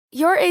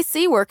Your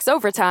AC works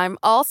overtime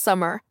all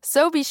summer,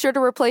 so be sure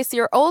to replace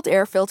your old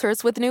air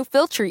filters with new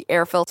Filtry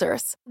air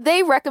filters.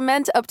 They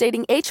recommend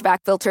updating HVAC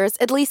filters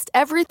at least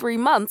every 3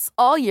 months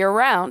all year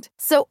round.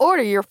 So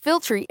order your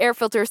Filtry air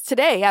filters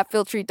today at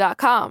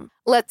Filtry.com.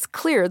 Let's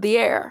clear the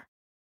air.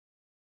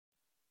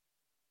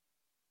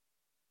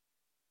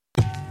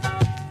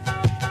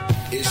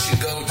 It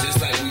should go just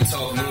like we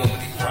talk normally.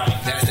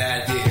 Right. That's the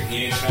idea.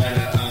 You ain't trying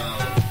to,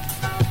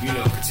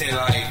 pretend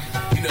like,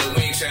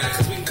 we ain't trying to,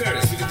 because we can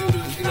curse. We can do the,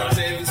 you know what I'm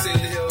saying? We say the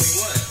hell we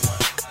want.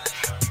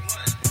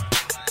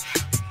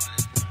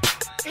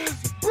 Is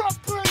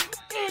Brooklyn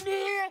in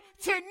here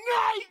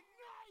tonight?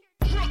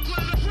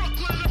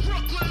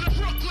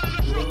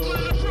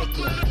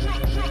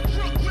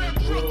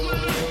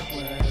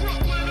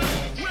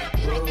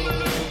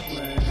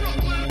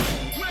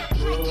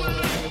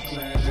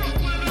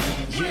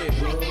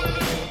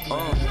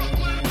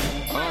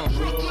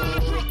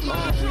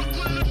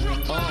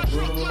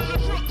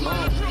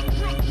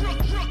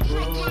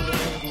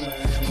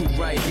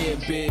 Right here,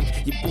 big.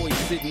 Your boy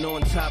sitting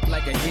on top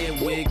like a hair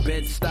wig.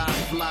 Bed-Stuy,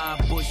 fly,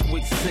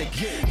 Bushwick sick.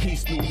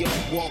 East New York,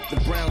 walk the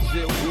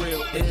Brownsville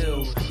real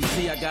ill. You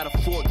see, I got a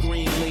Fort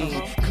Greene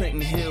lean.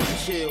 Clinton Hill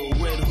chill.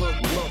 Red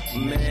Hook look,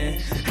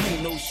 man.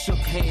 Ain't no shook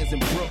hands in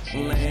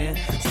Brooklyn.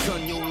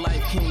 Son, your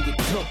life can get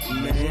took,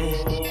 man.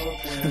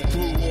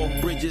 Through all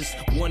bridges,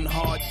 one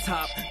hard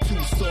top, 2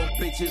 soft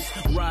bitches.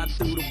 Ride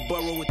through the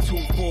borough with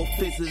 2 4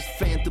 fizzes.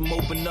 Phantom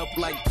open up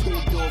like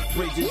 2-door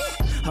fridges.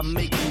 I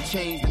make them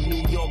change the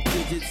New York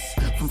digits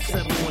from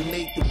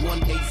 718 to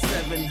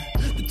 187.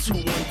 The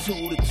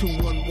 212 to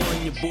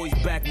 211. Your boy's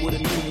back with a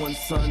new one,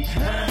 son.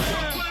 Yeah.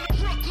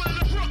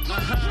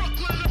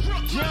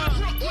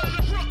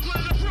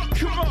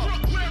 Come on.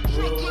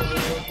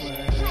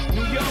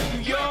 New York,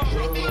 New York.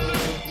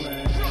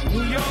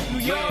 New York, New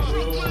York.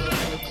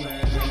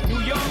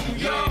 New York, New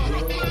York.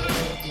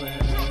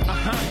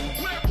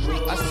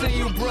 I see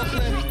you,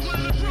 Brooklyn.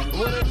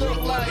 What it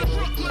look like?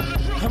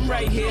 I'm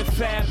right here,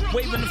 fab,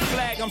 waving the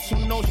flag, I'm so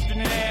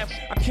Nostradamus.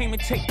 I came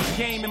and take the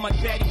game and my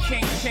daddy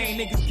can't chain.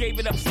 Niggas gave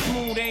it up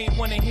smooth, they ain't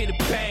wanna hear the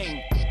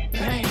bang.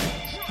 Bang,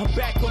 I'm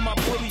back on my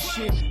bully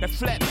shit. That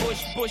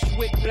Flatbush,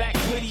 Bushwick, black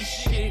hoodie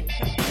shit.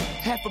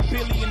 $500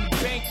 million in the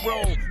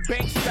bankroll.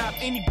 Bank stop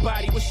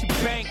anybody, what's your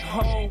bank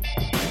hoe?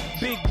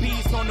 Big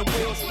B's on the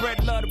wheel,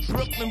 spread love the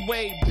Brooklyn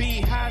way.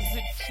 B, how's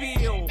it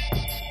feel?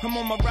 I'm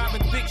on my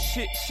Robin Thicke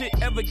shit, shit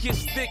ever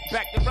gets thick.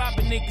 Back to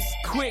robbing niggas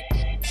quick.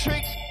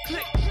 Trick,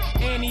 click,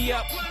 Annie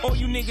up. All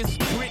you niggas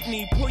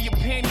Britney, pull your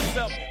panties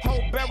up.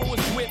 Whole barrel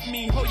is with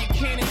me, hold your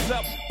cannons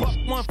up. Buck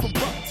one for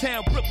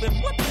Bucktown, Brooklyn,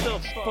 what the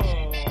fuck?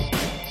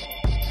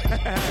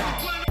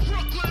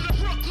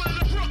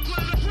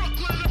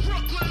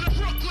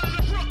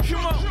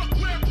 Come on.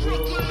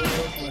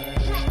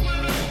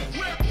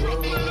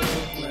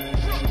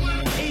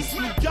 East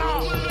New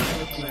York,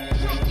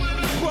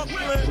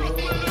 Brooklyn,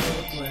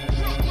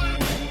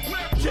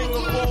 king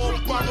of all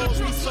boroughs,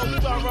 we so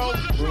thorough.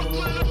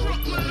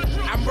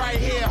 I'm right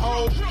here,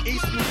 ho.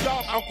 East New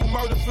York, Uncle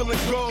Murder feeling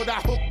good.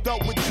 I hooked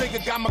up with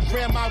Jigga, got my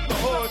grandma out the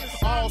hood.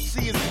 All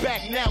see is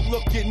back now,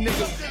 look at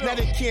niggas. Now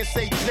they can't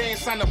say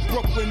James, I'm a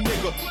Brooklyn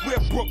nigga. Where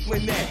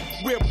Brooklyn at?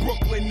 Where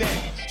Brooklyn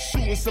at?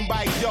 Shooting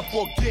somebody up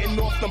or getting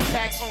off them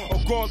packs. Or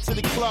going to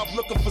the club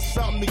looking for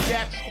something to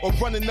gap. Or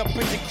running up in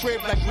your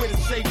crib like where the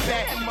safe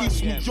at.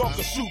 East New York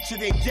will shoot you,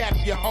 then gap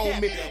you,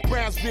 homie.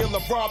 Brownsville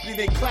will rob you,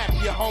 then clap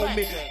you,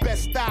 homie.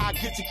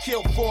 Bed-Stuy, get you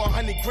killed for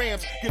 100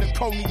 grams. Get a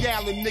Coney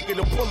Island nigga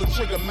to pull the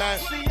trigger, man.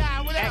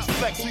 Ask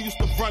Flex who used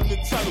to run the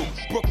tunnel.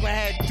 Brooklyn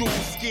had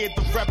dudes scared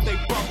to rep they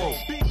borough.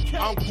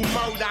 Uncle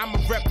Murder, I'm a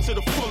rep to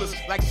the fullest.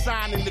 Like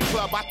sign in the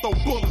club, I throw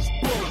bullets.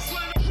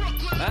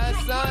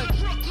 Son.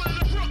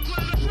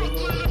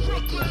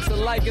 It's a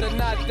like it or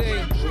not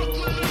thing.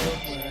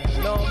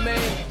 Know what I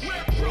mean?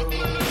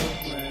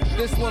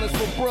 This one is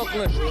for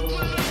Brooklyn.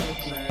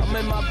 I'm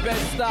in my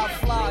Bed-Stuy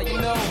fly, you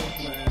know.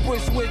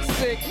 Bushwick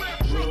sick.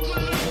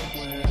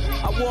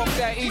 I walk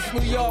that East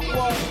New York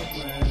walk.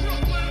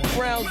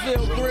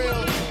 Brownsville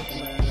grill.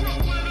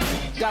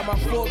 Got my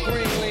Fort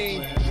Greene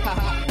lean.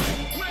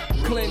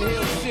 Clinton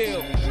Hill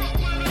chill.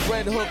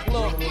 Red Hook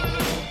look.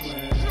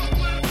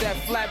 That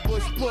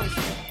Flatbush push.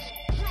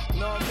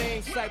 Know what I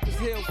mean? Cypress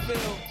Hill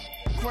feel.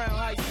 Crown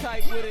Heights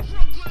tight with it.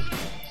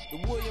 The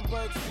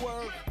Williamburg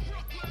swerve.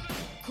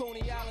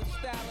 Coney Island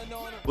styling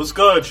on it. What's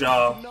good,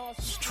 y'all?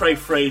 It's Trey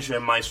Frazier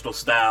and Maestro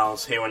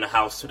Styles here in the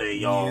house today,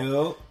 y'all.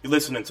 Yep. You're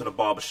listening to the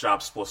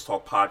Barbershop Sports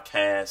Talk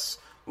Podcast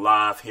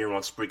live here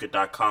on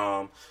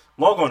Spreaker.com.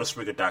 Log on to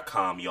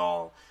Spreaker.com,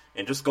 y'all,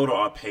 and just go to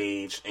our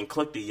page and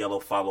click the yellow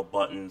follow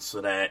button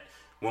so that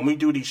when we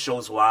do these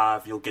shows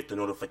live, you'll get the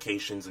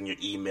notifications in your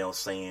email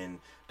saying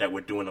that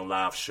we're doing a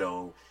live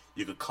show.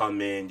 You could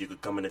come in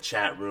the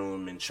chat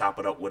room and chop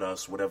it up with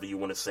us, whatever you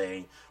want to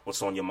say,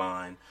 what's on your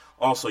mind.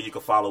 Also, you can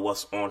follow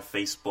us on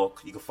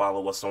Facebook. You can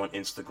follow us on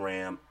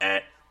Instagram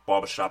at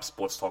Barbershop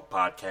Sports Talk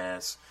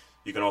Podcast.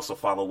 You can also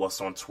follow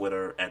us on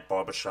Twitter at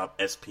Barbershop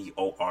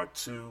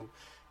SPOR2.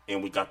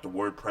 and we got the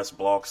WordPress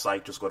blog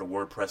site. Just go to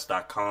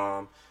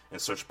wordpress.com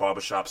and search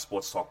Barbershop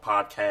Sports Talk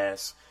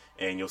Podcast,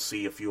 and you'll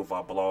see a few of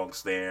our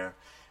blogs there.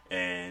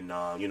 And,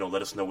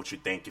 let us know what you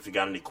think. If you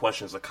got any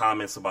questions or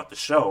comments about the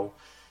show,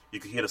 you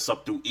can hit us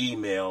up through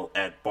email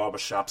at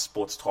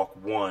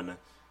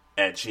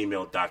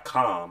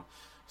barbershopsportstalk1@gmail.com.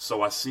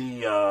 So I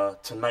see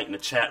tonight in the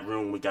chat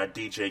room we got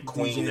DJ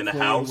Queen in the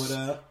house,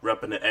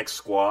 repping the X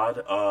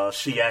Squad.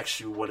 She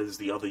asked you what is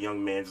the other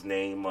young man's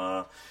name.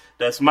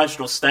 That's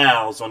Maestro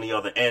Styles on the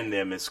other end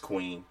there, Miss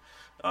Queen.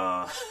 So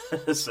I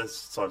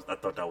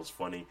thought that was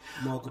funny.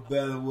 Mocha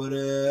Bella, what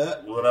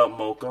up? What up,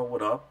 Mocha?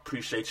 What up?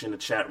 Appreciate you in the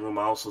chat room.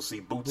 I also see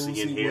Bootsy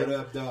in here. What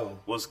up, though?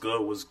 What's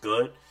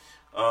good?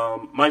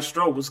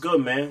 Maestro, what's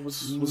good, man?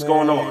 What's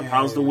going on?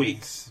 How's the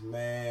week?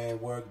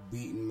 Man, work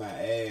beating my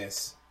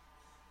ass.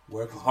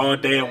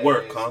 Hard day at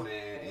work, huh?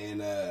 Man.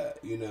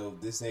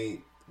 And, this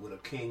ain't what a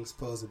king's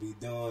supposed to be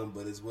doing,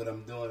 but it's what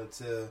I'm doing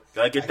until...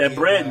 Gotta get that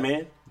bread,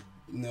 man.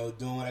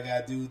 Doing what I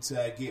gotta do till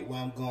I get where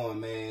I'm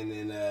going, man.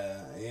 And,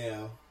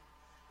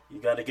 you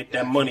gotta get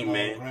that money,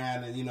 man.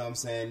 Grinding, you know what I'm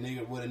saying?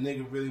 What a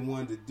nigga really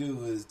wanted to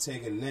do is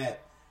take a nap.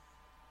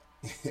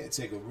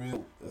 Take a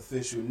real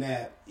official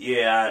nap.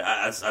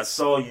 Yeah, I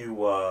saw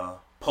you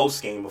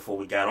post-game before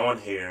we got on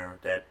here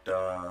that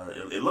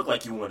it looked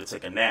like you wanted to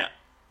take a nap.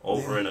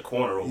 Over in the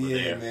corner over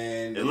there.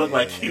 Man, it looked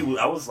like you.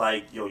 I was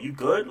like, yo, you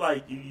good?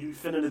 Like, you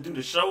finna to do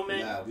the show,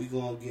 man? Nah, we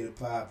gonna get it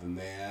popping,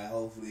 man.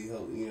 Hopefully,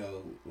 we got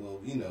a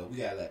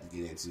lot to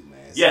get into,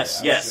 man. So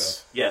yes.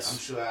 I'm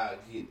sure I'll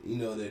get,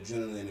 the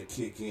adrenaline to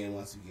kick in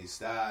once we get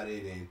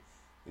started, and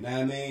you know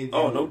what I mean?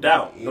 Oh, no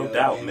doubt,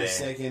 man. The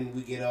second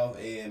we get off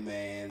air,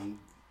 man,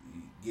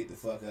 get the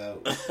fuck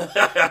out.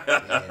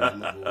 And I'm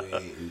gonna go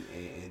ahead and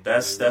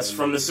that's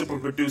from the super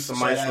producer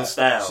Maestro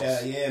Styles.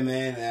 Yeah,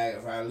 man.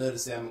 I love to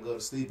say I'm gonna go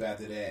to sleep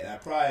after that. I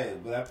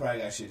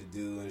probably got shit to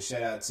do. And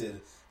shout out to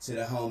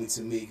the homie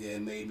Tamika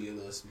and made me a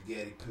little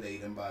spaghetti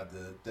plate. I'm about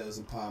to throw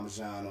some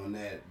Parmesan on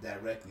that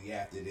directly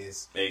after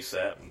this.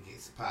 ASAP. And get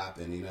it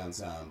popping. You know what I'm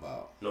talking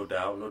about? No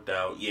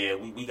doubt. Yeah,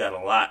 we got a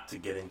lot to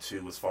get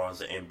into as far as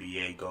the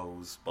NBA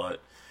goes.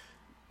 But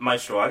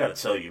Maestro, I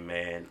gotta tell you,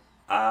 man,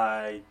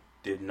 I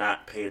did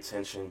not pay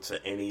attention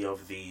to any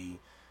of the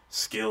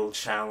skill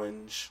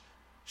challenge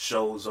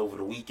shows over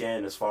the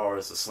weekend as far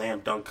as the slam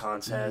dunk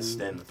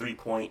contest and the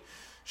 3-point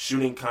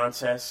shooting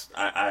contest.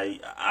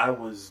 I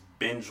was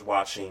binge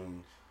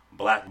watching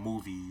black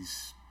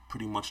movies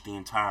pretty much the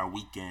entire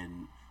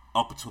weekend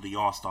up until the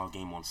All-Star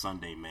game on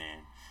Sunday,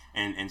 man.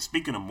 And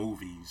speaking of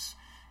movies,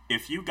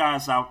 if you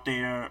guys out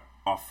there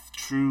are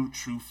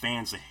true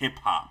fans of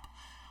hip-hop,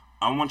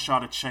 I want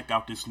y'all to check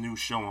out this new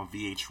show on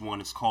VH1.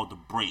 It's called The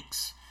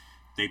Breaks.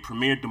 They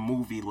premiered the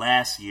movie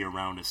last year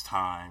around this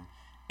time,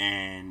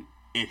 and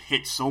it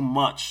hit so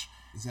much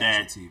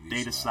that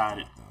they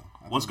decided...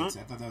 What's good?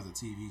 I thought that was a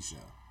TV show.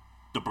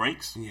 The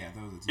Breaks? Yeah,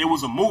 that was a TV show. It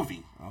was a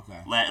movie.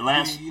 Okay.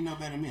 You know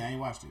better than me. I ain't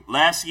watched it.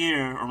 Last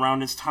year, around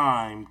this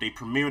time, they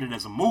premiered it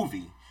as a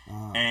movie,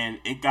 and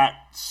it got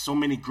so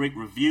many great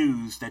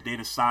reviews that they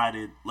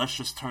decided, let's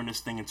just turn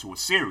this thing into a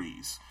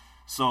series.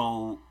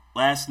 So,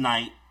 last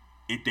night,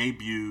 it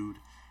debuted,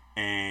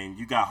 and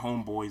you got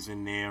homeboys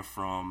in there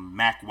from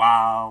Mac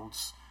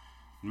Wilds,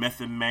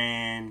 Method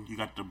Man, you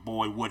got the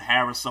boy Wood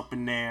Harris up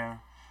in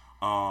there,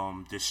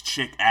 this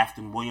chick,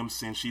 Afton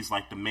Williamson, she's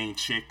like the main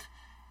chick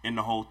in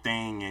the whole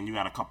thing, and you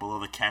got a couple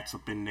other cats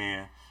up in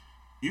there.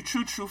 If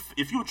you're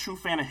a true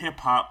fan of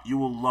hip-hop, you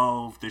will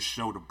love this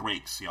show, The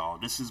Breaks, y'all.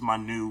 This is my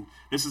new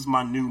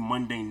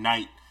Monday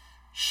night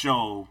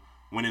show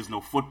when there's no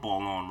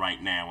football on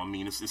right now. I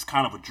mean, it's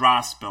kind of a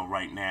dry spell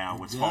right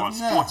now as far as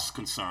sports is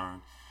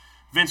concerned.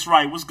 Vince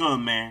Wright, what's good,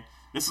 man?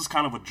 This is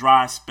kind of a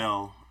dry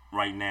spell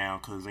right now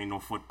because ain't no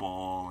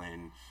football,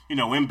 and,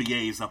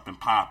 NBA is up and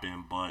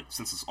popping, but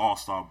since it's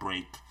All-Star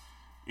break,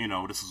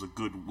 this is a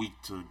good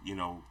week to,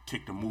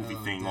 kick the movie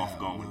thing off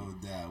going. No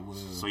doubt.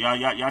 So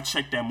y'all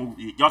check that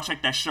movie. Y'all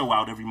check that show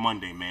out every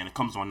Monday, man. It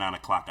comes on 9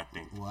 o'clock, I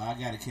think. Well, I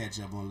got to catch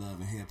up on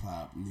Love and Hip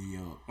Hop New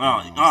York.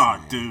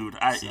 Dude. So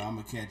I'm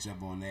going to catch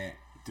up on that,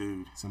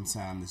 dude,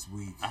 sometime this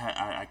week.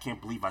 I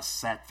can't believe I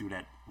sat through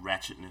that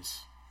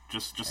ratchetness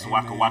just so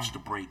I could watch The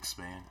Breaks,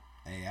 man.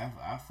 Hey,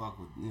 I fuck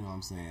with, you know what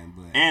I'm saying,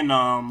 but... And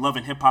Love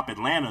and Hip Hop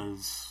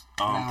Atlanta's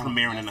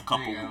premiering in a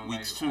couple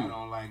weeks, too. I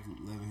don't like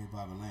Love and Hip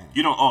Hop Atlanta.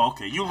 You don't? Oh,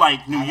 okay. You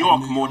like New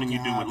York more than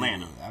you do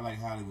Atlanta. I like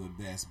Hollywood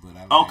best, but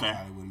I like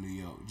Hollywood, New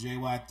York.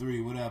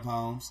 JY3, what up,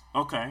 Holmes?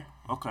 Okay.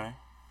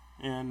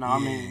 Yeah, no, I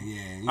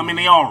mean,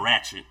 they all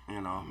ratchet,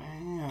 Man,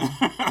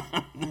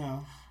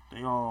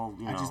 They all,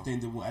 I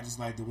just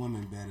like the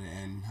women better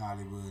in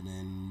Hollywood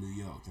and New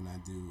York than I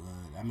do.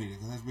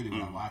 Because that's really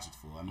what I watch it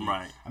for.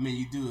 Right.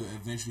 You do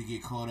eventually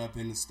get caught up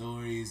in the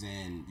stories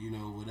and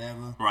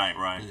whatever.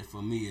 Right. But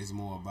for me, it's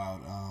more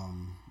about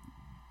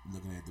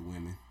looking at the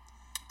women.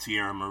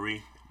 Tierra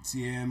Marie,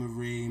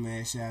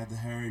 man, shout out to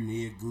her.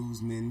 Nia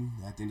Guzman,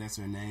 I think that's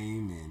her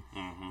name,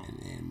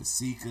 and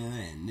Masika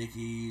and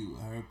Nikki,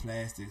 her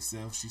plastic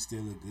self, she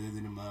still look good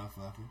in the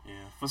motherfucker.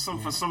 Yeah. For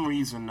some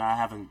reason, I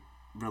haven't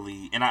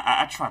really, and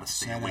I try to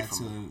stay away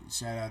from them.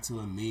 Shout out to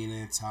Amina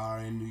and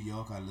Tara in New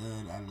York. I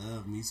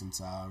love me some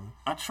Tara.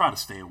 I try to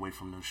stay away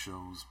from those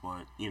shows,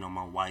 but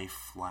my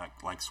wife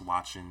likes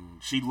watching.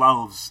 She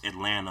loves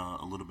Atlanta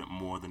a little bit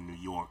more than New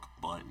York,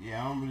 but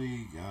yeah, I don't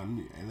really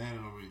Atlanta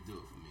don't really do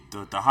it for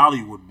me. The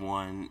Hollywood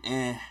one,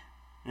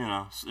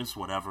 it's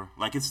whatever.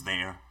 Like, it's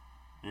there,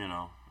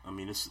 I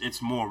mean,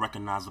 it's more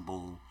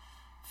recognizable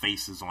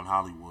faces on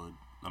Hollywood.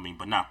 I mean,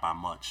 but not by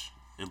much,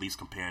 at least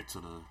compared to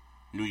the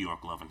New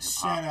York Love and Hip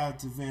Hop. Shout out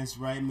to Vince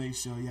Wright. Make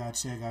sure y'all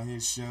check out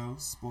his show,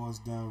 Sports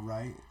Done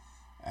Right.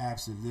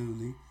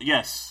 Absolutely.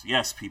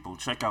 Yes, people.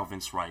 Check out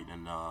Vince Wright.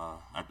 And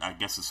I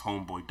guess it's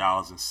Homeboy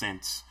Dollars and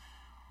Cents,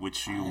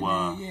 which you...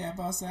 yeah,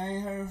 about to say, I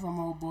ain't heard from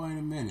old boy in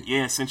a minute.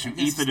 Yeah, since you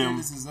ethered him...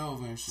 This is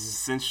over and shit.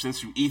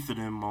 Since you ethered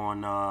him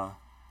on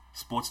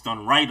Sports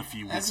Done Right a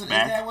few weeks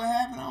back. Is that what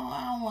happened?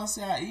 I don't want to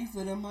say I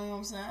ethered him. You know what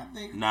I'm saying? I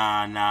think...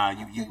 Nah.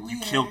 You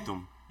killed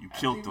him. You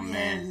killed them,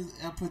 man.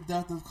 Had a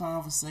productive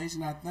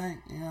conversation, I think.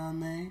 You know what I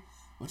mean?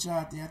 What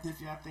y'all think?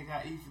 If y'all think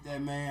I eat for that,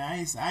 man, I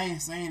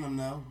ain't saying them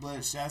though.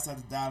 But shouts out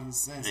to Dollars and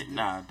Cents.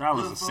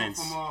 Dollars and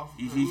Cents.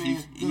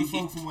 Good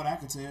folk from what I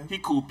could tell. He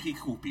cool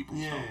people.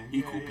 Yeah, so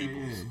he cool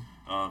people.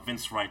 Yeah.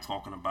 Vince Wright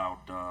talking about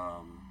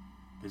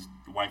his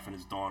wife and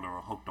his daughter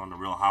are hooked on the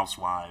Real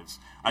Housewives.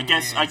 I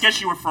guess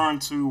you're referring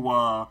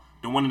to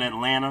the one in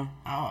Atlanta.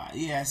 Oh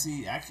yeah,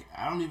 see, I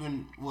don't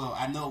even. Well,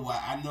 I know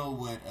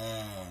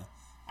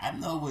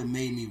what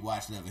made me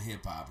watch Love and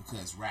Hip Hop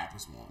because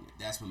rappers wanted it.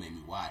 That's what made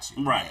me watch it.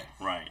 Right.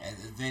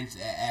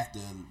 Eventually, after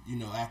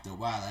a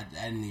while,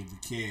 I didn't even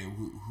care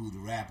who the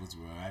rappers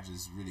were. I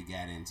just really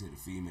got into the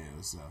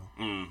females. So.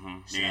 Mm-hmm.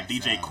 Yeah,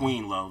 DJ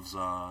Queen loves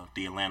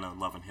the Atlanta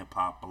Love and Hip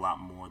Hop a lot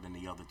more than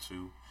the other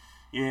two.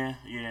 Yeah.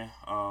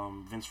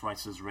 Vince Wright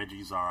says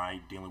Reggie's all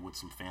right, dealing with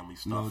some family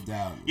stuff. No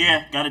doubt.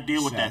 Yeah, got to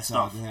deal with that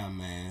stuff. Shout out to him,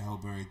 man.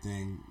 Hope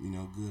everything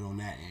good on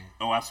that end.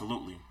 Oh,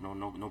 absolutely.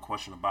 No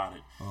question about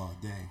it. Oh,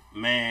 dang.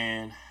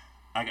 Man,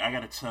 I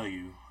got to tell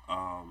you,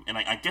 and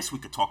I guess we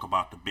could talk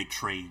about the big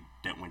trade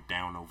that went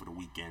down over the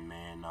weekend,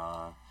 man.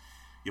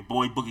 Your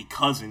boy Boogie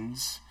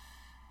Cousins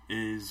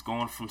is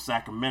going from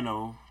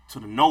Sacramento to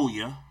the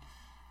NOLA,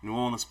 New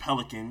Orleans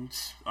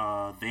Pelicans.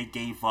 They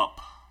gave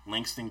up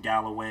Langston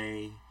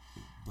Galloway,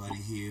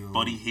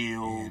 Buddy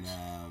Hield, and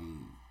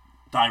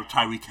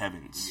Tyreek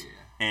Evans. Yeah.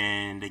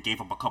 And they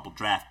gave up a couple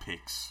draft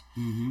picks.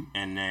 Mm-hmm.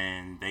 And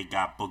then they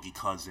got Boogie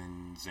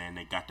Cousins, and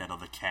they got that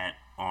other cat,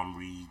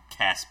 Omri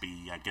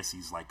Caspi. I guess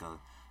he's like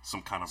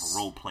some kind of a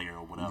role player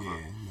or whatever. Yeah, never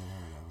heard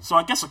of him. So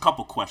I guess a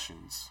couple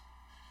questions.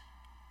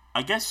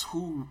 I guess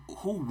who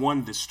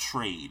won this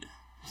trade?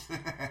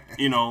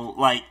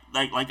 I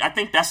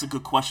think that's a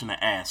good question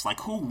to ask. Like,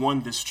 who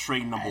won this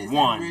trade? Number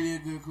one. Is that really a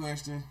good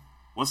question?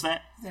 What's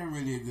that? Is that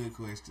really a good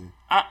question?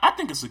 I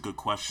think it's a good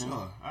question. Sure.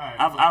 All right.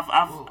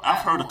 I've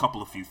heard a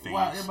couple of few things.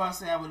 Well, if I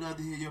say I would love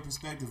to hear your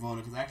perspective on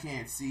it because I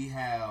can't see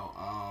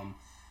how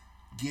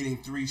getting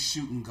 3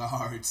 shooting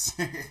guards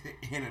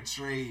in a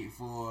trade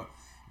for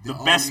the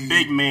best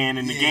big man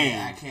in the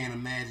game. I can't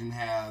imagine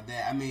how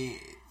that. I mean,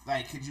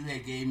 like, could you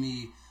have gave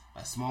me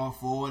a small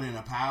forward and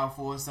a power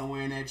forward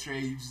somewhere in that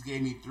trade? You just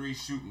gave me 3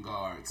 shooting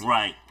guards.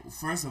 Right.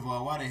 First of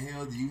all, why the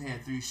hell do you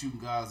have 3 shooting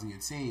guards on your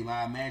team?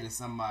 I imagine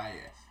somebody.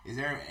 Is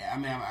there? I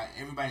mean,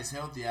 everybody's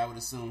healthy. I would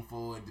assume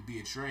for it to be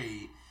a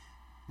trade,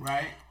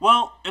 right?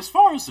 Well, as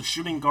far as the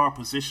shooting guard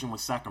position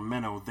with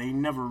Sacramento, they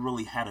never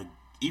really had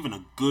even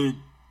a good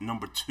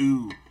number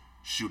 2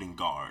 shooting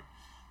guard.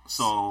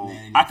 So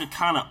I could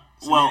kind of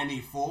they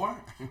need 4.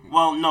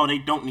 Well, no, they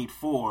don't need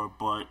 4.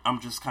 But I'm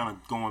just kind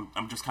of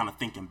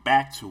thinking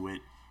back to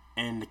it,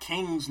 and the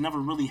Kings never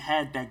really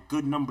had that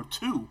good number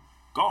 2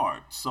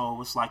 guard.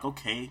 So it's like,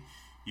 okay,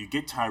 you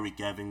get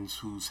Tyreek Evans,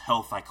 whose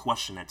health I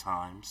question at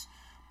times.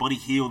 Buddy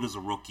Hield is a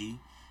rookie.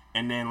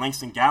 And then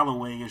Langston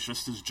Galloway is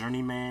just his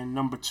journeyman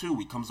number 2.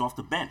 He comes off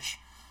the bench.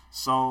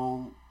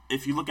 So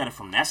if you look at it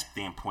from that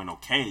standpoint,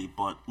 okay.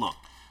 But look,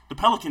 the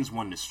Pelicans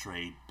won this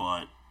trade,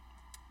 but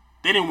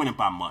they didn't win it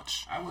by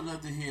much. I would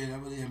love to hear. I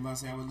would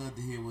love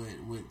to hear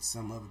what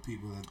some other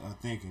people are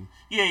thinking.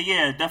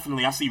 Yeah,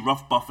 definitely. I see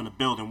Rough Buff in the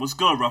building. What's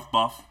good, Rough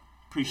Buff?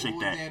 Appreciate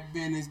that. That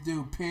business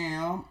do,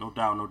 Pam. No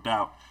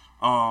doubt.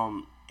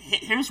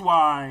 Here's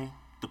why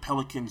the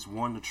Pelicans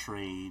won the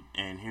trade,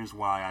 and here's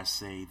why I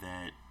say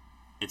that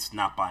it's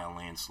not by a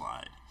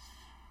landslide.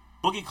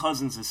 Boogie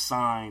Cousins is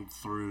signed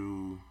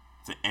through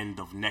the end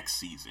of next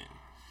season,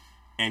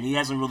 and he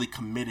hasn't really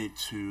committed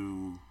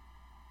to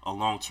a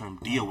long-term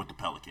deal with the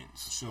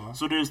Pelicans. Sure.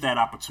 So there's that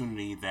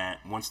opportunity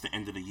that once the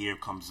end of the year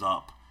comes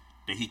up,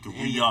 that he could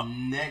re-up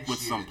with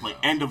some play.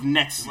 End of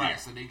next year. Right,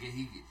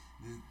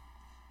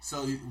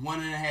 so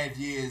 1.5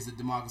 years of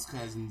DeMarcus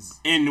Cousins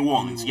in New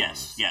Orleans.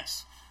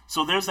 Yes.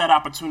 So there's that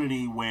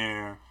opportunity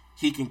where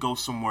he can go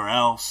somewhere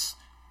else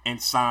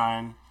and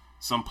sign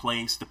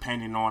someplace,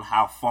 depending on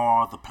how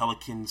far the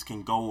Pelicans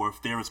can go or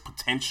if there is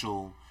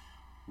potential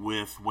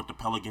with what the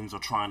Pelicans are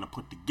trying to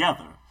put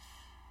together.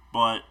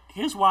 But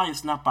here's why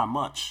it's not by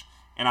much.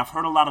 And I've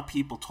heard a lot of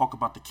people talk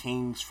about the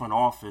Kings front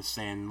office,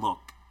 and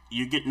look,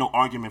 you get no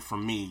argument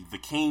from me. The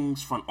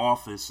Kings front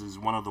office is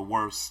one of the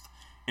worst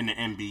in the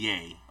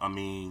NBA. I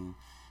mean,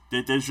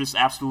 there's just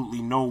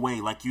absolutely no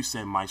way, like you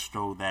said,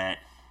 Maestro, that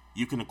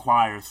you can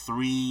acquire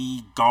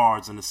 3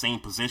 guards in the same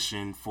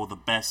position for the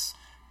best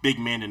big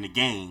man in the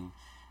game,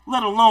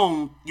 let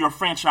alone your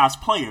franchise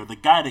player, the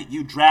guy that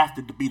you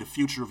drafted to be the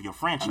future of your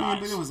franchise.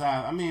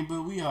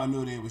 But we all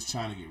knew they was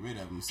trying to get rid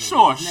of him.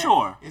 So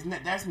Sure.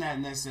 That's not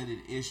necessarily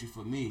the issue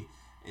for me.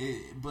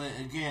 But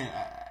again,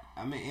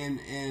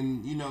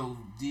 and you know,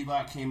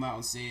 Divac came out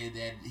and said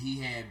that he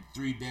had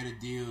 3 better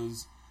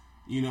deals,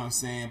 you know what I'm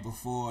saying,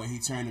 before he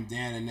turned them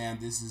down, and now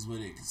this is what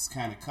it's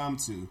kind of come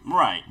to.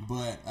 Right.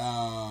 But,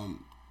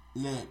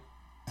 look,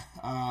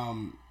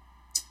 I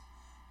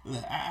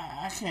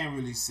can't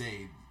really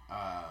say,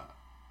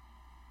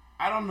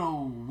 I don't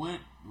know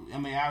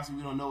obviously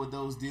we don't know what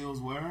those deals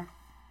were,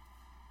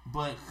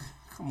 but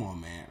come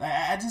on, man.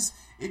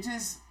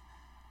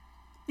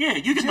 Yeah,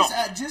 you can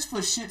just for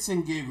shits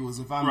and giggles,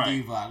 if I'm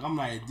right. Divac, I'm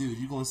like, dude,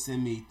 you're gonna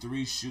send me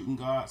 3 shooting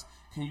guards?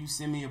 Can you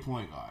send me a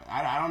point guard?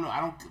 I don't know.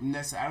 I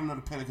don't know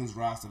the Pelicans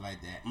roster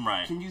like that.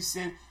 Right. Can you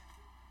send?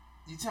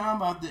 You talking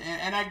about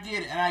and I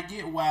get it, and I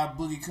get why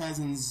Boogie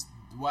Cousins,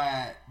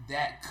 why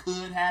that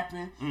could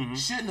happen. Mm-hmm.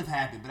 Shouldn't have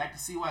happened, but I can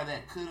see why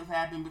that could have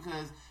happened,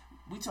 because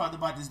we talked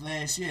about this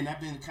last year, and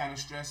I've been kind of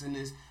stressing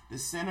this. The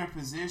center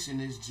position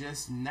is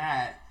just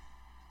not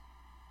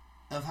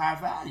of high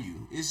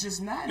value. It's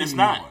just not It's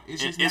anymore. not.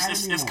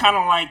 It's kind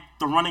of like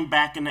the running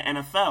back in the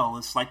NFL.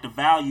 It's like the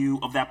value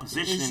of that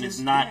position is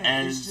not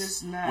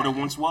what it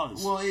once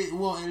was. Well,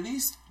 at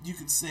least you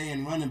could say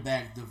in running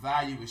back the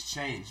value has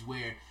changed,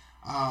 where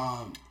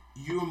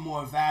you're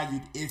more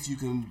valued if you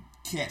can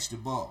catch the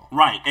ball.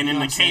 Right, and in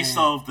the case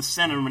of the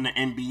center in the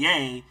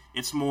NBA,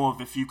 it's more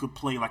of if you could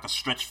play like a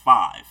stretch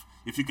 5.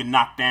 If you can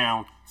knock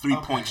down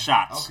 3-point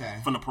shots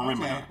from the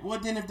perimeter. Okay. Well,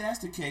 then if that's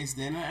the case,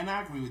 then, and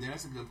I agree with that,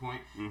 that's a good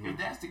point. Mm-hmm. If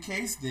that's the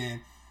case,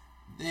 then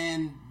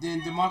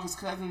DeMarcus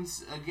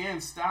Cousins, again,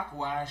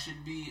 stock-wise,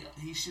 should be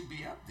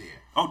up there.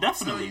 Oh,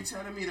 definitely. So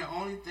you're telling me the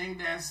only thing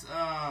that's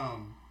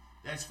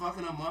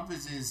fucking him up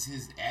is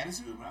his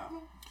attitude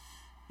problem?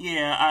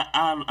 Yeah,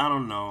 I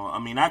don't know. I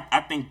mean,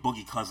 I think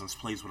Boogie Cousins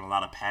plays with a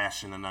lot of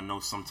passion, and I know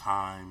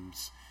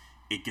sometimes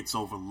it gets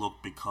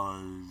overlooked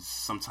because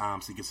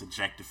sometimes he gets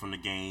ejected from the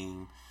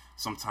game.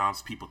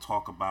 Sometimes people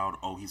talk about,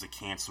 he's a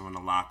cancer in the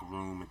locker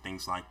room and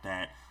things like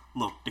that.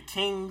 Look, the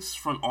Kings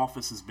front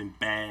office has been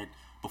bad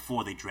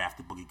before they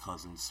drafted Boogie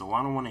Cousins, so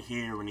I don't want to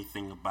hear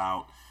anything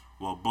about,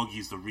 well,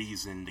 Boogie's the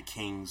reason the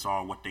Kings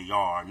are what they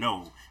are.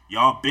 No,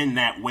 y'all been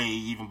that way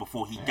even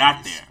before he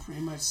got there.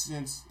 Pretty much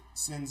since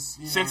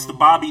the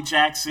Bobby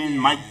Jackson,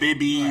 Mike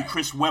Bibby,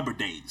 Chris Webber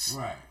days.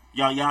 Right.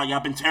 Y'all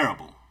been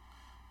terrible.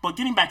 But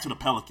getting back to the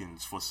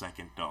Pelicans for a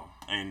second, though,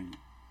 and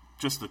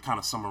just to kind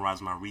of summarize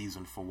my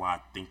reason for why I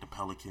think the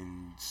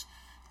Pelicans,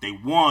 they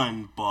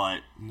won,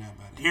 but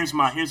here's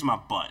my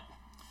but.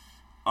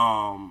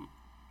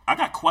 I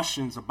got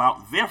questions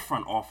about their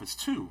front office,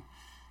 too.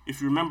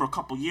 If you remember a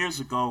couple years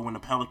ago when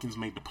the Pelicans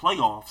made the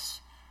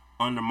playoffs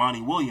under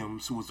Monty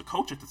Williams, who was the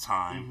coach at the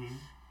time,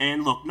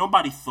 and look,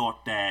 nobody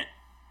thought that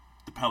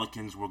the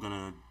Pelicans were going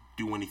to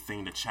do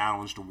anything to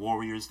challenge the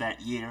Warriors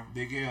that year.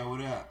 Big L,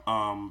 what up?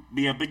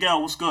 Yeah, Big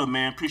L, what's good,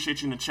 man?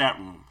 Appreciate you in the chat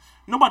room.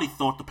 Nobody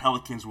thought the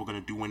Pelicans were going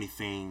to do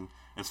anything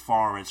as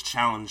far as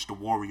challenge the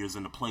Warriors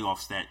in the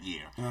playoffs that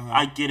year.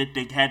 I get it.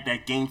 They had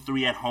that Game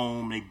 3 at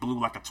home. They blew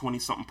like a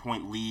 20-something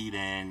point lead,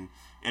 and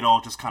it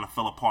all just kind of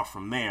fell apart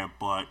from there.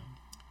 But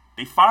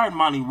they fired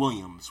Monty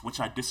Williams, which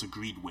I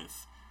disagreed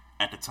with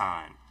at the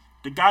time.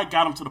 The guy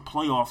got them to the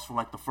playoffs for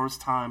like the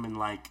first time in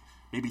like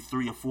maybe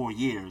 3 or 4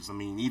 years. I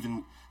mean,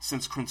 even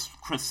since Chris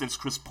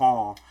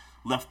Paul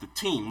left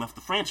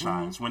the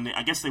franchise, when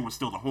I guess they were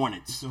still the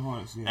Hornets. It's the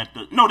Hornets,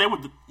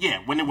 yeah.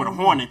 When they were the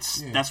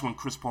Hornets, that's when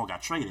Chris Paul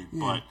got traded. Yeah.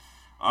 But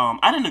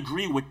I didn't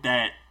agree with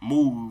that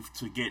move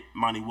to get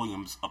Monty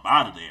Williams up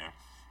out of there.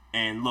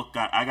 And look,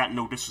 I got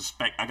no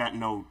disrespect. I got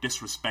no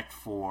disrespect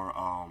for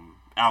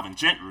Alvin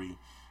Gentry,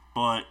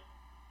 but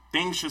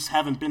things just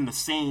haven't been the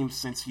same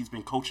since he's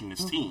been coaching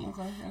this team.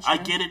 Okay, I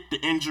get it. The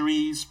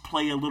injuries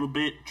play a little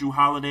bit. Drew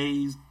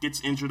Holiday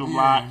gets injured a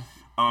lot.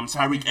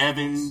 Tyreek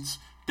Evans,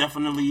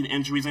 definitely the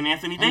injuries, and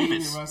Anthony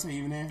Davis.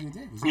 Even Anthony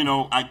Davis. You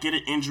know, I get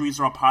it. Injuries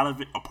are a part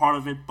of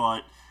it,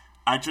 but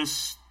I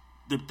just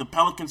the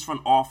Pelicans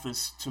front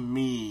office, to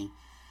me,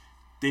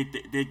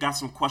 they got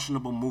some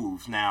questionable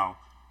moves. Now,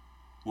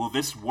 will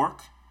this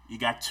work? You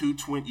got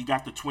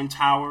the Twin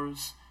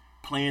Towers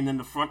playing in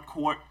the front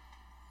court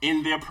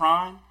in their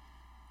prime.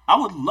 I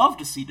would love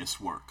to see this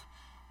work.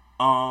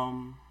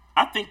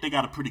 I think they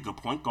got a pretty good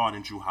point guard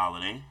in Drew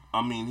Holiday.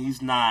 I mean,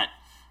 he's not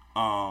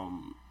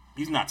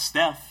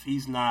Steph,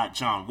 he's not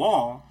John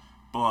Wall,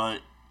 but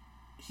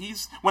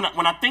he's when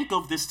I think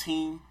of this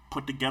team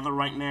put together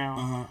right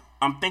now,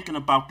 I'm thinking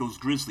about those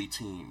Grizzly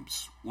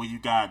teams where you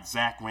got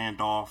Zach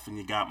Randolph and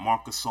you got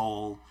Marc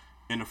Gasol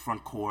in the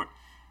front court,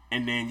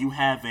 and then you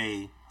have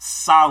a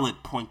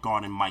solid point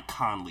guard in Mike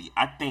Conley.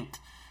 I think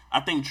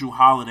Drew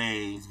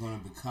Holiday is going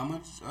to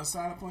become a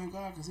solid point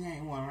guard because he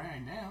ain't one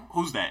right now.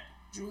 Who's that?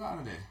 Drew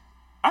Holiday.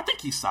 I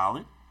think he's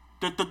solid.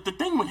 The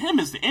thing with him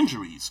is the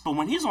injuries. But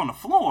when he's on the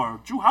floor,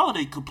 Drew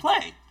Holiday could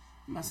play.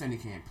 I'm not saying he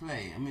can't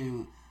play. I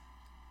mean,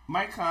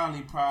 Mike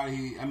Conley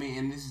probably,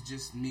 and this is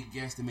just me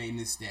guesstimating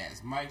his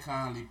stats. Mike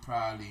Conley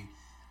probably,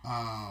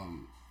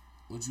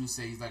 would you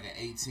say he's like an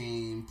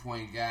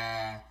 18-point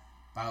guy,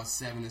 about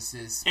 7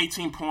 assists?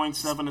 18 points,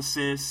 7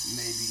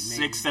 assists,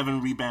 maybe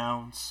 6-7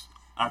 rebounds,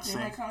 I'd say.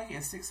 Mike Conley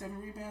getting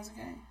 6-7 rebounds a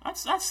game? I'd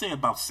say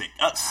about 6.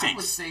 I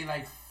would say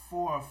like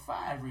 4 or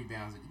 5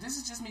 rebounds. This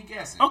is just me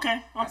guessing.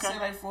 Okay. I'd say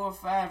like 4 or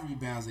 5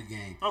 rebounds a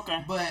game.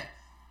 Okay. But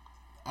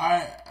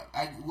I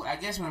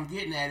guess what I'm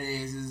getting at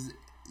is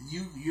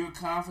you're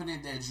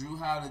confident that Drew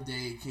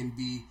Holiday can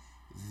be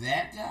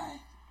that guy?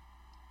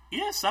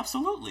 Yes,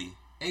 absolutely.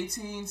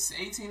 18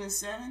 and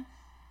 7?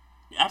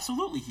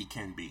 Absolutely he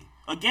can be.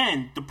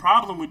 Again, the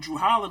problem with Drew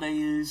Holiday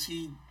is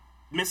he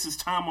misses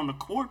time on the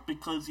court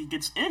because he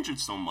gets injured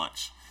so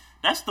much.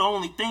 That's the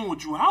only thing with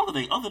Drew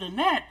Holiday. Other than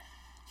that,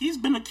 he's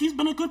been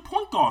a good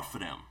point guard for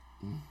them.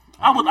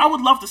 I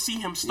would love to see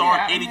him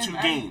start 82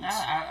 games.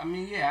 I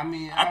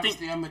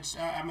think I'm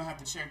gonna have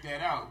to check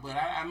that out. But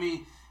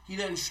he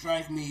doesn't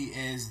strike me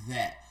as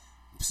that.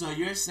 So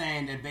you're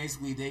saying that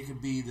basically they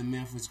could be the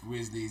Memphis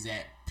Grizzlies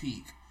at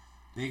peak.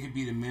 They could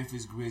be the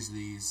Memphis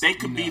Grizzlies. They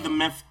could be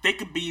They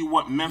could be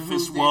what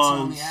Memphis was.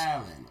 Tony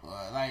Allen,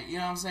 you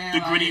know what I'm saying? The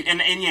gritty,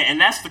 and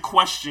that's the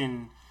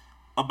question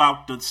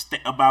about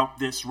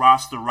this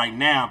roster right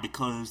now,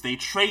 because they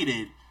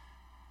traded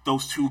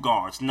those 2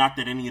 guards. Not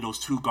that any of those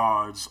 2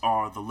 guards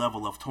are the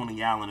level of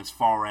Tony Allen as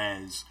far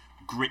as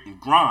grit and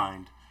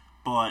grind,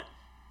 but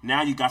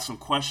now you got some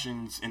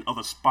questions in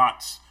other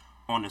spots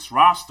on this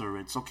roster.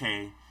 It's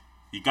okay.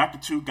 You got the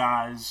 2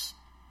 guys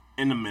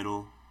in the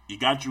middle. You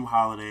got Drew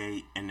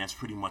Holiday, and that's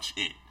pretty much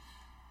it.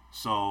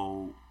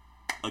 So,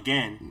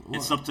 again,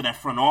 it's up to that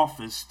front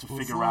office to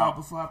figure out.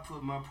 Before I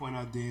put my point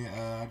out there,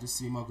 I just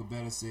see Mocha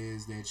Bella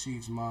says that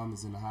Chief's mom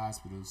is in the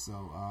hospital.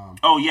 So,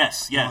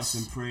 yes. Thoughts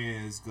and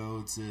prayers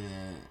go to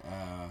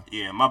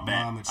my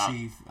bad. Mama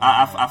Chief.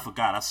 I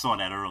forgot. I saw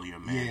that earlier,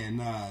 man.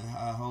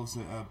 Yeah, hopes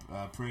and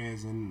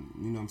prayers, and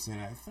you know what I'm saying.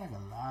 I feel like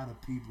a lot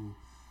of people's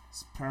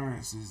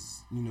parents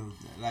is,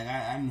 like I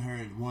hadn't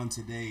heard one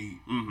today.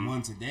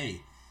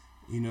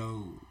 You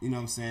know what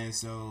I'm saying?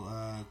 So,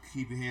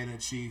 keep your head up,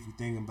 Chief. We're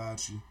thinking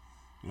about you.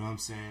 You know what I'm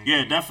saying?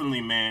 Yeah,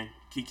 definitely, man.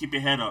 Keep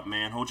your head up,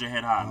 man. Hold your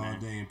head high, man.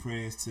 All day, and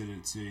prayers to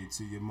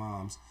your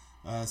moms.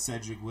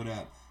 Cedric, what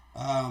up?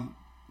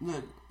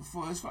 Look,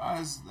 as far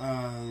as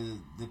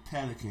the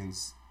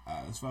Pelicans,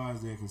 as far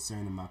as they're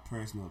concerned, in my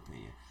personal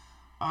opinion,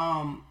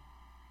 I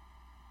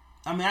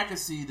could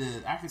see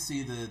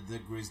the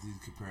Grizzlies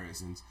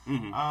comparisons.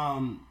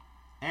 Mm-hmm.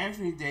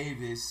 Anthony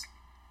Davis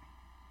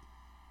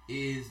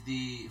is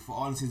for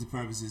all intents and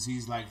purposes,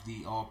 he's like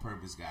the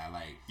all-purpose guy.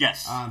 Like,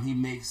 yes, he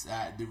makes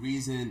the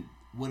reason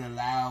what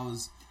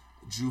allows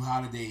Drew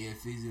Holiday,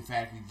 if he's in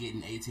fact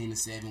getting 18 to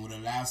 7, what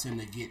allows him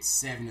to get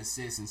 7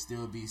 assists and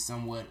still be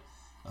somewhat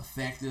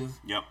effective.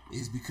 Yep,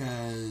 is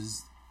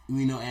because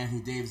we know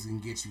Anthony Davis can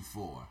get you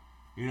 4.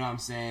 You know what I'm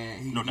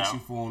saying? He can get you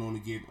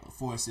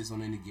 4 assists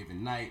on any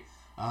given night.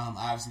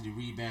 Obviously the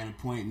rebound and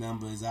point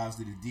numbers,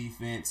 obviously the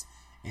defense,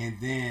 and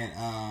then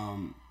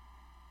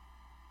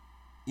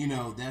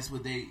that's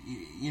what they,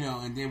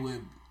 and then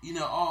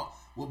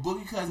what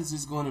Boogie Cousins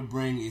is going to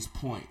bring is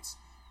points.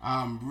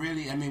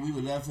 Really, we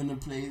would love him to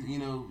play,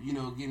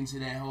 get into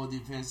that whole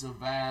defensive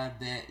vibe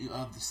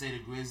of the state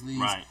of Grizzlies.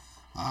 Right.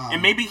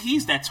 And maybe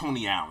he's that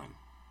Tony Allen.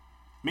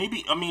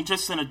 Maybe,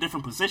 just in a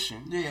different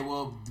position. Yeah,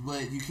 well,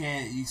 but you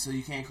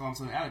can't call him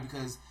Tony Allen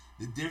because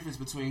the difference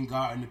between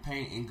guarding the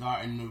paint and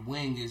guarding the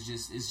wing is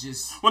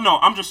just. Well, no,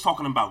 I'm just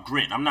talking about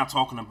grit. I'm not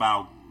talking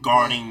about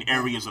guarding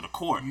areas of the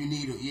court. You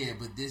need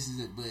but this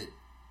is it. But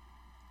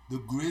the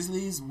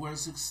Grizzlies were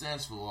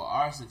successful or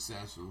are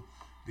successful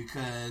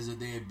because of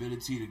their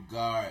ability to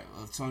guard,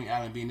 of Tony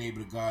Allen being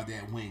able to guard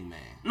that wing man.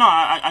 No,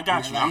 I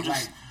got you.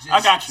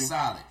 I got you.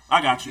 Solid.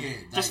 I got you. Yeah,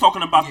 just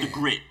talking about the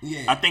grit.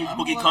 Yeah. I think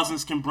Boogie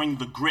Cousins can bring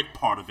the grit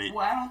part of it.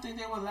 Well, I don't think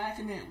they were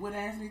lacking it with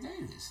Anthony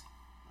Davis.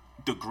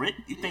 The grit?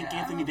 You think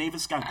Anthony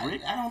Davis got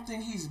grit? I don't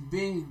think he's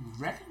being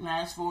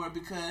recognized for it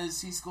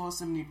because he scored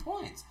so many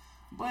points.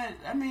 But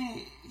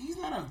he's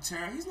not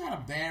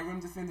a bad rim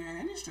defender in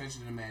any stretch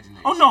of the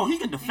imagination. Oh no, he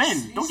can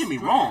defend. Don't get me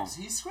wrong.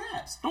 He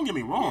scraps. Don't get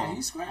me wrong. Yeah,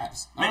 he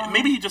scraps.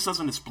 Maybe he just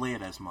doesn't display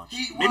it as much.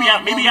 Maybe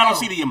I don't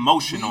see the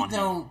emotion on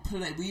him.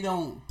 We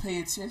don't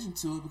pay attention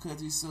to it because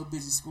he's so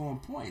busy scoring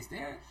points.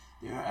 I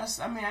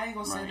ain't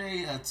gonna say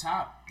they a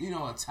top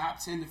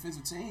 10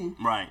 defensive team.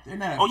 Right. They're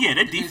not.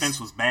 Their defense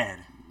was bad.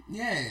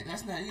 Yeah,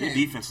 that's not. Yeah. Their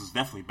defense was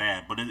definitely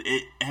bad, but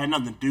it had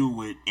nothing to do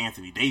with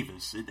Anthony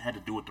Davis. It had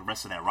to do with the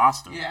rest of that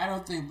roster. Yeah, I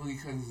don't think Boogie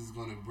Cousins is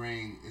going to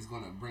bring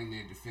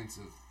their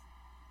defensive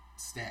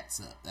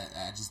stats up.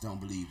 I just don't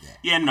believe that.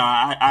 Yeah, no,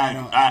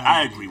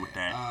 I agree with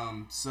that.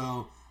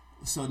 So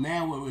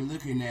now what we're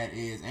looking at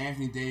is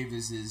Anthony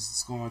Davis is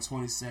scoring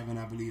 27,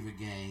 I believe, a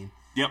game.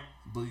 Yep.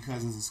 Boogie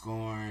Cousins is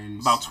scoring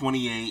about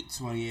 28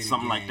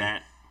 something like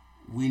that.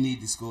 We need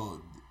to score.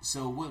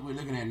 So what we're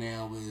looking at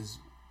now is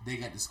they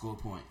got to score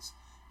points.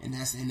 And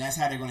that's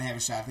how they're going to have a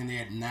shot. I think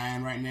they're at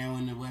 9 right now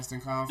in the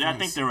Western Conference. Yeah, I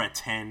think they're at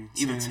 10,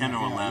 either 10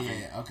 or 11.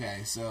 Yeah,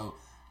 okay. So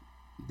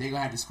they're going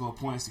to have to score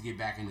points to get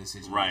back in this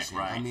situation.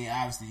 Right. I mean,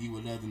 obviously, you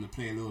would love them to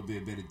play a little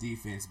bit better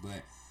defense,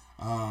 but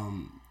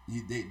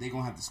they're going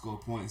to have to score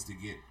points to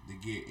get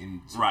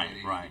in. Right.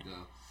 To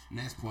go. And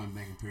that's point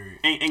blank period.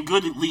 And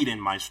good lead-in,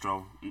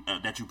 Maestro,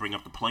 that you bring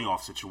up the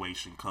playoff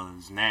situation,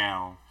 because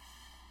now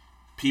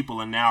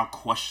people are now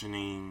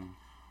questioning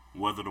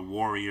whether the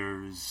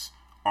Warriors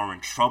are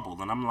in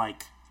trouble, and I'm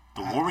like,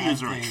 the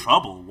Warriors are in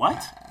trouble.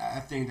 What? I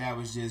think that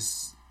was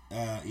just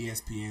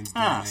ESPN's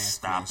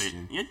stop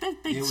question. It.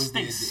 They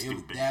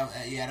stupid. I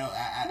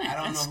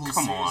don't know who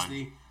come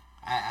seriously.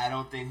 On. I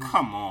don't think.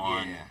 Come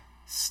on. Yeah.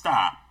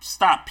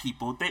 Stop,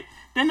 people.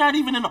 They're not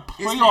even in a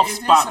playoff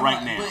spot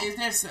right now. But is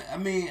there? I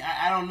mean,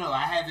 I don't know.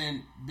 I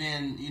haven't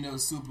been,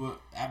 super.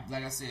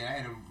 Like I said, I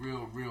had a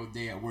real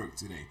day at work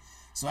today,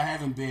 so I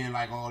haven't been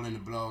like all in the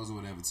blogs or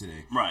whatever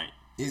today. Right.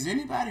 Is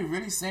anybody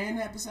really saying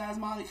that besides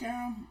Molly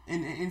Karam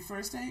in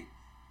First Take?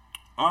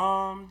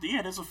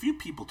 Yeah, there's a few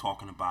people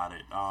talking about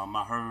it.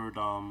 I heard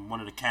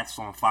one of the cats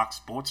on Fox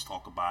Sports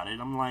talk about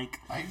it. I'm like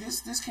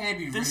this can't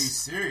be really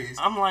serious.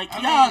 I'm like,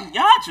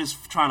 y'all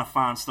just trying to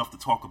find stuff to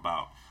talk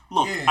about.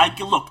 Look, yeah.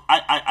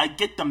 I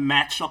get the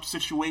matchup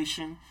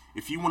situation.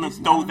 If you want to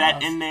throw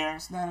that in there,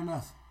 it's not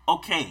enough.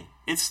 Okay,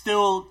 it's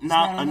still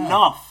not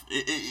enough.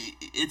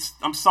 It's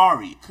I'm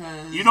sorry,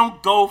 you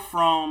don't go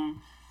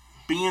from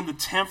being the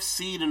 10th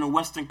seed in the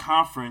Western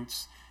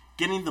Conference,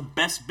 getting the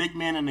best big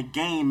man in the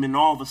game, and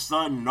all of a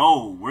sudden,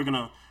 we're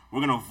gonna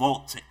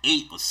vault to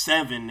 8 or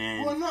 7,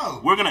 and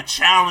we're gonna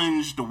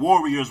challenge the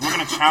Warriors. We're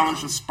gonna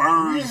challenge the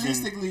Spurs.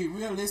 Realistically,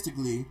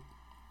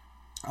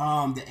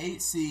 the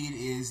 8th seed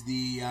is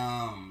the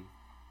and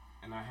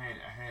I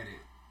had it.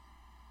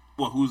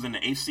 Well, who's in the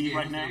 8th seed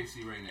right now?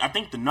 I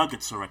think the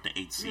Nuggets are at the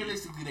 8th seed.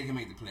 Realistically, they can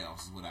make the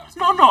playoffs. Is what I was.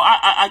 No,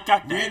 I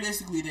got that.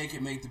 Realistically, they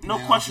can make the playoffs. No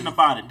question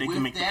about it. They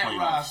can make the playoffs. With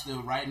that roster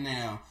right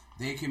now,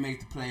 they can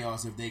make the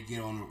playoffs if they get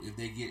on. If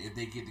they get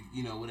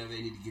the, whatever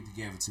they need to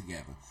get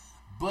together.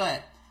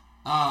 But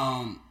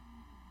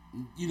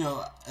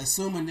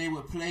assuming they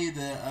would play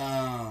the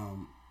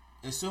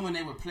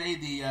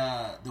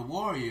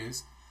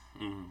Warriors.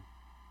 Mm-hmm.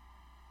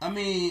 I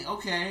mean,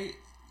 okay,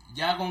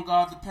 y'all gonna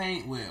guard the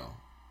paint well.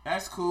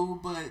 That's cool,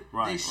 but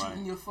they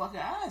shooting your fucking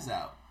eyes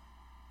out.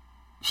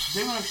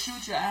 They're gonna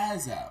shoot your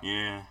eyes out.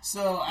 Yeah.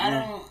 So I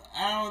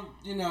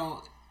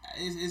don't.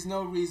 It's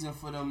no reason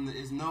for them.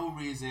 There's no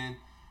reason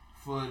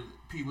for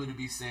people to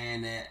be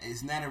saying that.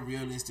 It's not a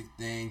realistic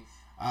thing.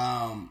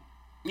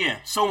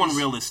 So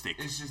unrealistic.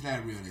 It's just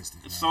not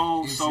realistic. Man.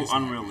 So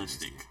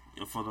unrealistic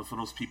for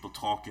those people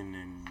talking.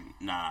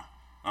 And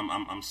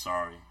I'm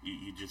sorry.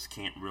 You just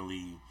can't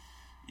really.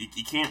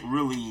 You can't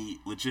really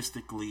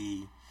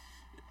logistically.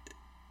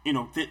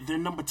 They're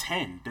number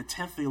 10. They're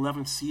 10th or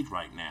 11th seed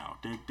right now.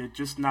 They're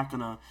just not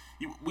gonna.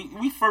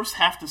 We first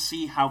have to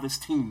see how this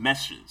team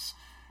meshes.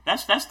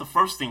 That's the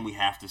first thing we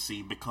have to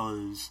see,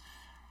 because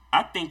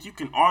I think you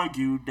can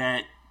argue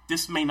that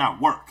this may not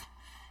work.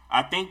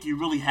 I think you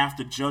really have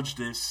to judge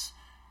this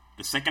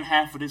the second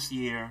half of this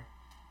year.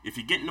 If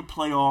you get in the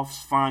playoffs,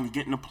 fine. You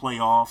get in the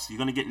playoffs. You're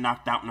gonna get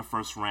knocked out in the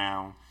first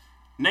round.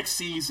 Next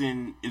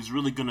season is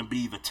really gonna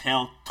be the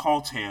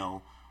tall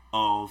tale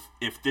of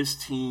if this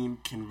team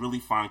can really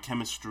find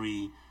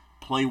chemistry,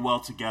 play well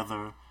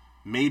together,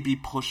 maybe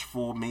push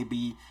for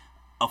maybe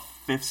a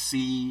 5th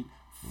seed,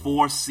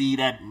 4th seed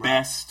at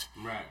best.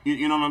 Right.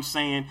 You know what I'm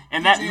saying?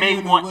 And DJ that may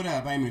Nunu, want. What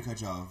up? I ain't mean to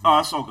cut you off. Oh,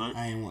 that's all good.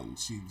 I ain't wanting.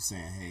 She was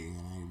saying, "Hey."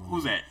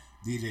 Who's that?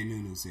 DJ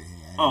Nunu said,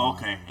 "Hey." Oh,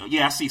 okay.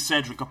 Yeah, I see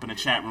Cedric up in the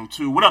chat room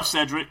too. What up,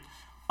 Cedric?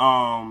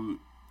 I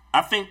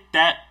think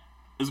that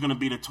is going to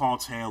be the tall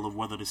tale of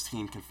whether this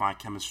team can find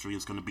chemistry.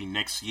 Is going to be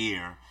next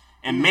year.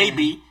 And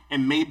maybe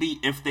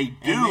if they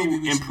do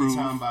we improve, should be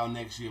talking about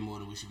next year more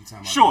than we should be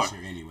talking about this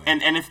year anyway.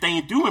 And if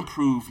they do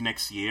improve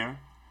next year,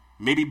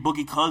 maybe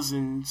Boogie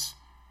Cousins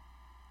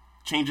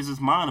changes his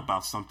mind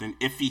about something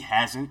if he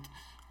hasn't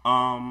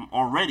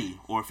already,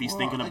 or if he's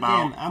thinking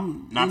about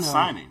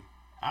signing.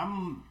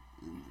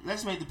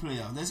 Let's make the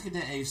playoffs. Let's get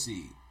that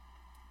AFC.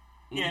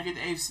 Get the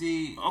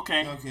AFC.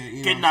 Okay.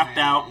 Get knocked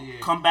out. Yeah.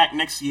 Come back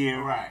next year.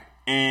 Right.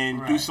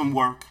 And do some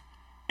work.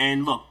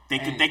 And look, they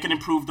can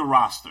improve the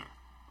roster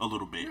a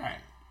little bit. Right.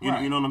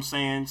 You know what I'm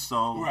saying?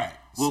 So right.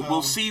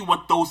 We'll see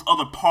what those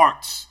other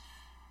parts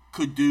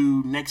could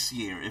do next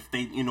year if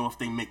they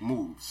make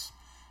moves.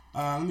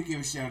 Let me give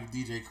a shout out to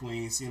DJ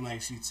Queen. Seemed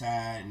like she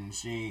tired, and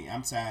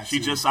I'm tired. I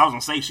was gonna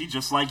say she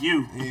just like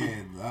you.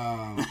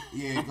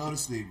 Yeah. Go to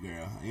sleep,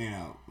 girl.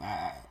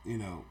 I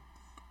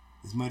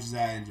as much as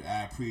I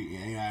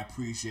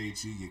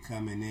appreciate you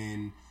coming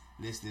in,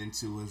 listening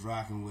to us,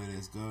 rocking with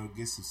us. Go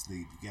get some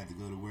sleep. You got to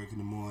go to work in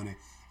the morning.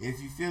 If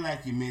you feel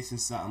like you're missing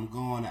something, go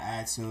on to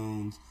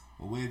iTunes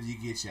or wherever you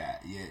get your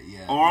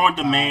or on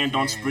demand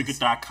on Spreaker.com.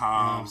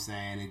 You know what I'm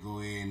saying? And go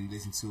ahead and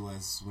listen to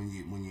us when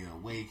you're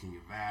awake and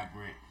you're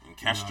vibrant. And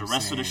catch the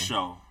rest of the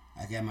show.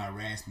 I got my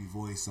raspy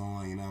voice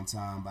on, you know what I'm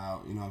talking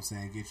about. You know what I'm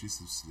saying? Get you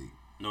some sleep.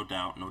 No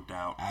doubt.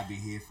 I'll be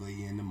here for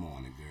you in the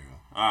morning, girl.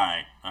 All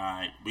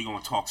right. We're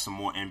going to talk some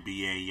more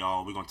NBA,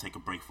 y'all. We're going to take a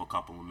break for a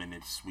couple of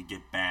minutes. We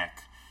get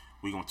back.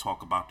 We're going to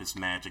talk about this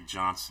Magic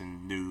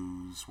Johnson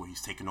news where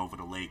he's taking over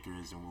the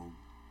Lakers, and we'll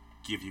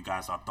give you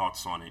guys our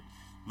thoughts on it.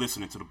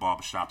 Listening to the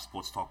Barbershop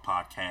Sports Talk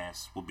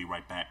podcast. We'll be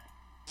right back.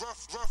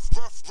 Rough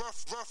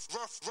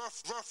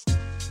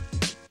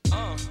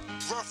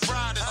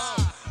Riders.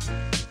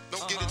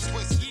 Don't get it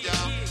twisted,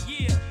 y'all.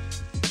 Yeah.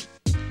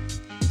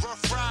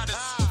 Rough Riders.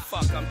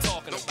 Fuck, I'm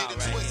talking Don't about get it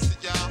right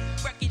twisted, y'all.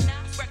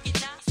 Recognize.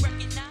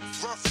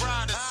 Rough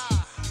Riders.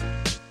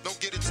 Don't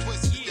get it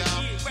twisted,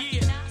 y'all.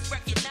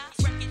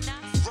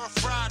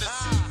 Rough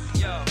Riders.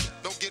 Yo.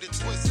 Don't get it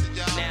twisted,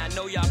 y'all. Now I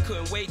know y'all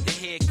couldn't wait to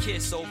hear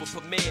Kiss over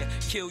Premiere.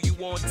 Kill you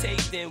on tape,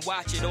 then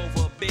watch it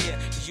over a beer.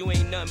 Cause you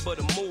ain't nothing but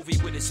a movie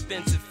with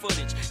expensive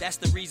footage. That's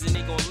the reason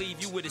they gon'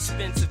 leave you with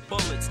expensive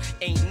bullets.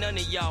 Ain't none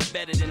of y'all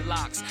better than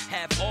Locks.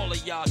 Have all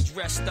of y'all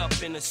dressed up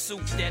in a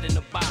suit, dead in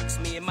a box.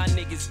 Me and my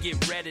niggas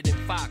get redder than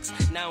Fox.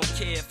 Now I don't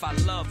care if I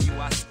love you,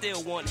 I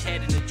still want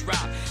head in the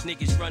drop.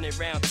 Niggas running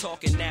around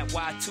talking that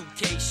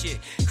Y2K shit.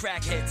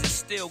 Crackheads is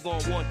still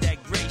gon' want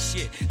that gray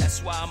shit.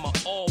 That's why I'ma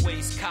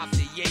always cop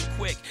the yay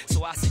quick.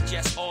 So I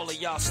suggest all of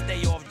y'all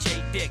stay off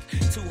J Dick.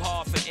 Too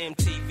hard for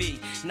MTV,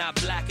 not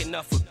black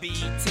enough for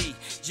BET.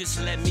 Just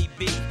let me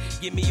be.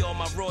 Give me all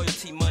my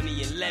royalty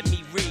money and let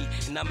me read.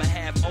 And I'ma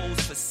have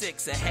O's for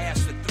 6 and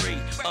halves for 3.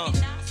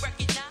 Rough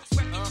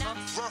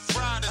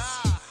Riders.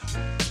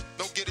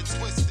 Don't get it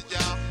twisted,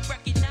 y'all.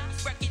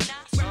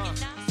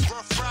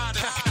 Rough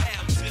Riders.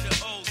 To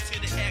the O to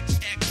the X.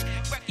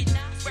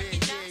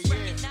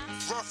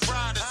 Rough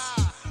Riders.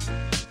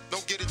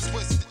 Don't get it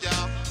twisted,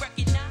 y'all.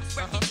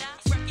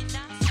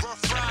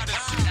 Rough Riders.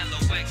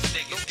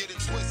 Don't get it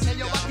twisted, Hey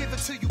yo, y'all. I give it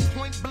to you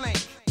point blank.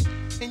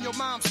 In your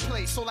mom's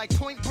place, so like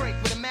Point Break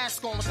with a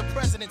mask on with the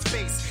president's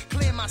face.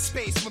 Clear my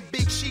space when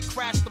Big She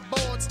crashed the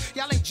boards.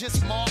 Y'all ain't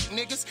just mark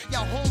niggas,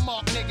 y'all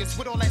hallmark niggas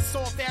with all that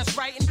soft ass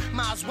writing.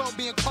 Might as well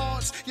be in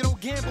cards. You don't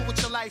gamble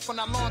with your life when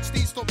I launch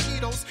these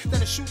torpedoes.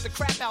 That'll shoot the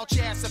crap out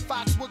your ass at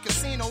Foxwood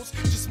casinos.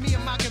 Just me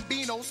and my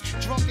Gambinos,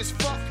 drunk as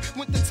fuck.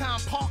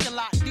 Wintertime parking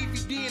lot,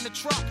 DVD in the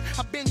truck.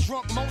 I've been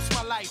drunk most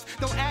my life.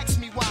 Don't ask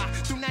me why.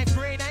 Through 9th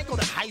grade, I ain't go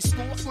to high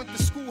school. I went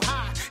to school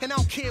high, and I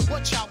don't care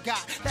what y'all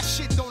got. That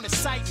shit don't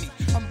excite me.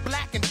 I'm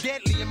black and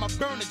deadly, and my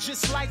burner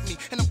just like me.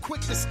 And I'm quick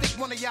to stick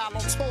one of y'all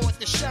on tour at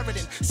the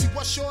Sheridan. See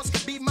what's yours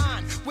could be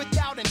mine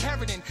without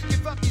inheriting.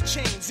 Give up your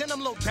chains and them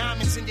little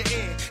diamonds in your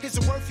ear. Is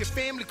it worth your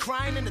family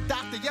crying and the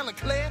doctor yelling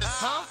clear?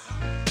 Huh?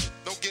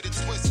 Don't get it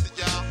twisted,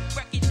 y'all.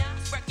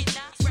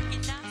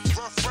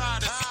 Rough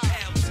Riders.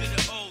 To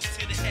the O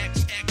to the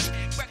X.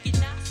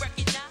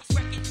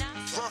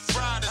 Rough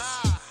Riders.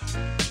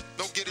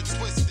 Don't get it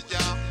twisted,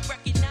 y'all.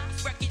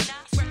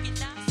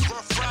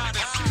 Rough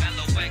Riders.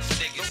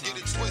 Don't get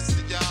it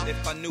twisted, y'all.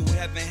 If I knew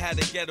heaven had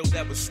a ghetto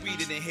that was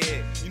sweeter than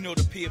here, you know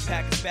the peel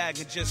pack his bag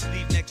and just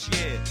leave next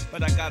year.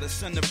 But I got a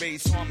son to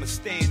raise, so I'ma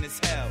stay in this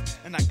hell.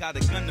 And I got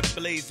a gun to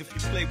blaze if you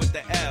play with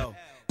the L.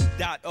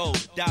 .O,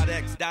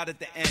 .X, dot at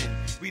the end.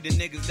 We the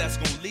niggas that's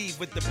gon' leave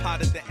with the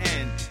pot at the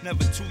end.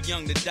 Never too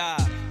young to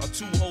die or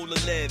too old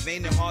to live.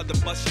 Ain't it hard to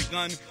bust your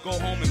gun, go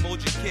home and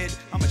mold your kid?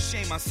 I'ma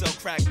shame myself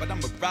crack, but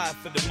I'ma ride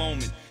for the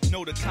moment.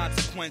 Know the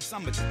consequence,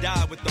 I'ma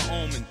die with the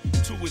omen.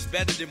 2 is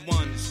better than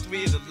 1, it's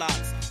 3 of the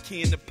lots.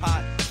 Key in the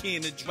pot, key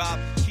in the drop,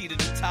 key to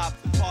the top.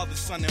 Father,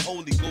 Son, and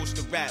Holy Ghost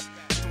to rap.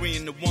 3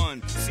 in the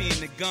 1, seeing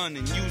the gun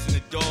and using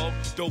the dog.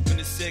 Dope in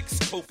the 6,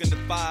 coke in the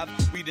 5,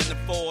 weed in the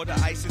 4. The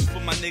ice is for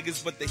my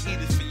niggas, but the heat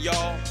is for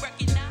y'all.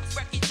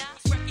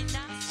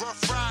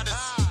 Rough Riders.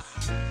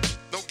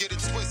 Don't get it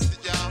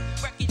twisted, y'all.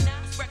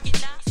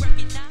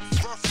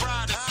 Rough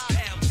Riders.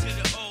 To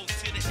the O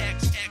to the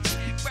X.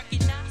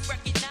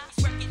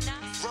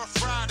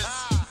 Rough Riders.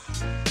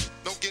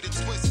 Don't get it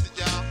twisted,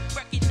 y'all.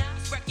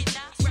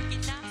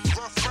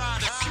 Rough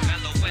Riders.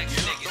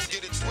 Don't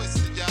get it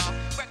twisted, y'all.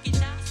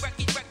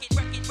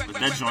 Let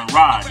that joint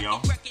ride, yo.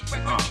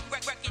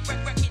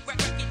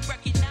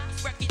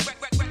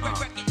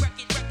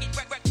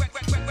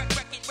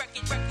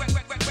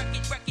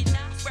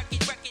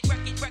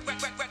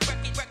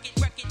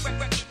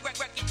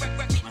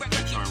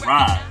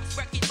 Ride.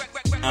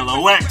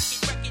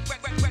 LOX.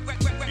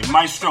 Hey,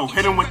 Maestro,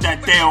 hit him with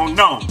that they don't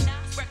know.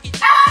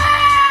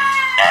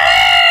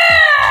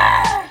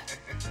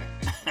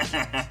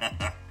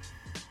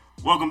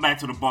 Welcome back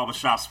to the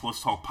Barbershop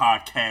Sports Talk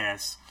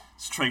podcast.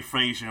 It's Trey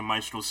Frazier and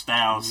Maestro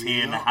Styles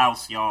here in the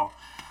house, y'all.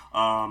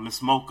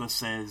 Miss Mocha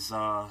says,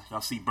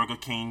 y'all see Burger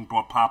King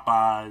brought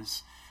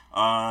Popeyes.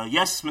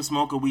 Yes, Miss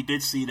Mocha, we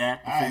did see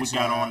that before we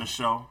got on the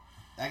show.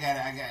 I gotta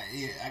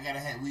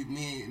have.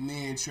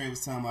 Me and Trey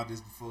was talking about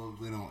this before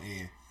we went on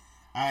air.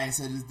 All right,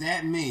 so does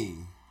that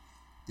mean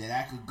that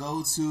I could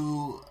go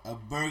to a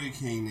Burger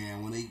King now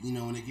when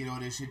they get all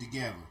that shit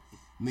together?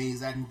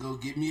 Means I can go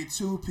get me a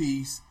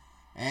 2-piece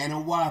and a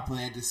Whopper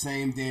at the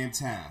same damn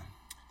time.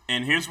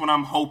 And here's what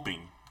I'm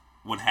hoping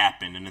would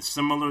happen, and it's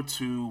similar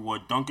to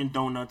what Dunkin'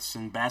 Donuts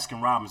and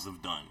Baskin Robbins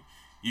have done.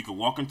 You could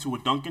walk into a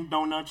Dunkin'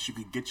 Donuts, you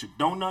could get your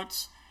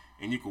donuts,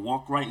 and you could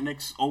walk right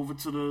next over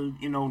to the,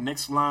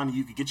 next line and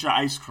you could get your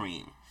ice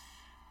cream.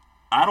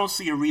 I don't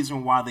see a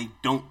reason why they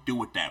don't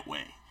do it that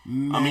way.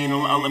 Man. I mean,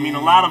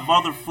 a lot of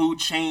other food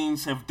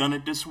chains have done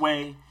it this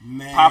way.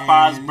 Man,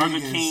 Popeyes, Burger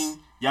King,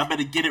 y'all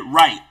better get it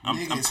right.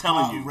 I'm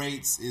telling you.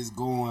 Rates is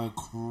going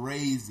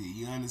crazy.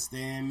 You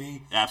understand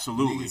me?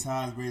 Absolutely.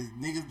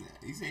 Niggas,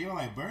 you say you don't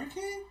like Burger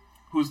King?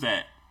 Who's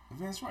that?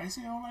 That's right. You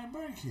say you don't like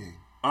Burger King.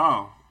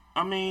 Oh,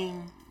 I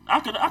mean, I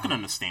could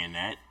understand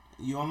that.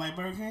 You don't like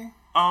Burger King?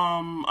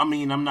 I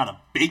mean, I'm not a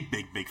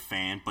big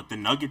fan, but the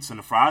nuggets and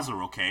the fries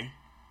are okay.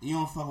 You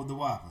don't fuck with the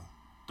Whopper?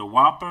 The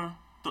Whopper?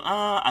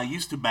 I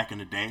used to back in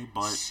the day,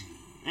 but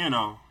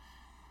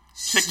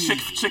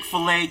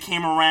Chick-fil-A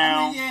came around.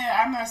 I mean,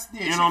 yeah, I'm not.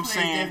 Yeah, you know what I'm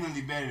saying?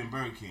 Definitely better than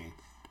Burger King,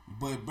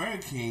 but Burger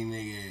King,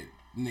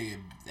 nigga,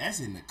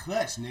 that's in the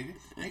clutch, nigga.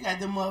 They got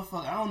them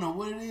motherfuckers. I don't know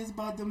what it is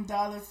about them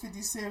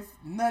 $1.50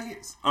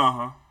 nuggets.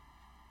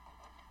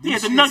 Yeah,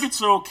 the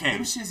nuggets are okay.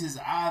 Them shits is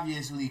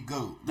obviously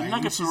goat. The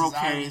nuggets are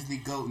okay. Obviously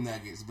goat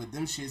nuggets, but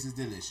them shits is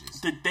delicious.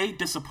 They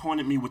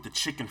disappointed me with the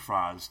chicken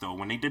fries, though.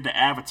 When they did the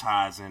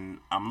advertising,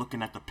 I'm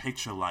looking at the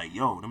picture like,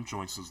 yo, them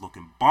joints is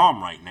looking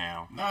bomb right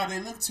now. No, they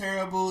look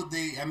terrible.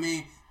 They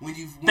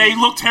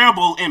look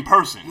terrible in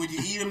person. When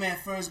you eat them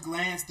at first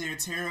glance, they're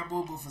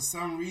terrible, but for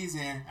some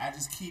reason, I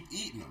just keep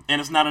eating them.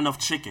 And it's not enough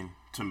chicken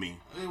to me.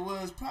 It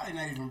was probably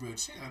not even real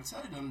chicken. I'm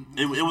telling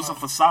you, it was a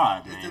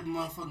facade, man. It's the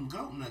motherfucking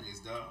goat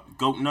nuggets, dog.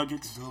 Goat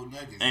nuggets? Goat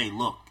nuggets. Hey,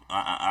 look,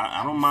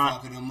 I don't mind.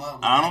 Fucking them up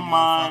with I don't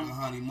mind.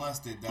 Honey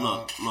mustard,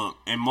 dog. Look,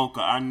 and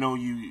Mocha, I know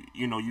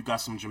you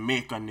got some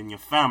Jamaican in your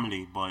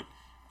family, but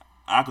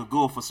I could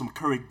go for some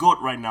curry goat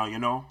right now,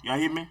 Y'all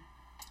hear me?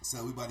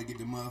 So we about to get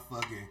the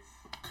motherfucking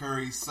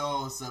curry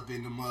sauce up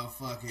in the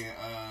motherfucking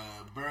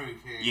Burger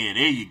King. Yeah,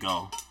 there you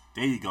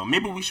go.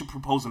 Maybe we should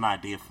propose an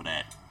idea for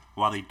that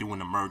while they doing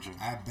the merger.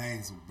 I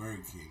banged some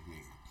Burger King,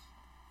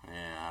 nigga.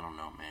 Yeah, I don't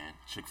know, man.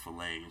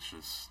 Chick-fil-A is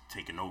just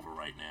taking over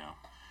right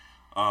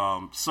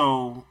now.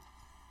 So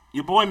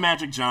your boy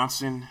Magic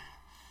Johnson,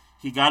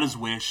 he got his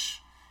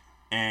wish,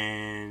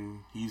 and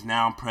he's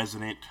now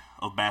president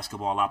of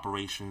basketball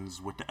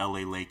operations with the LA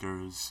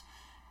Lakers.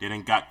 They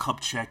done got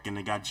Kupchak and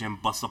they got Jim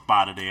Buss up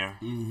out of there.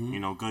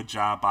 Mm-hmm. Good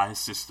job by his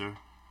sister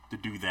to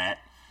do that.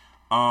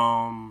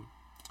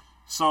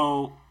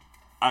 So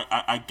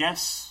I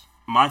guess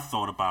my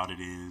thought about it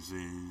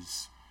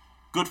is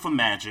good for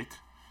Magic.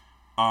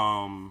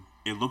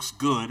 It looks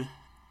good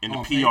in the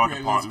PR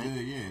department.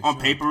 Good, yeah, on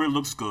paper, it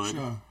looks good.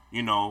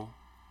 Sure.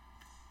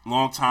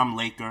 Long-time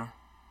Laker.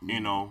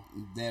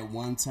 That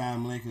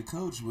one-time Laker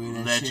coach where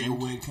that legend. shit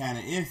went kind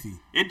of iffy.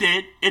 It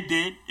did.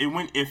 It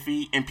went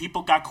iffy, and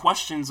people got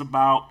questions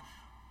about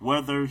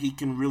whether he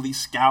can really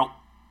scout,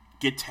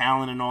 get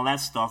talent, and all that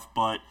stuff.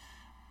 But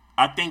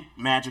I think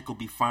Magic will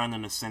be fine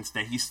in the sense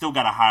that he's still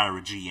got to hire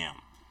a GM.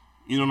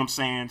 You know what I'm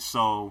saying?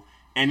 So,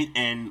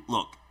 and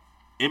look,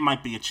 it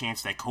might be a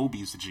chance that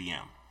Kobe's the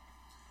GM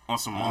on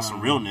some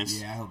realness.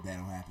 Yeah, I hope that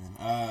don't happen.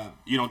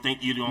 You don't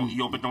think you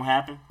hope it don't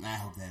happen? I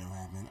hope that don't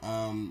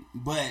happen.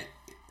 But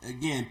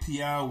again,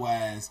 PR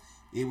wise,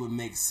 it would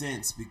make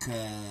sense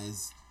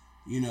because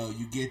you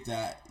get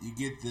the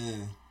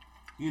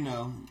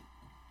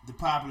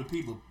popular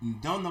people.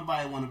 Don't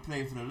nobody want to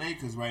play for the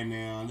Lakers right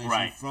now unless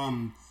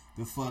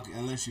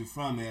you're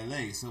from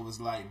LA. So it's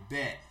like,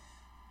 bet,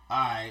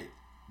 alright,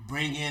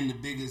 bring in the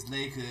biggest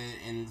Laker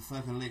in the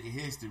fucking Laker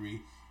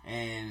history,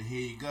 and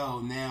here you go.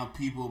 Now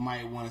people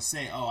might want to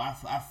say, oh, I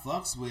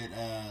fucks with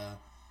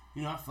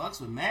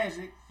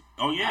Magic.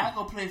 Oh yeah, I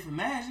go play for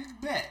Magic,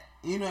 bet.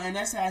 And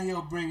that's how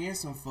he'll bring in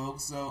some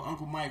folks. So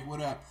Uncle Mike,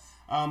 what up?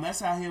 That's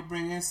how he'll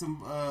bring in some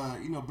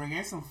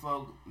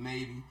folk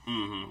maybe.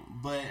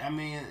 Mm-hmm. But I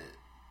mean,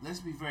 let's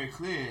be very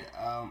clear.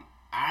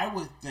 I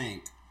would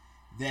think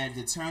that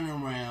the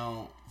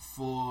turnaround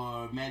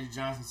for Magic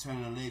Johnson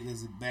turning the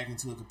Lakers back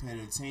into a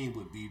competitive team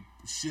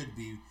should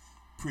be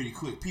pretty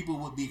quick. People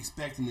would be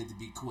expecting it to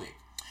be quick.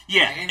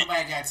 Yeah, like,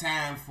 anybody got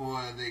time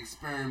for the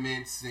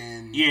experiments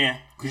and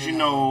because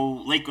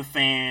Laker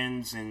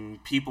fans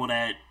and people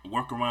that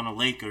work around the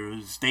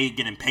Lakers, they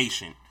get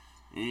impatient.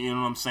 You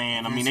know what I'm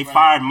saying? They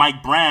fired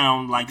Mike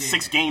Brown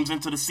 6 games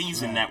into the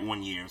season that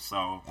one year.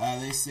 So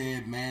they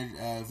said,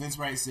 Vince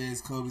Wright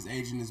says Kobe's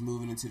agent is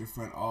moving into the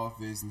front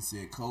office and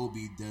said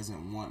Kobe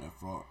doesn't want a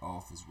front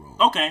office role.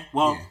 Okay,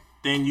 well. Yeah.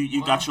 Then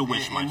you got your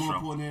wish, Maestro. More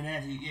important than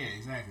that,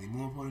 exactly.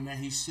 More important than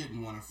that, he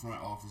shouldn't want a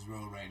front office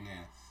role right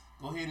now.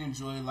 Go ahead and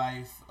enjoy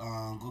life.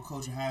 Go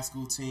coach a high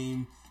school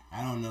team.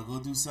 I don't know. Go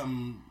do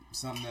something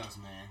else,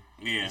 man.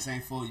 Yeah. This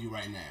ain't for you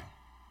right now.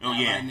 Oh,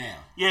 yeah. Right now.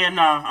 Yeah,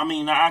 nah.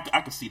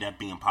 I could see that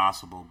being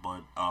possible,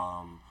 but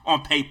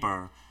on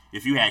paper,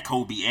 if you had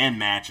Kobe and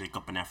Magic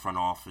up in that front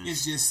office,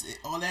 it's just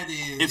all that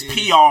is. It's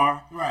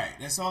PR. Right.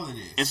 That's all it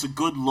is. It's a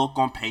good look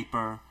on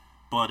paper,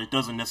 but it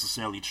doesn't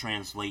necessarily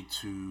translate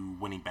to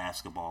winning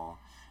basketball.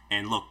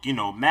 And look,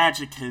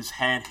 Magic has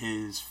had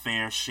his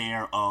fair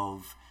share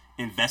of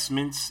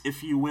investments,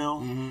 if you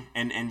will,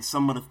 and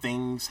some of the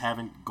things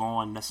haven't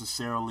gone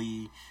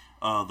necessarily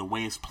the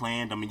way it's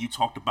planned. You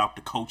talked about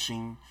the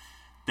coaching.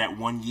 that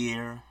 1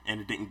 year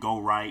and it didn't go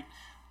right,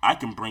 I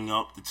can bring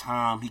up the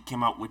time he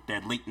came out with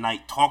that late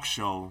night talk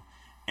show,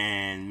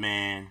 and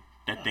man,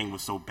 that thing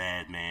was so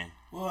bad, man.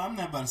 Well, I'm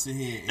not about to sit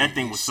here. That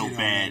thing was so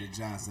bad. Magic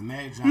Johnson.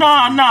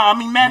 Nah. I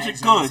mean,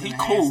 Magic good. He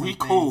cool. He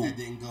cool. That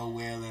didn't go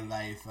well in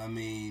life. I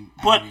mean,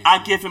 but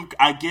obviously.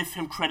 I give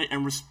him credit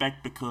and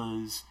respect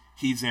because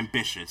he's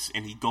ambitious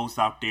and he goes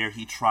out there,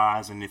 he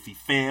tries, and if he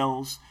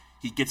fails,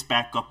 he gets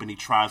back up and he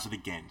tries it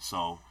again.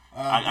 So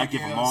I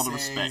give him all the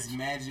respect.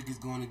 Magic is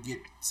going to get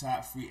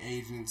top free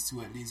agents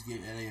to at least give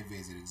LA a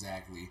visit.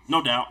 Exactly.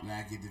 No doubt.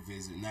 Not getting the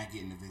visits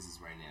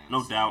right now.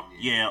 No doubt.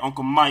 Yeah,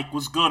 Uncle Mike.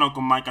 What's good,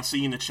 Uncle Mike? I see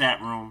you in the chat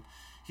room.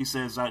 He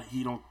says that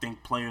he don't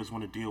think players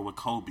want to deal with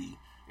Kobe.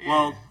 Yeah.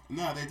 Well,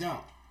 no, they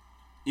don't.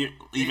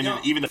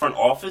 Even the front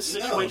office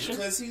situation. No,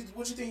 because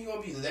what you think he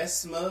gonna be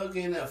less smug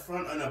in the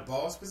front on a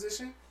boss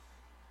position?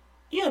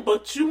 Yeah,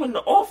 but you in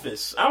the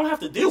office. I don't have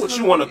to deal with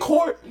you on the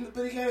court.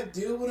 But he gotta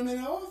deal with him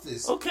in the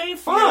office. Okay,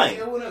 fine.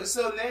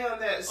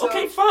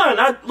 Okay, fine.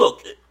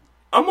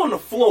 I'm on the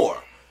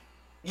floor.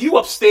 You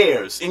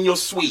upstairs in your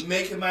suite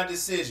making my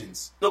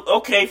decisions. Look,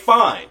 okay,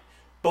 fine.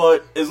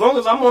 But as long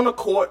as I'm on the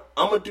court,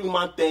 I'm going to do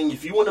my thing.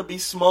 If you want to be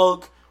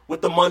smug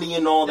with the money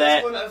and all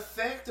that's that... going to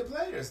affect the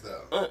players,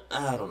 though.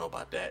 I don't know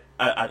about that.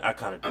 I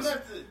kind of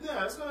disagree.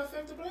 No, it's going to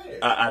affect the players.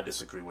 I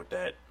disagree with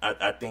that.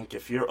 I think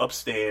if you're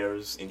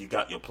upstairs and you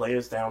got your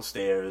players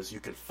downstairs, you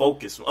can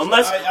focus.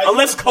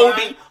 Unless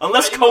Kobe...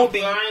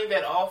 implying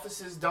that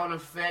offices don't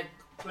affect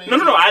players?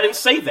 No, I didn't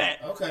say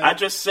that. Okay. I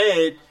just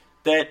said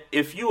that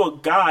if you're a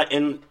guy,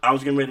 and I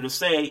was getting ready to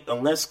say,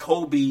 unless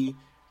Kobe...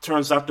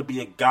 turns out to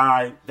be a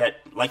guy that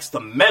likes to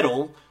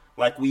meddle,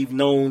 like we've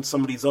known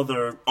some of these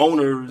other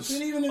owners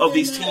of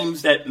these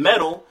teams that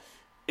meddle.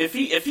 If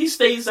he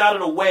stays out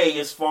of the way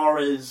as far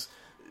as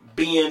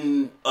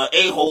being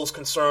a-hole's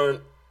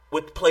concerned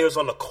with players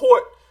on the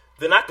court,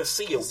 then I could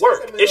see it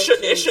work.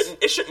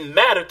 It shouldn't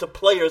matter to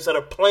players that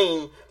are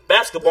playing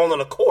basketball on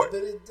the court.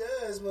 But it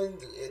does. When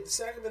the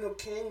Sacramento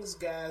Kings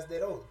guys, they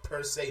don't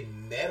per se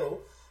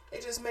meddle. They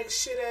just make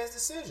shit ass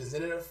decisions,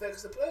 and it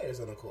affects the players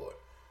on the court.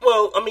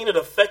 Well, I mean, it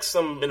affects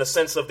them in the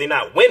sense of they're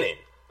not winning.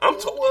 Well,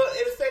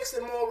 it affects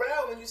their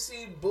morale when you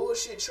see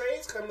bullshit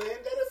trades coming in.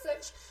 That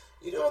affects.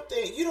 You don't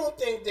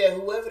think that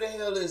whoever the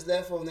hell is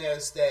left on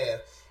their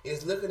staff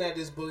is looking at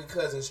this Boogie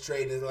Cousins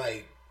trade and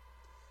like,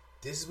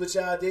 this is what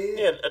y'all did?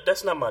 Yeah,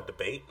 that's not my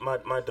debate. My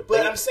debate.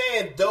 But I'm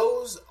saying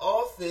the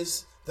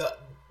office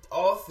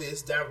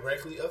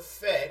directly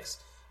affects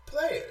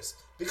players.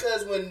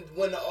 Because when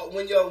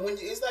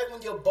it's like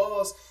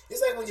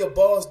when your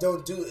boss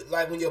don't do it,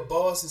 like when your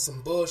boss is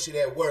some bullshit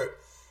at work,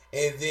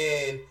 and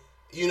then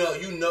you know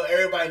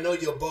everybody know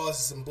your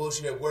boss is some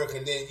bullshit at work,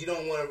 and then you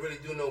don't want to really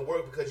do no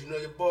work because you know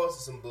your boss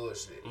is some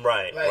bullshit.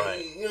 Right.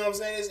 You know what I'm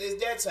saying?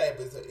 It's that type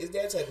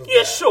of yeah,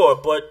 guy. sure,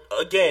 but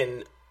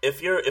again,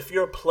 if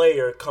you're a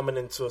player coming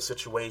into a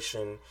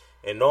situation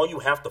and all you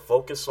have to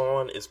focus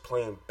on is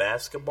playing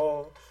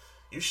basketball,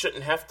 you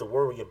shouldn't have to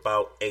worry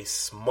about a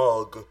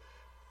smug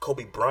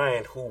Kobe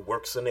Bryant who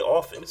works in the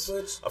office.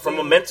 From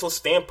a mental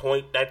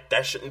standpoint,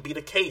 that shouldn't be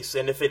the case.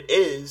 And if it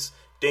is,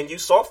 then you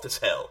soft as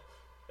hell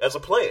as a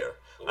player.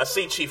 I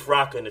see Chief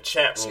Rocker in the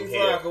chat room Chief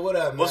here. Rocker, what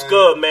up, man? What's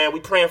good, man? We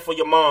praying for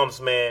your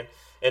moms, man.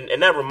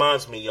 And that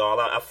reminds me, y'all,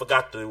 I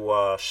forgot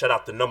to shout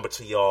out the number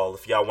to y'all.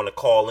 If y'all want to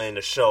call in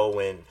the show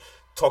and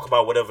talk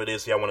about whatever it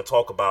is y'all want to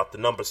talk about, the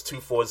number's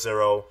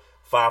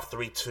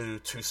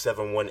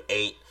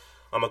 240-532-2718.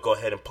 I'm going to go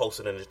ahead and post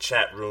it in the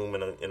chat room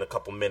in a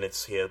couple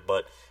minutes here.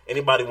 But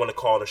anybody want to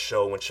call the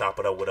show and chop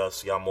it up with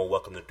us, y'all more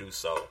welcome to do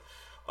so.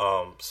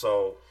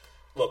 So,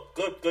 look,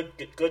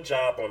 good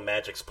job on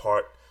Magic's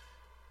part,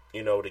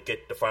 you know,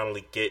 to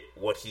finally get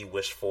what he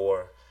wished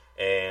for.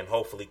 And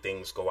hopefully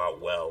things go out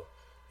well,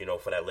 you know,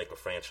 for that Laker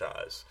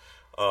franchise.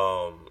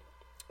 So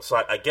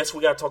I guess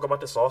we got to talk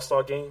about this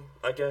All-Star game,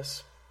 I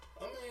guess.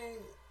 I mean,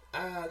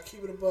 I'll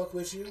keep it a buck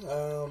with you.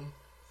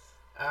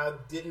 I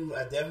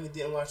definitely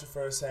didn't watch the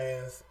first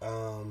half,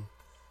 and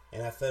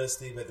I fell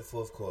asleep at the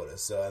fourth quarter.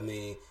 So, I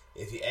mean,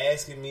 if you're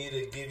asking me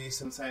to give you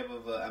some type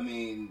of, no,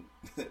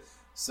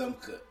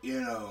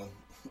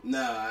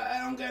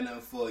 I don't got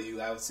nothing for you.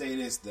 I would say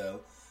this,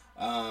 though.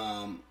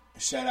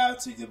 Shout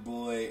out to your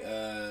boy,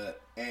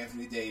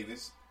 Anthony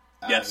Davis,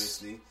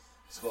 obviously. Yes.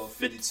 Scored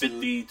 52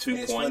 points.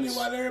 It's funny,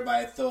 while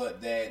everybody thought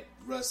that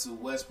Russell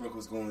Westbrook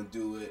was going to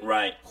do it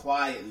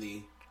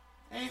quietly,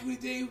 Anthony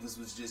Davis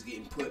was just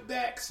getting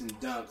putbacks and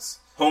dunks.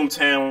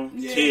 Hometown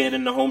kid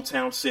in the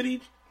hometown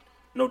city.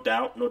 No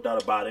doubt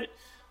about it.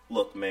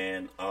 Look,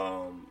 man,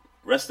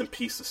 rest in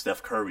peace to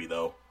Steph Curry,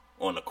 though,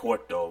 on the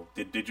court, though.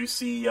 Did you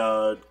see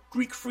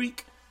Greek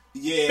Freak?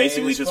 Yeah,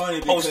 basically just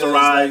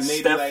posterized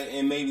Steph.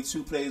 And maybe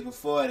 2 plays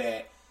before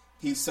that,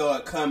 he saw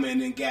it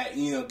coming and got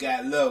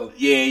low.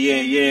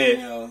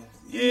 Yeah. Man.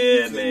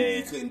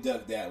 You couldn't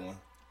duck that one.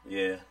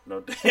 Yeah,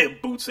 no,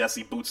 Bootsy. I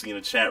see Bootsy in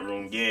the chat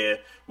room. Yeah,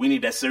 we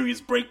need that serious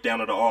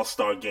breakdown of the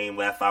All-Star game.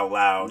 Laugh out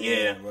loud.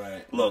 Yeah.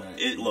 Right. Look,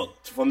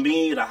 for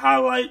me, the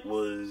highlight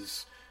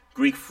was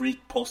Greek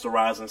Freak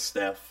posterizing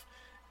Steph,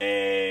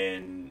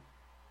 and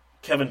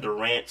Kevin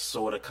Durant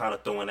sort of kind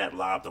of throwing that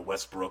lob to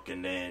Westbrook,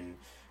 and then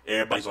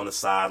everybody's on the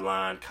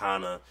sideline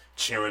kind of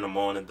cheering him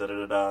on and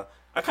da-da-da-da.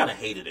 I kind of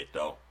hated it,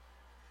 though.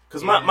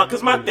 Because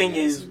my thing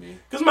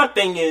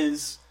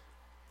is,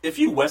 if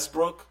you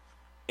Westbrook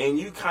and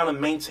you kind of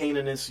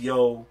maintaining this,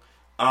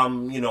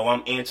 I'm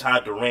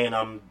anti-Durant,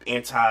 I'm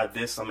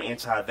anti-this, I'm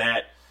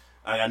anti-that,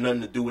 I got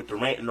nothing to do with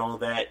Durant and all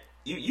that,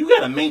 you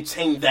got to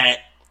maintain that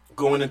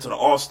going into the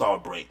All-Star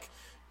break.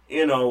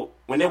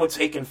 When they were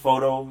taking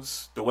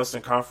photos, the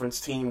Western Conference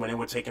team, when they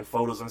were taking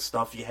photos and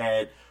stuff, you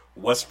had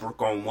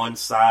Westbrook on one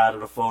side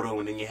of the photo,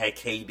 and then you had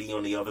KD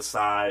on the other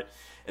side.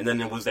 And then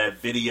there was that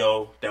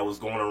video that was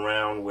going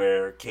around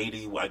where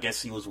KD, I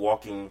guess he was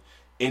walking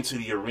into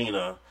the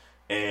arena,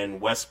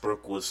 and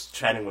Westbrook was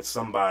chatting with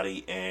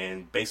somebody,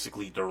 and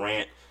basically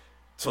Durant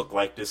took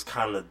like this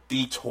kind of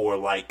detour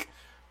like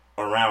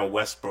around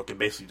Westbrook and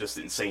basically just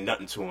didn't say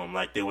nothing to him.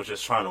 Like they were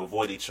just trying to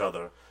avoid each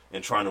other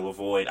and trying to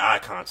avoid eye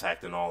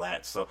contact and all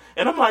that. So,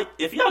 and I'm like,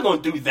 if y'all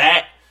gonna do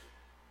that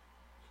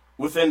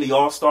within the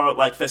All-Star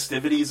like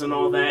festivities and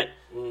all that,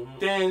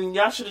 then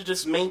y'all should have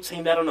just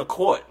maintained that on the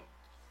court.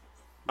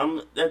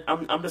 I'm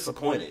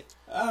disappointed.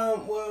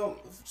 Well,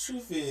 the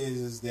truth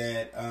is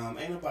that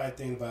ain't nobody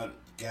thinking about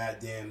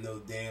no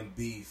damn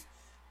beef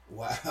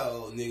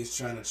while niggas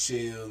trying to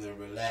chill and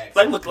relax.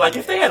 Like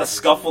if they had a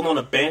scuffle on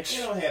a bench,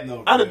 they don't have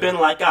no. I'd have been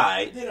like,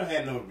 alright. They don't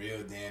have no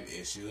real damn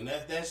issue, and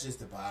that's just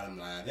the bottom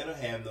line. They don't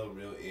have no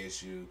real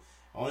issue.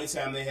 Only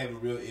time they have a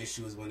real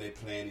issue is when they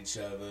playing each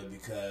other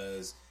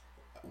because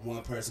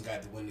one person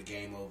got to win the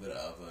game over the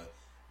other.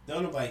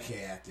 Don't nobody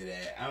care after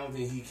that. I don't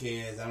think he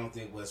cares. I don't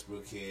think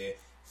Westbrook cares.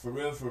 For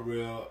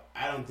real,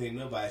 I don't think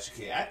nobody should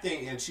care. I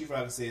think, and Chief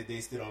Rocker said they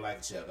still don't like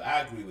each other.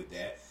 I agree with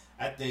that.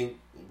 I think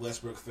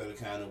Westbrook feel the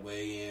kind of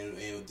way, and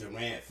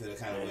Durant feel the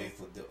kind of way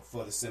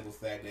for the simple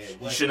fact that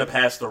Westbrook shouldn't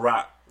have passed the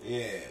rock.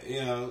 Yeah.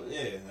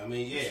 I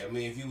mean,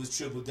 if he was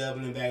triple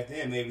doubling back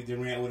then, maybe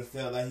Durant would have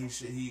felt like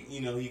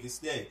he could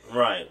stay.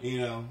 Right.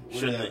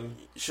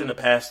 Shouldn't have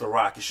passed the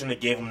rock. He shouldn't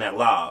have gave him that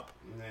lob.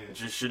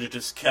 Just should have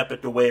just kept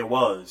it the way it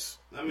was.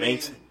 I mean,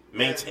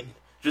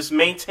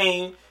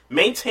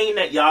 maintain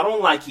that y'all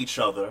don't like each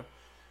other.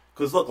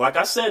 Because look, like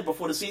I said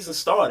before the season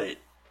started,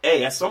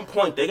 hey, at some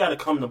point they got to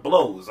come to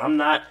blows. I'm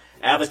not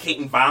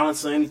advocating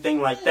violence or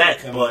anything like that,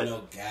 but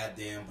no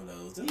goddamn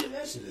blows.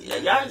 That shit is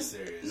not that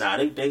serious. Nah,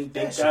 they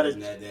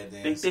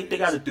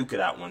got to duke it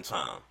out one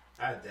time.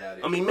 I doubt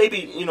it. I mean,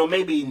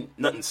 maybe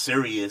nothing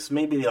serious.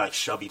 Maybe they like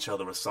shove each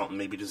other or something.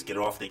 Maybe just get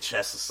it off their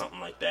chest or something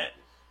like that.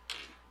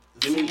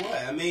 Give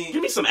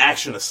me some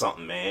action or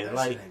something, man. That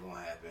like, shit ain't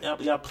gonna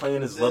happen. Y'all playing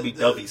this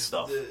lovey-dovey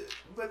stuff.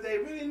 But they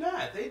really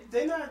not.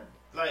 They not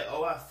like,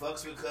 oh, I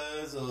fucks with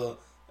cuz or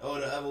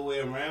the other way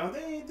around.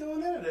 They ain't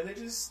doing none of that. They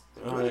just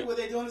what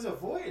they doing is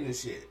avoiding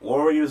this shit.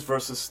 Warriors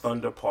versus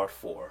Thunder Part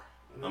 4.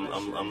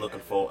 I'm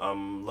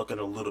looking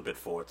a little bit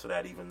forward to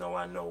that, even though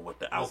I know what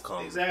the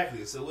outcome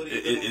exactly. So what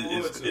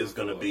is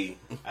going to be?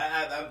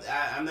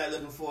 I'm not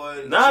looking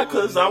forward. Nah,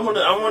 because I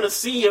want to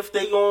see if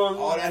they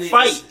gonna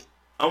fight.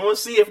 I want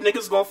to see if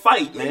niggas gonna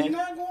fight, man. They're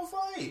not gonna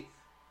fight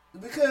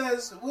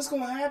because what's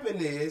gonna happen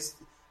is,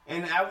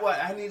 and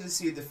I need to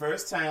see it the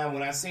first time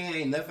when I seen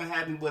ain't nothing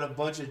happened but a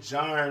bunch of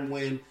jarring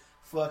when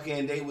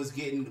fucking they was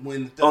getting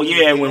when.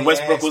 When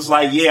Westbrook was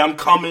like, "Yeah, I'm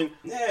coming."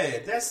 Yeah,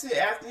 that's it.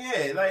 After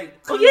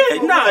like, they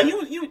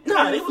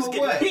was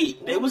getting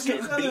beat. They was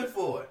getting beat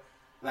for it.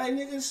 Like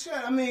niggas,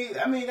 shut. I mean,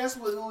 that's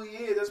who he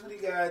is. That's what he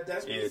got.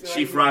 That's what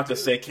Chief Rocker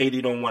said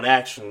KD don't want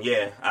action.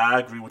 Yeah,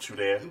 I agree with you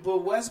there.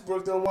 But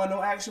Westbrook don't want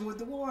no action with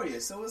the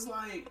Warriors. So it's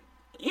like,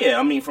 yeah,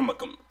 I mean, from a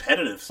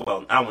competitive,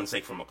 well, I wouldn't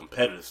say from a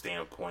competitive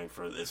standpoint,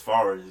 for as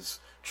far as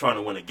trying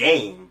to win a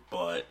game,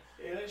 but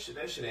yeah,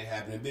 that shit ain't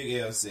happening. Big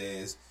L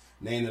says,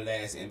 name the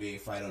last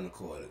NBA fight on the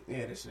court.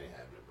 Yeah, that shit ain't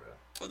happening, bro.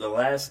 The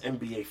last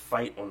NBA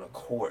fight on the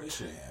court. That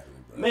shit ain't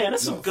happening, bro. Man,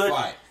 that's some good.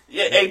 Fight.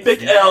 Yeah, hey,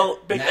 Big L.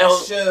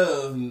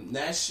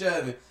 Not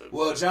shoving.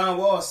 Well, John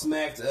Wall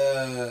smacked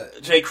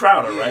Jay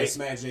Crowder, right? He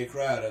smacked Jay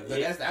Crowder.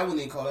 But I wouldn't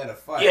even call that a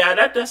fight. Yeah,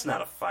 that's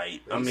not a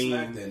fight. But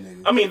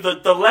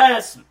the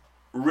last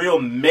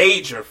real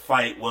major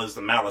fight was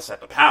the Malice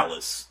at the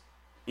Palace,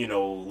 a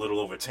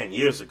little over 10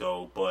 years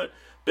ago. But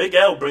Big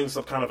L brings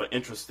up kind of an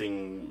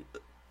interesting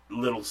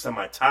little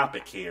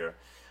semi-topic here.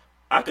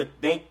 I could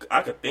think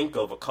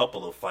of a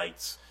couple of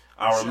fights.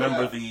 Shout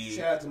out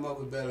to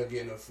Mocha Bella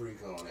getting a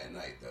freak on that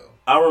night, though.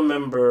 I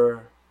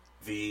remember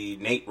the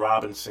Nate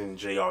Robinson,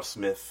 J.R.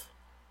 Smith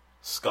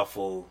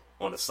scuffle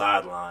on the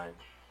sideline.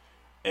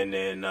 And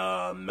then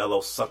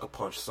Melo sucker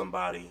punched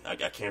somebody. I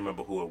can't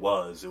remember who it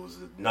was. It was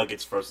the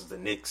Nuggets versus the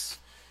Knicks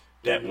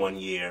that one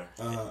year.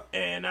 Uh-huh.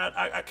 And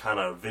I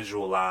kind of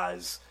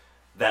visualized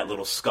that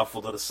little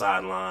scuffle to the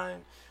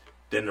sideline.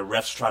 Then the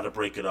refs tried to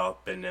break it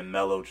up. And then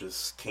Melo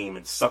just came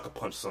and sucker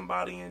punched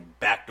somebody and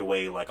backed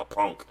away like a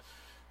punk.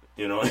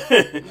 Nah,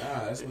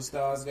 that's what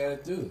stars gotta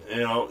do.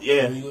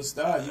 Yeah. When you a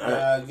star, you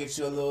gotta get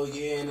your little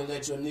and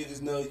let your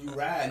niggas know you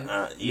riding.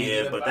 That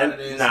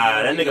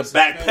nigga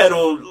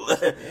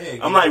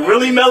backpedaled. I'm like,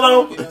 really,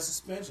 Melo? Get a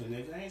suspension,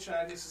 nigga. I ain't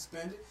trying to get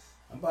suspended.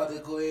 I'm about to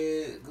go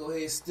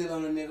ahead, steal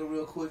on a nigga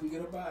real quick and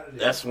get up out of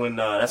there. That's when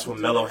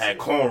Melo had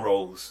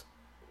cornrows.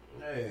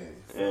 Hey,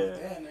 fuck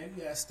that, nigga.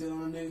 You gotta steal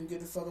on a nigga and get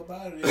the fuck up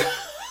out of there.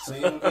 So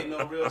you don't get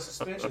no real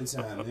suspension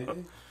time,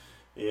 nigga.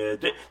 Yeah,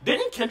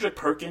 didn't Kendrick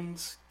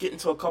Perkins get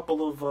into a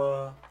couple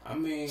of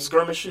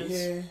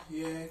skirmishes?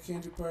 Yeah,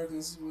 Kendrick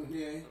Perkins,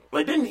 yeah.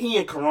 Like, didn't he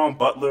and Caron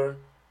Butler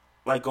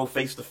like go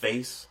face to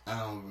face? I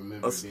don't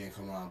remember it being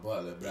Caron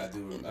Butler, but I do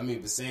remember. I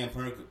mean, but Sam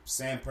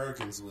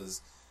Perkins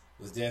was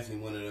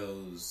definitely one of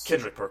those.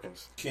 Kendrick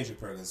Perkins.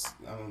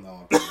 I don't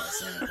know. I'm talking about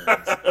Sam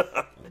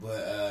Perkins,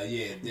 but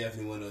yeah,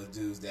 definitely one of those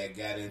dudes that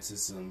got into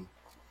some.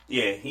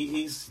 Yeah,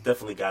 he's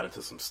definitely got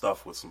into some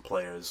stuff with some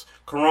players.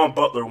 Caron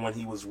Butler, when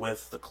he was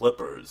with the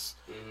Clippers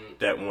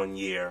that one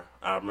year,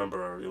 I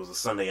remember it was a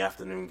Sunday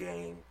afternoon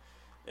game,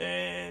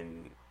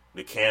 and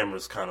the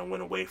cameras kind of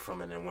went away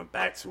from it and went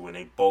back to it, and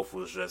they both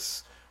was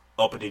just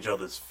up in each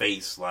other's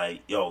face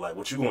like, yo, like,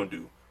 what you gonna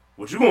do?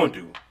 What you gonna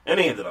do? And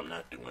they ended up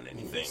not doing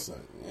anything.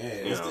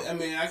 I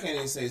mean, I can't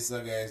even say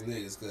suck-ass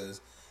niggas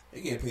because they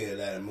get paid a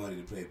lot of money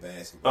to play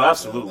basketball. Oh,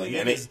 absolutely.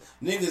 Like,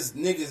 niggas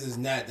is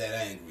not that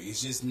angry.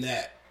 It's just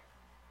not.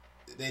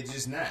 They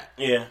just not.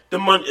 Yeah, the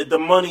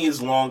money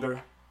is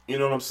longer. You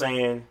know what I'm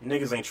saying?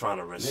 Niggas ain't trying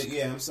to risk.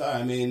 Yeah, I'm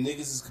sorry. I mean, niggas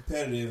is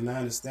competitive, and I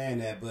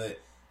understand that, but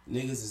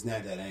niggas is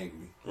not that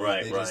angry.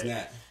 Right, They right. just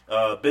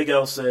not. Big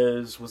L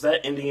says, was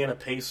that Indiana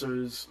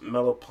Pacers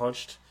Melo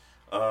punched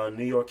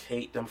New York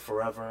hate them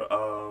forever?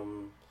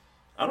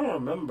 I don't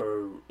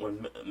remember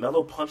when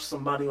Melo punched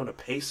somebody on the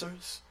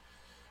Pacers.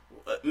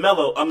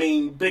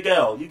 Big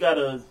L, you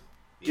gotta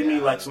give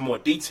me like some more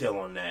detail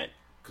on that.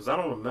 Because I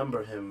don't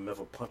remember him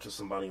ever punching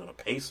somebody on the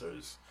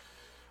Pacers.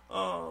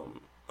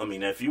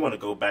 If you want to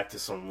go back to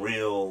some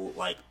real,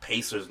 like,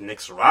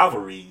 Pacers-Knicks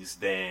rivalries,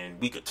 then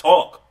we could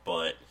talk.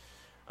 But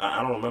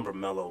I don't remember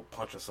Melo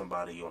punching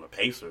somebody on the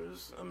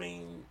Pacers. I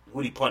mean,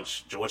 who'd he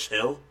punch? George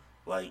Hill?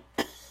 Like,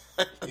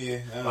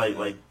 yeah,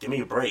 like, give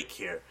me a break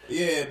here.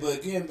 Yeah,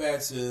 but getting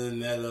back to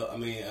Melo,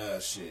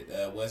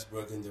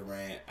 Westbrook and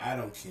Durant, I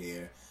don't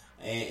care.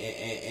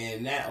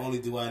 And not only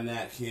do I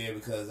not care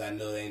because I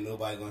know there ain't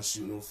nobody gonna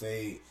shoot no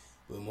fade,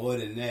 but more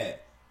than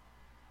that,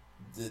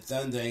 the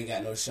Thunder ain't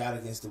got no shot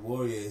against the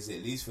Warriors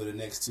at least for the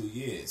next 2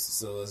 years.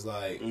 So it's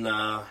like,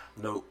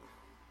 Nope.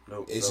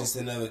 It's just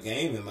another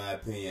game in my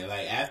opinion.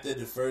 Like after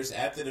the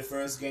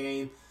first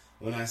game,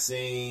 when I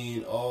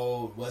seen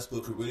all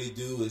Westbrook could really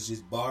do is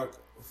just bark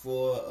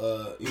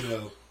for you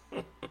know.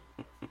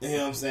 You know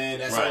what I'm saying?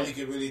 That's all he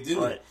could really do.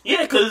 Right.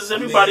 Yeah, because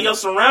everybody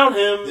else around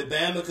him the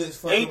Bama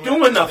could ain't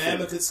doing nothing.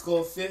 Bama could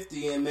score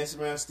 50 and mess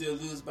around still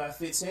lose by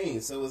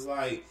 15. So it's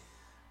like,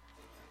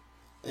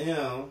 you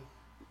know.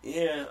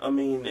 Yeah, I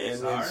mean,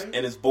 and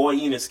his boy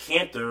Enes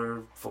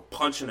Kanter for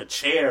punching a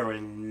chair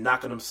and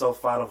knocking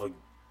himself out of a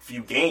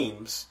few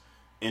games,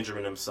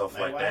 injuring himself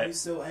like that. Why are you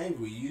so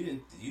angry?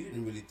 You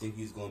didn't really think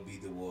he was going to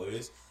beat the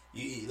Warriors.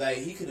 He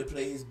could have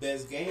played his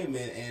best game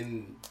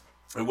and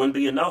it wouldn't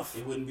be enough.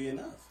 It wouldn't be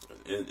enough.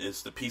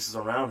 It's the pieces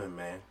around him,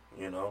 man.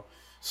 You know.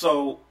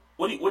 So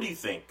what do you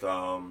think?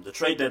 The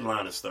trade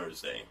deadline is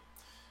Thursday.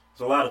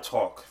 There's a lot of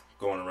talk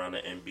going around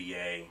the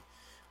NBA.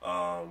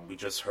 We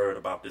just heard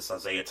about this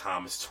Isaiah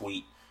Thomas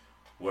tweet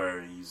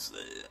where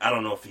I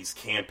don't know if he's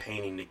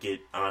campaigning to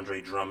get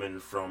Andre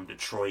Drummond from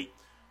Detroit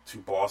to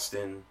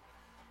Boston.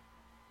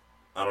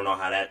 I don't know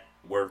how that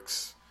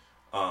works.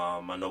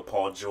 I know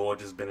Paul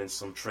George has been in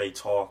some trade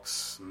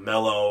talks.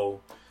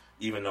 Melo,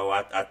 even though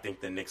I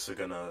think the Knicks are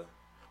going to...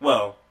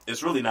 Well,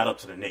 it's really not up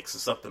to the Knicks.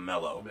 It's up to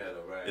Melo.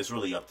 Right. It's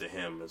really up to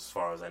him as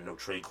far as that no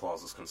trade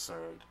clause is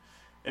concerned.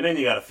 And then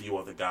you got a few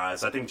other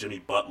guys. I think Jimmy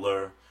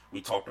Butler,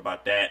 we talked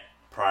about that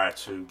prior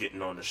to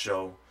getting on the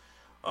show.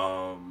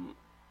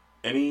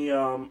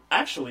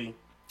 Actually,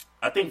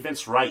 I think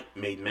Vince Wright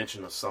made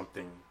mention of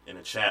something in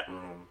the chat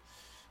room.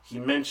 He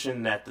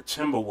mentioned that the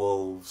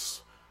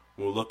Timberwolves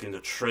were looking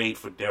to trade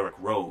for Derrick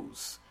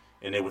Rose,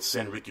 and they would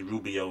send Ricky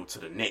Rubio to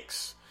the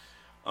Knicks.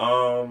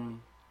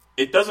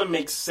 It doesn't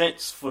make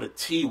sense for the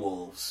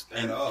T-Wolves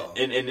in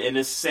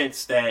the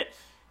sense that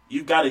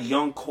you got a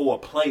young core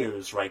of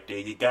players right there.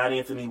 You got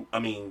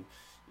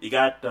you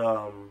got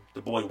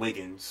the boy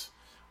Wiggins.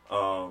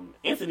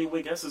 Anthony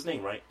Wiggins, that's his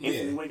name, right?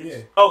 Anthony Wiggins?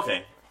 Yeah.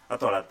 Okay. I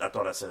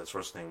thought I said his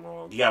first name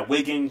wrong. You got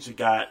Wiggins, you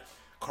got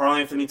Karl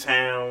Anthony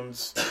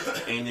Towns,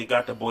 and you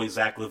got the boy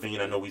Zach LaVine.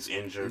 I know he's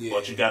injured,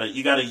 but you got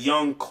a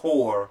young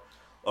core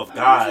of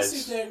guys. I can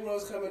see Derrick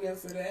Rose coming in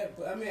for that,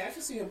 but I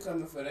can see him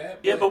coming for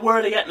that. But where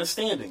are they at in the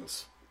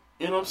standings?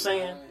 You know what I'm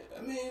saying?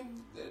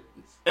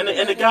 And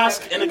the guys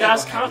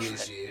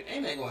contract.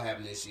 Ain't that gonna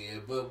happen this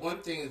year? But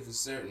one thing for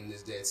certain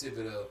is that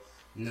Thibodeau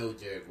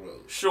knows Derrick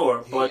Rose.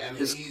 Sure, but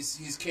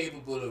he's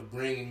capable of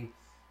bringing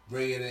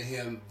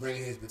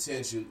his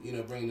potential. You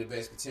know, bringing the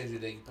best potential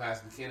that he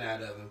possibly can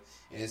out of him.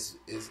 And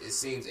it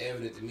seems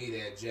evident to me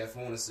that Jeff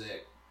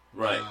Hornacek,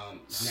 right,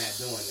 is not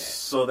doing that.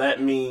 So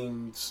that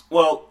means,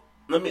 well,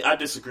 I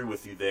disagree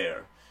with you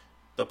there.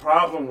 The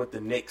problem with the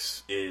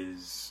Knicks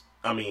is,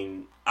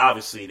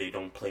 obviously they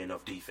don't play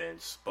enough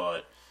defense,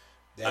 but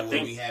That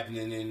wouldn't be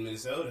happening in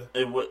Minnesota.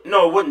 It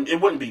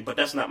wouldn't be. But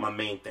that's not my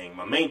main thing.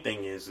 My main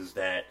thing is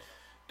that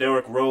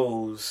Derrick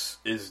Rose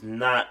has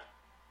not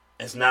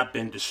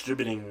been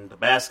distributing the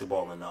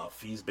basketball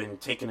enough. He's been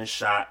taking his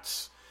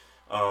shots,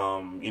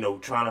 trying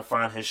to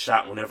find his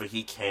shot whenever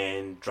he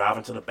can,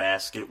 driving to the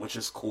basket, which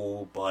is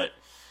cool, but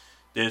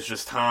there's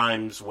just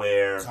times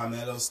where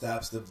Carmelo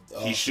stops the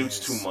offense. He shoots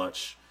too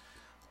much.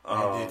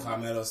 And then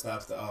Carmelo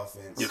stops the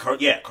offense.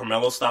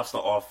 Carmelo stops the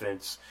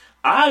offense.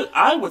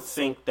 I would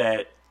think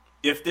that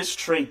if this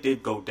trade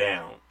did go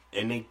down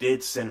and they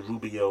did send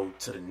Rubio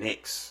to the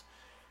Knicks,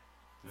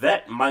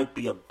 that might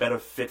be a better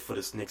fit for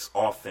this Knicks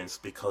offense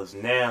because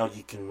now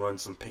you can run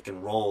some pick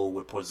and roll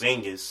with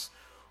Porzingis,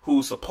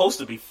 who's supposed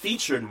to be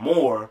featured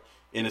more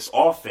in this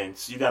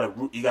offense. You got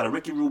a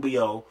Ricky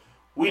Rubio.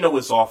 We know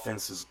his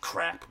offense is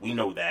crap. We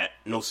know that.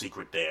 No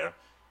secret there.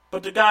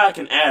 But the guy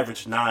can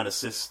average 9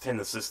 assists, 10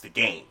 assists a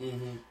game.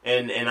 Mm-hmm.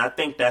 And I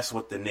think that's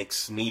what the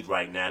Knicks need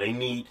right now. They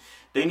need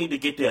to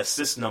get their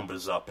assist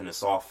numbers up in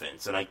this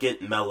offense. And I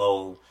get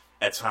Melo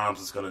at times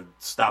is going to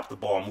stop the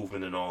ball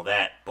movement and all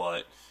that,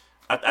 but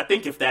I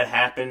think if that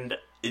happened,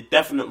 it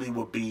definitely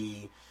would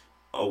be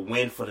a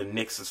win for the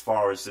Knicks as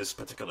far as this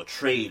particular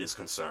trade is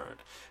concerned.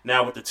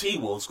 Now, with the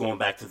T-Wolves, going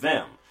back to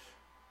them,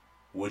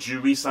 would you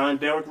re-sign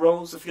Derrick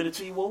Rose if you're the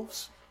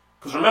T-Wolves?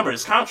 Because remember,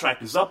 his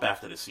contract is up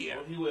after this year.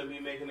 Well, he wouldn't be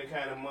making the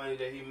kind of money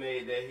that he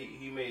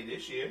made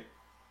this year.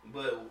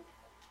 But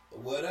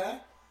would I?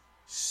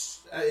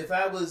 If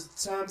I was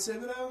Tom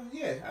Thibodeau,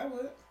 yeah, I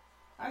would.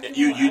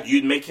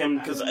 You'd make him,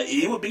 because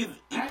he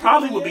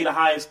probably would be the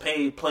highest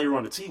paid player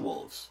on the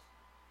T-Wolves.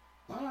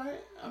 All right.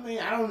 I mean,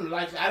 I don't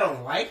like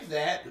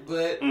that,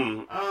 but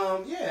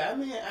yeah. I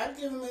mean, I'd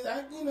give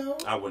him.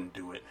 I wouldn't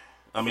do it.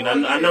 I mean,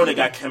 I know they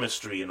got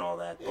chemistry and all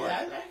that, but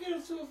yeah, I'd give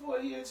him 2 or 4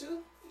 years too.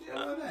 Yeah,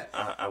 why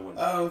not? I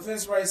wouldn't.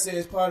 Vince Wright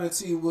says part of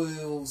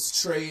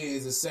T-Wolves' trade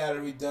is a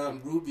salary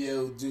dump.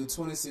 Rubio due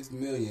 $26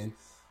 million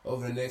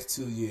over the next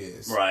 2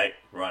 years. Right.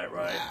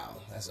 Wow,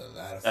 that's a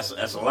lot of.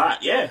 That's a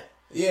lot. Yeah.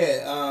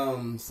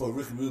 Yeah, for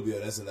Ricky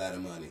Rubio, that's a lot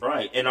of money.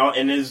 Right,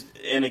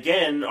 and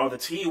again, are the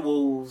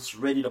T-Wolves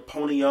ready to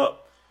pony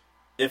up,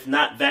 if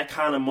not that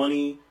kind of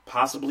money,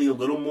 possibly a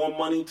little more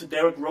money to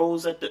Derrick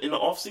Rose in the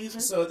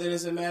offseason? So then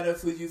it's a matter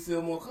of who you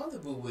feel more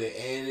comfortable with.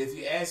 And if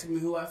you ask me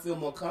who I feel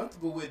more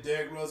comfortable with,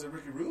 Derrick Rose or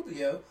Ricky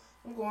Rubio,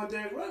 I'm going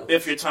Derrick Rose.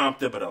 If you're Tom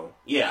Thibodeau.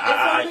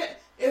 Yeah,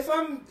 if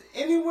I'm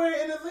anywhere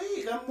in the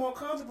league, I'm more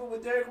comfortable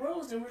with Derrick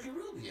Rose than Ricky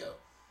Rubio.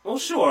 Well,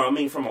 sure. I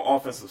mean, from an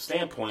offensive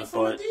standpoint,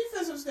 from a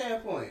defensive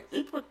standpoint.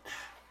 I'm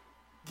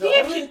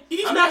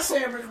not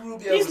saying Ricky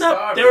Rubio is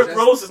garbage. Derrick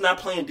Rose is not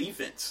playing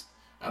defense.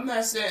 I'm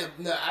not saying.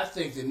 No, I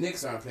think the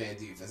Knicks aren't playing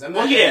defense.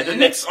 The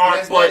Knicks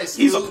aren't, but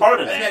he's a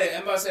part of that.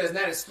 I'm about to say it's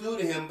not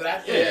excluding him, but I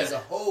think as a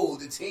whole,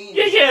 the team.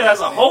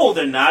 As a whole,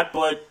 they're not,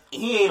 but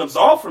he ain't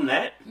absolved from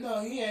that.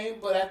 No, he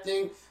ain't. But I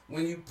think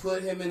when you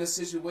put him in a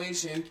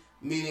situation,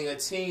 meaning a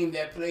team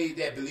that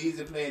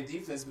believes in playing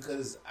defense,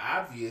 because it's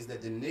obvious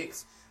that the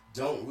Knicks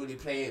don't really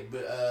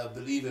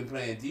believe in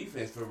playing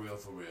defense for real.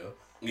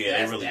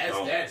 Yeah, they really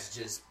don't. That's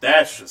just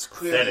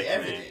pathetic,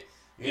 evident.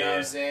 man. You know what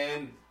I'm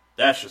saying?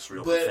 That's just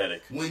real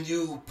pathetic. When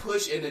you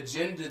push an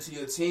agenda to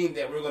your team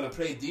that we're going to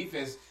play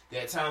defense,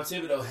 that Tom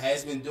Thibodeau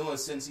has been doing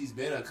since he's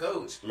been a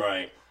coach,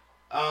 right?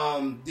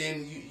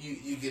 Then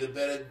you get a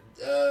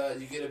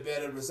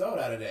better result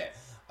out of that.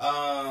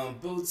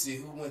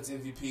 Bootsy, who wins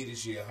MVP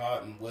this year?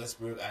 Harden,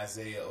 Westbrook,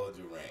 Isaiah, or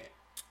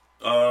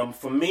Durant?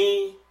 For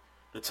me,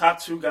 the top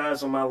 2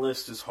 guys on my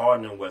list is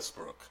Harden and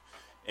Westbrook.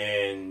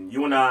 And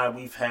you and I,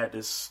 we've had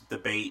this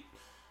debate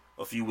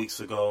a few weeks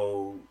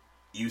ago.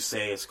 You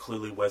say it's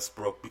clearly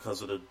Westbrook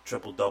because of the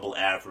triple-double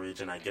average,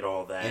 and I get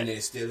all that. And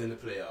they're still in the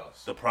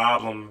playoffs. The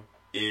problem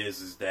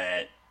is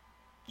that,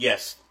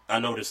 yes, I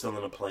know they're still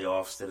in the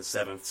playoffs. They're the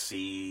 7th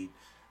seed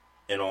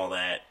and all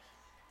that.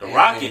 The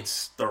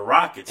Rockets, and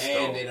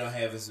though. They don't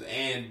have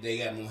and they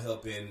got more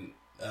help in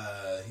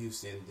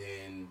Houston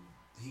than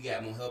he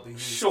got more help in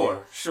Houston.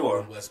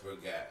 Sure. Than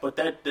Westbrook got.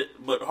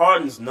 But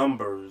Harden's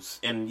numbers,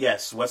 and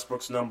yes,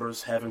 Westbrook's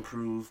numbers have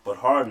improved, but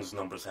Harden's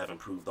numbers have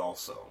improved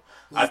also.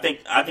 I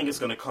think it's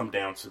going to come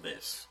down to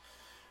this.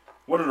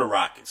 What are the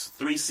Rockets?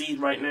 3 seed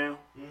right now?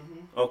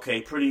 Mm-hmm. Okay,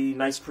 pretty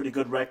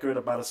good record,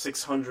 about a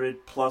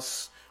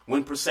 600+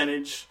 win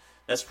percentage.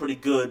 That's pretty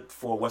good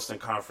for a Western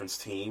Conference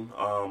team.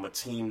 A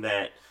team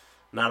that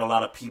not a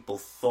lot of people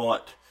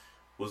thought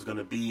was going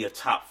to be a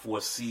top 4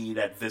 seed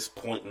at this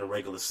point in the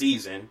regular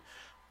season.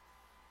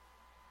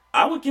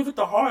 I would give it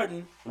to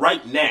Harden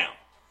right now.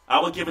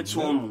 I would give it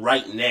to him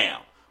right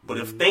now. But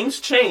if things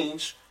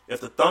change,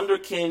 if the Thunder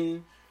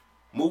can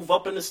move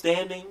up in the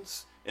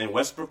standings and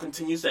Westbrook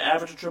continues to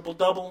average a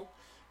triple-double,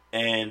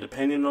 and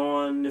depending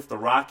on if the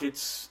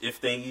Rockets, if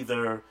they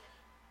either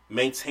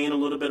maintain a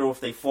little bit or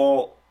if they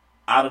fall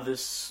out of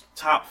this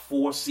top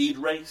 4 seed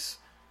race,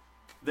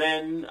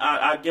 then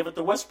I'd give it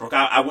to Westbrook.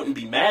 I wouldn't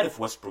be mad if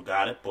Westbrook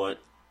got it, but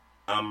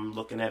I'm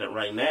looking at it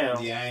right now.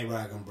 Yeah, I ain't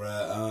rocking,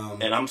 bro.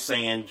 And I'm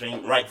saying,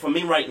 for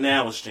me right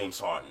now, it's James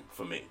Harden,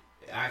 for me.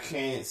 I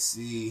can't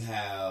see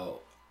how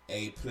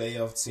a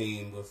playoff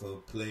team with a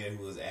player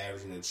who is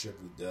averaging a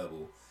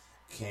triple-double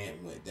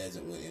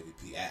doesn't win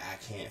MVP. I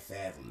can't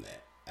fathom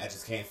that. I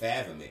just can't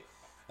fathom it.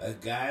 A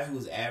guy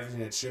who's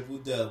averaging a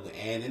triple-double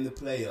and in the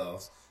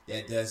playoffs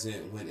that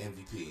doesn't win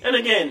MVP. And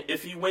again,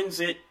 if he wins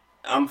it,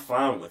 I'm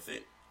fine with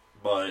it.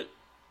 But,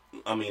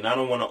 I mean, I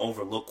don't want to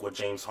overlook what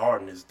James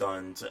Harden has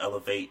done to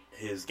elevate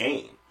his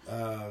game.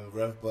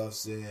 Rough Buff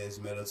says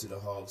Melo to the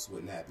Hawks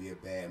would not be a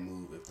bad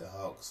move if the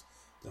Hawks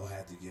don't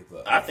have to give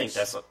up. I think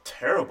that's a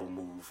terrible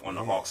move on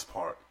the Hawks'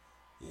 part.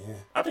 Yeah.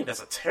 I think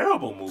that's a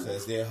terrible move.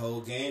 Because their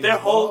whole game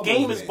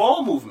is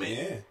ball movement.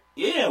 Yeah.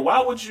 Yeah, why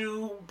would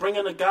you bring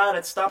in a guy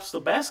that stops the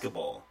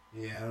basketball?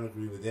 Yeah, I don't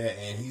agree with that.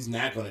 And he's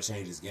not going to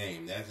change his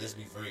game. Let's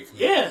be very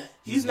clear. Yeah,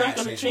 he's not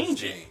going to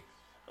change it.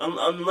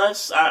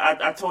 Unless,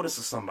 I told this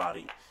to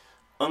somebody,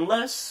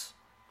 unless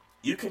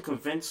you can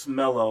convince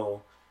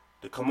Melo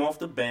to come off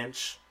the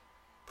bench,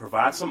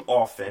 provide some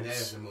offense. That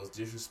is the most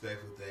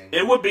disrespectful thing.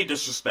 It would be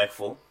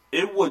disrespectful.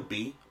 It would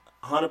be.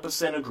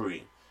 100%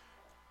 agree.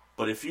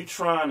 But if you're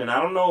trying, and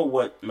I don't know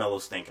what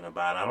Melo's thinking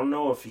about. I don't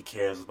know if he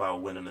cares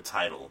about winning the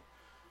title.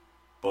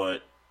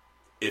 But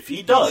if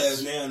he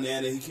does, now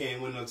that he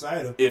can't win no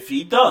title. If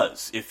he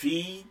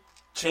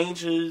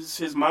changes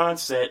his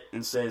mindset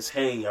and says,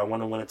 "Hey, I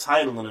want to win a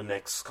title in the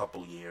next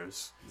couple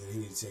years," then he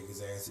need to take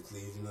his ass to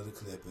Cleveland or the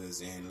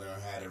Clippers and learn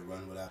how to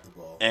run without the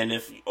ball. And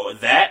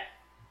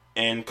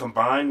and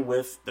combined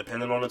with,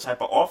 depending on the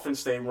type of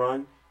offense they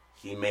run,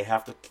 he may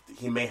have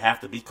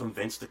to be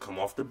convinced to come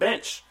off the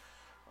bench.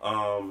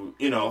 Off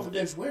the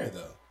bench where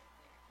though?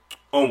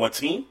 On what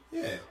team?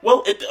 Yeah.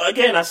 Well,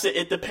 I said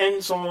it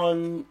depends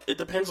on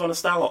the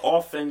style of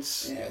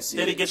offense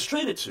that he gets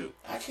traded to.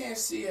 I can't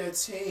see a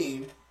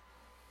team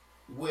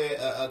where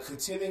a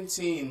contending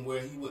team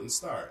where he wouldn't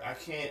start. I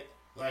can't.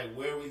 Like,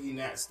 where would he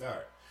not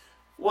start?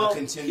 Well, a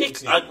contending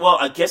team.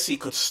 I guess he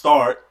could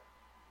start,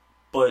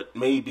 but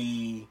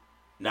maybe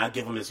not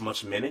give him as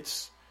much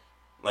minutes.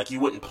 Like, you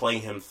wouldn't play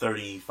him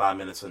 35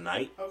 minutes a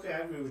night. Okay, I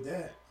agree with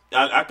that.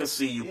 I could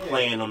see you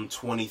playing him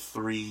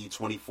 23,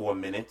 24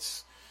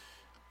 minutes.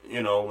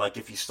 Like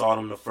if you start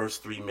him the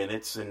first 3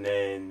 minutes and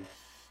then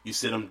you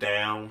sit him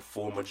down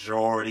for a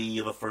majority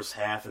of the first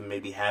half and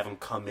maybe have him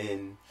come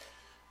in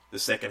the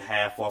second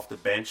half off the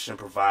bench and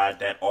provide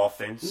that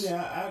offense.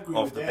 Yeah, I agree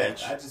off with the that.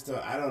 bench. I just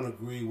don't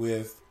agree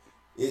with.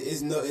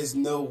 It's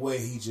no way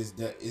he just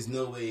does. It's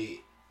no way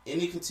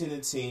any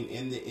contending team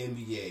in the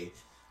NBA,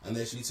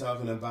 unless you're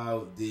talking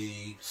about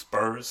the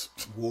Spurs,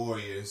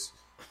 Warriors,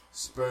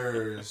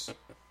 Spurs,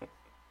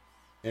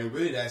 and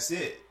really that's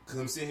it. Because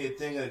I'm sitting here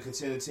thinking of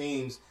contending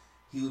teams,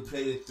 he would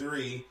play the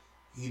three.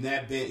 With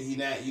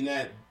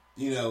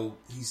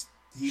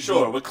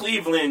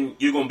Cleveland,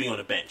 you're gonna be on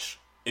the bench.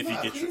 If you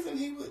get Cleveland,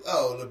 he would.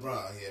 Oh,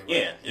 LeBron, yeah. Right.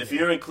 Yeah, if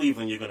you're in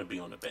Cleveland, you're going to be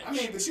on the bench. I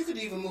mean, but you could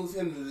even move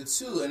him to the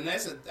 2, and I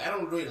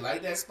don't really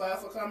like that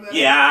spot for Carmelo.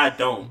 Yeah, I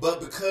don't. But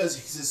because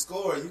he's a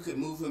scorer, you could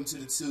move him to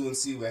the 2 and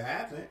see what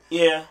happened.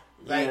 Yeah,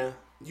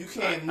 you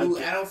can't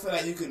move. I don't feel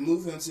like you could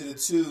move him to the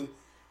 2.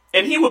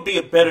 And he would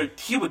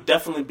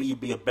definitely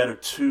be a better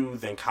 2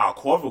 than Kyle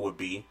Korver would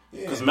be,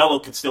 because Melo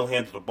could still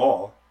handle the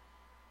ball.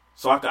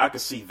 So I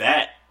could see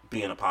that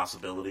being a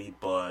possibility,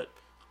 but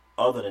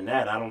other than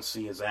that, I don't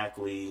see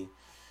exactly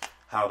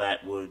how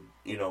that would,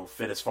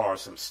 fit as far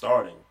as him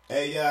starting.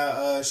 Hey,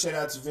 shout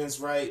out to Vince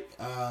Wright.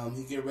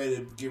 He get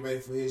ready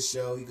for his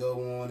show. He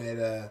go on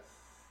at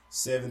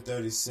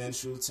 7:30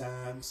 Central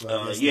Time.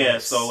 So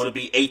so it'll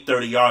be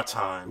 8:30 our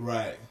time.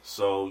 Right.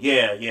 So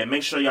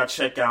make sure y'all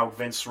check out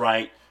Vince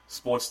Wright,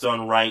 Sports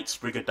Done Right,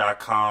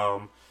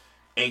 Spreaker.com,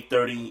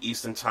 8:30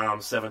 Eastern Time,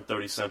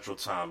 7:30 Central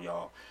Time,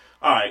 y'all.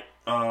 All right,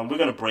 we're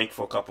gonna break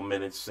for a couple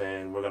minutes,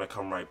 and we're gonna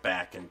come right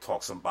back and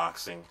talk some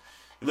boxing.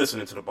 You're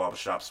listening to the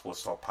Barbershop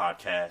Sports Talk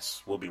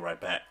Podcast. We'll be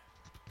right back.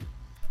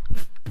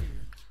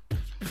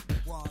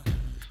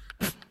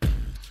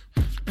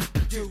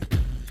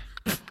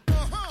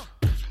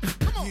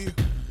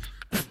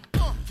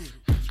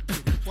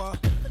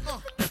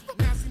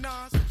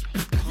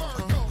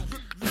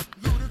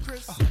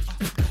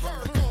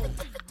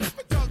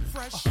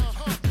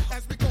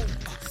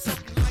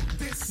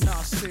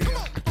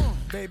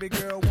 Baby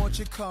girl, won't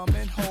you come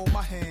and hold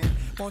my hand?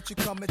 Won't you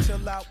come and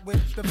chill out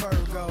with the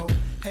Virgo?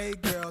 Hey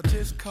girl,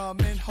 just come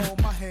and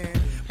hold my hand.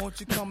 Won't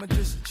you come and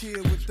just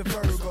chill with the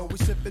Virgo? We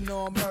sippin'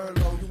 on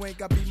Merlot, you ain't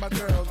gotta be my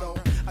girl though.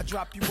 I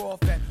drop you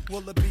off at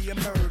Willoughby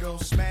and Myrtle.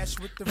 Smash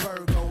with the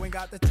Virgo, ain't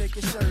got to take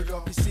your shirt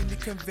off. You see me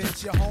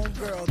convince your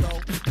homegirl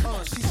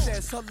though. She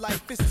says her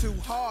life is too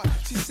hard.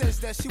 She says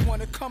that she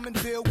wanna come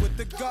and deal with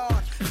the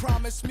God.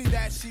 Promise me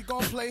that she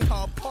gon' play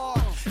her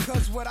part.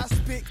 Cause what I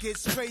spit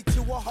gets straight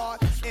to her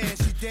heart. And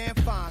she damn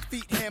fine,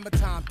 feet hammer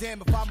time,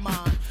 damn if I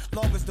mind.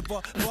 Long as the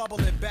bubble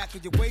in back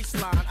of your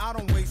waistline, I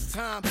don't waste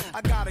time.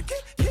 I gotta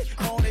get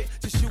on it,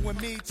 just you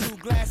and me, 2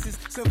 glasses,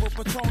 silver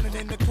patronin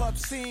in the club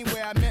scene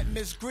where I met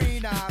Miss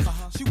Green Eyes.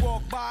 eyes. She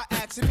walked by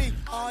asking me,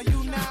 are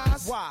you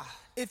nice? Why?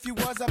 If you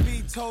was, I'd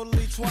be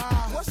totally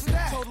twice. What's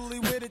that? Totally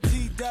with a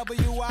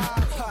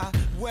TWI.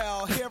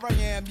 Well, here I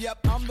am, yep,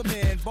 I'm the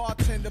man.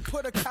 Bartender,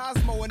 put a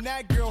Cosmo in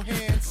that girl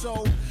hand.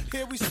 So,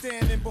 here we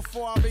standing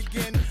before I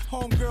begin.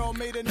 Homegirl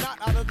made a knot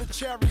out of the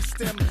cherry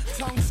stem.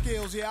 Tongue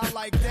skills, yeah, I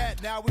like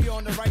that. Now we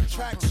on the right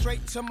track.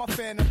 Straight to my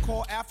phantom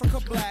called Africa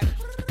Black.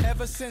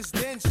 Ever since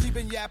then, she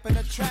been yapping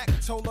a track.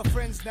 Told her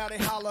friends, now they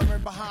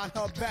hollering behind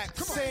her back.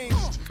 Sing.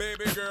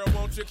 Baby girl,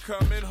 won't you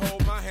come and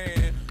hold my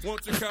hand?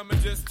 Won't you come and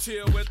just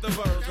chill with the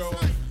Virgo?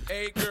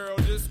 Hey girl,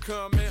 just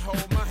come and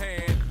hold my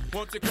hand.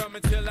 Won't you come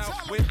and chill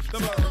out with the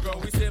Virgo?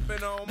 We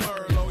sippin' on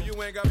Merlot,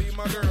 you ain't gotta be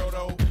my girl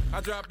though.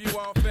 I drop you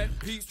off at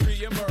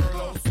Peachtree and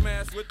Merlot.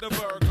 Smash with the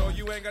Virgo,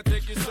 you ain't gotta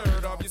take your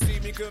shirt off. You see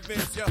me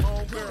convince your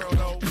homegirl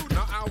though.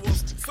 Now I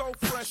was so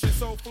fresh and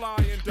so fly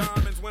in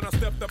diamonds. When I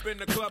stepped up in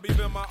the club,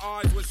 even my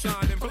eyes were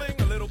shining. Bling,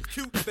 a little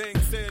cute thing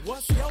said,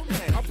 what's your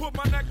name? I put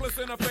my necklace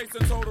in her face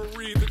and told her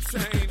read the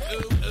chain.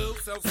 Ooh, ooh,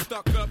 so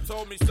stuck up,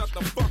 told me shut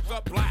the fuck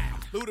up, loud.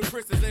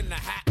 Ludacris is in the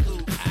hat,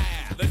 ooh, ah.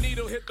 The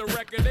needle hit the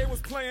record, they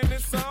was playing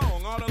this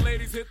song. All the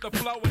ladies hit the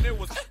flow and it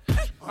was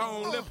I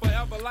don't live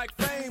forever like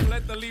fame.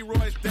 Let the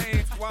Leroy's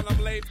dance while I'm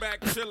laid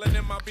back chillin'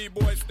 in my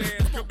B-boy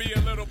stance. Could be a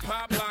little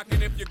pop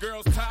locking if your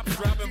girl's top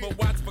dropping, but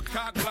watch for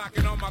cock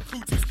blocking on my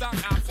coochie stock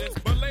options.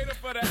 But later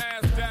for the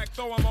ass jack,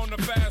 throw 'em on the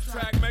fast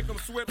track, make 'em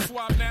swip,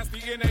 swap, nasty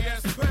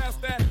NAS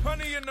past that.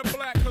 Honey in the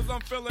black, cause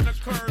I'm feeling the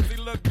curves. He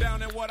looked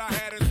down at what I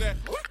had and said,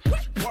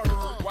 word.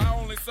 Why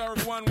only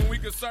serve one when we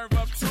could serve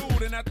up two?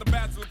 Then at the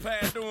bachelor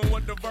pad doing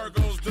what the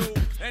Virgos do.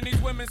 And these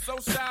women so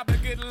shy they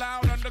get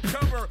loud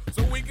undercover,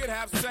 so we could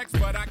have sex,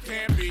 but I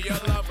can't be your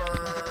lover.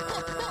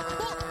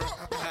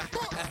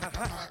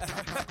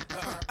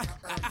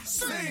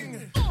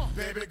 Sing!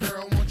 Baby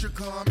girl, won't you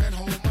come and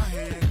hold my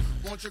hand?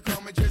 Won't you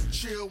come and just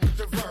chill with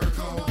the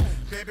Virgo?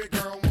 Baby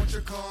girl, won't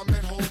you come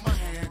and hold my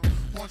hand?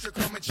 Won't you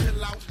come and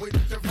chill out with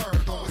the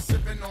Virgo? We're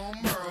sipping on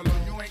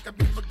Merlot, you ain't gonna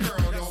be my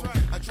girl though.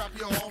 I drop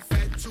you off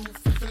at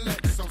 250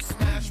 Lex, so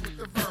smash with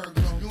the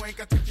Virgo. You ain't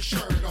gotta take your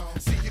shirt off.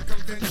 See you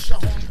convince your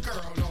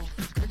homegirl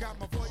though. I got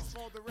my voice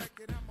for the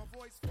record and my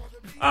voice for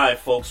the beat. Alright,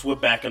 folks, we're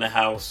back in the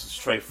house. It's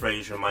Trey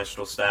Frazier,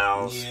 Maestro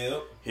Styles.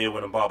 Yep. Here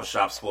with the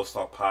Barbershop Sports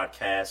Talk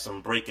Podcast.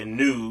 Some breaking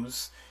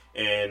news.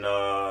 And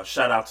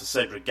shout out to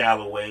Cedric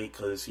Galloway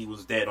because he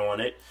was dead on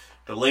it.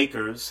 The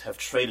Lakers have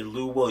traded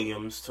Lou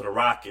Williams to the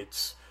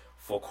Rockets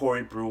for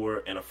Corey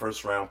Brewer and a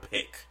first-round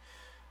pick.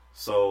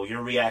 So,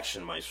 your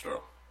reaction,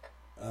 Maestro?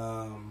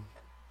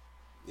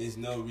 There's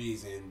no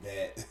reason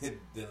that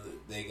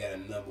they got a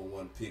number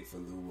one pick for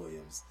Lou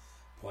Williams.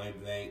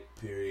 Point blank,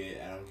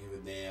 period. I don't give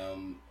a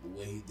damn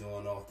what he's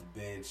doing off the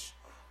bench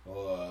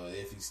or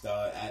if he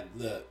start.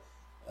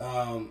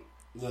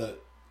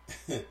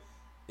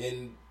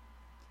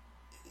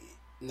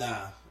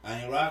 Nah,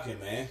 I ain't rocking,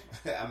 man.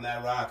 I'm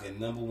not rocking.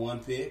 Number one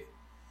pick.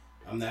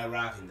 I'm not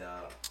rocking,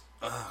 dog.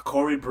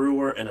 Corey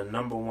Brewer and a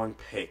number one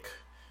pick.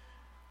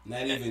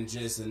 Not even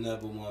just a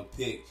number one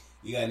pick.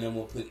 You got a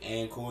number one pick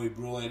and Corey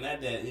Brewer. And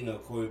not that,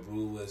 Corey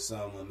Brewer was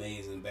some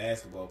amazing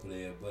basketball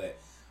player, but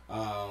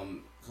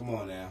come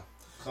on now.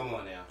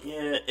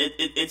 Yeah,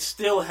 it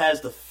still has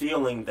the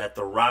feeling that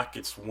the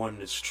Rockets won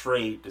this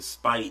trade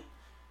despite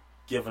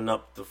giving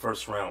up the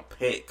first round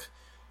pick.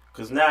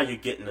 Because now you're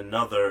getting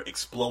another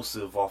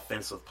explosive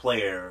offensive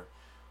player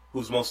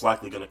who's most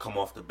likely going to come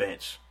off the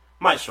bench.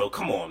 Maestro,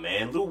 come on,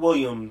 man. Lou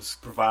Williams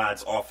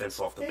provides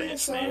offense off the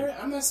bench, man.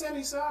 I'm not saying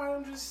he's sorry.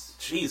 I'm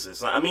just...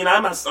 Jesus. I mean,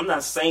 I'm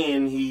not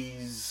saying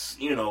he's,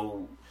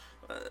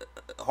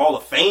 Hall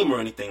of Fame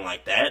or anything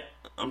like that.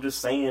 I'm just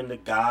saying the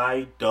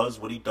guy does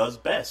what he does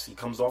best. He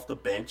comes off the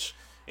bench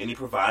and he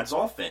provides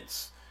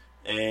offense.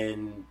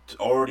 And to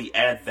already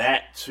add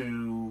that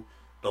to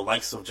the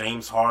likes of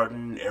James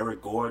Harden,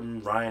 Eric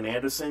Gordon, Ryan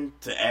Anderson,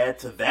 to add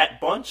to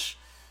that bunch,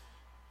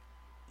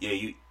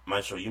 yeah,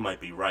 Maestro, you might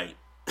be right.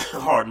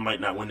 Harden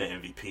might not win the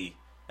MVP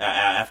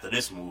after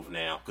this move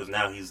now, because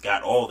now he's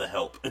got all the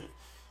help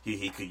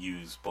he could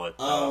use. But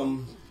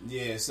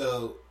yeah,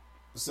 so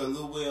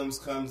Lou Williams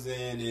comes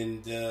in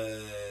and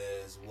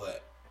does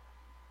what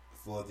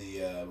for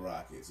the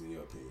Rockets, in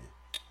your opinion?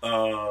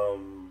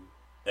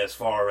 As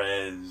far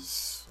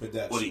as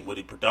production, what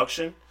he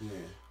production?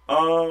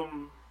 Yeah.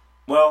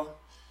 Well,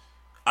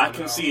 I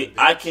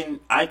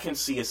can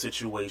see a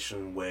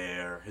situation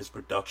where his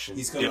production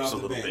dips a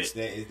little bit.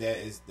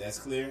 That's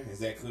clear? Is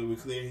that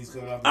clear? He's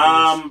coming off the bench?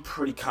 I'm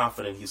pretty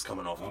confident he's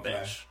coming off the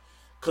bench.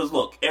 Because,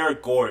 look,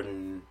 Eric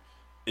Gordon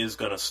is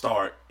going to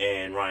start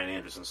and Ryan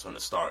Anderson's going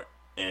to start.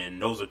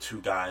 And those are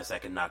two guys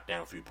that can knock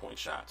down three-point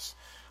shots.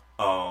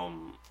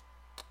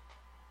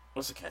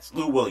 What's the cat's?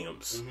 Lou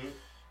Williams. Mm-hmm.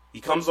 He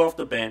comes off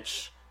the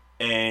bench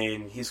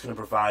and he's going to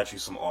provide you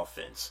some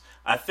offense.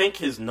 I think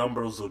his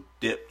numbers will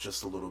dip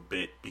just a little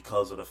bit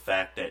because of the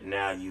fact that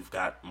now you've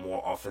got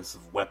more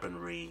offensive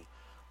weaponry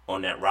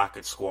on that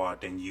Rocket squad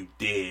than you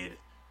did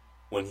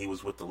when he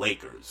was with the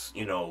Lakers.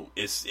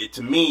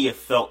 To me, it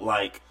felt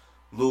like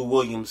Lou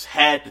Williams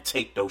had to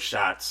take those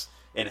shots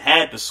and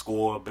had to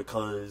score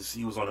because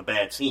he was on a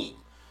bad team.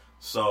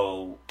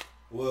 So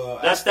well,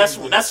 that's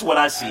what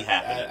I see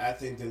happening. I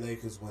think the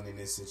Lakers win in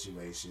this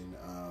situation.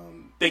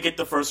 They get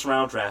the first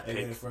round draft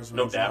pick,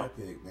 no doubt.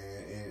 Pick, man,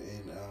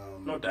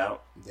 and no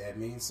doubt. That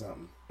means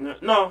something.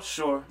 No,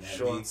 sure, that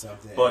sure. Means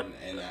something. But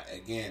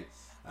again,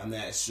 I'm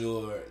not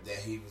sure that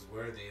he was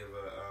worthy of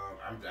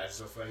I just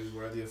don't find he's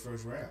worthy of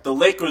first round. The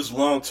Lakers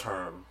long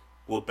term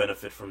will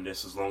benefit from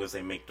this as long as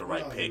they make the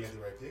right pick. They make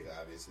the right pick,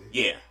 obviously.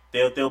 Yeah,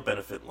 they'll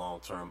benefit long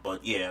term.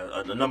 But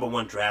yeah, the number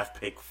one draft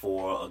pick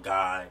for a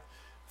guy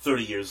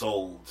 30 years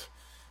old,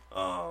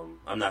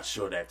 I'm not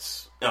sure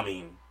that's. I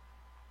mean,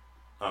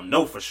 I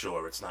know for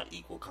sure it's not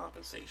equal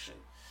compensation.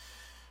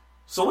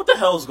 So what the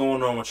hell's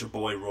going on with your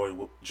boy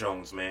Roy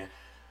Jones, man?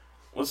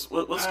 What's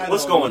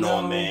going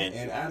on, man?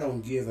 And I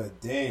don't give a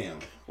damn.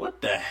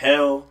 What the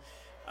hell?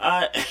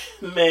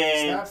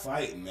 Man, stop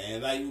fighting,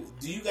 man. Like,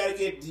 do you gotta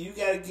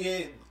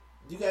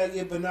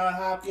get Bernard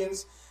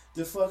Hopkins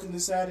to fucking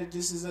decide that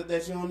this is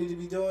that you don't need to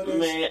be doing this?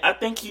 Man, I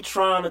think he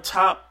trying to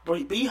top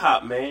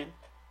B-Hop, man,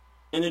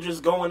 and they're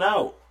just going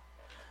out.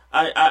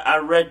 I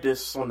read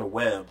this on the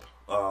web.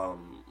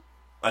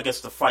 I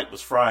guess the fight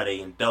was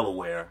Friday in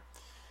Delaware.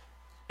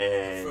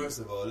 And first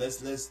of all,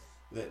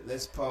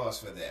 let's pause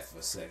for that for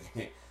a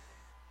second.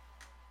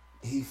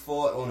 He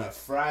fought on a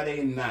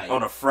Friday night.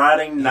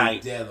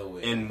 In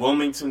Delaware. In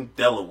Wilmington,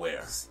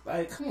 Delaware.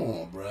 Like, come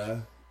on,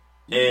 bruh.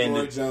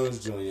 Roy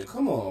Jones Jr.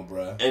 Come on,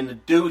 bruh. And the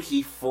dude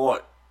he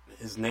fought,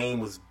 his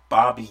name was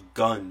Bobby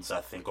Guns,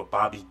 I think, or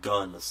Bobby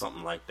Gunn or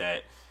something like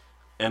that.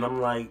 And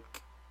I'm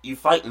like, you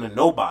fighting a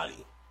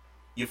nobody.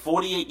 You're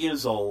 48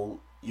 years old.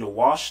 You're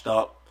washed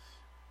up.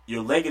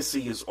 Your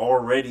legacy is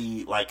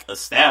already, like,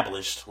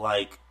 established.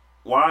 Like,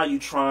 why are you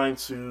trying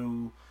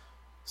to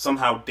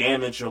somehow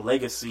damage your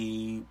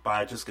legacy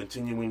by just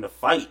continuing to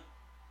fight?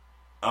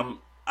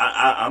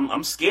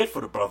 I'm scared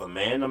for the brother,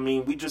 man. I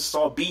mean, we just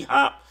saw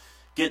B-Hop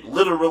get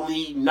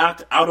literally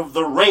knocked out of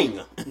the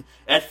ring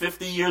at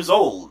 50 years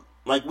old.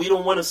 Like, we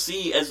don't want to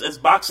see, as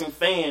boxing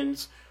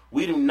fans,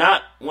 we do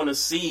not want to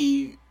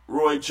see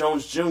Roy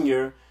Jones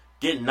Jr.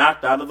 get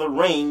knocked out of the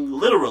ring,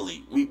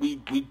 literally.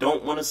 We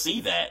don't want to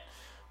see that.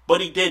 But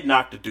he did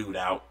knock the dude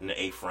out in the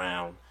 8th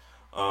round.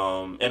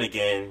 And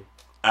again,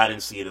 I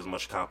didn't see it as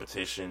much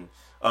competition.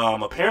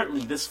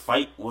 Apparently this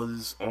fight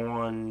was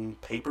on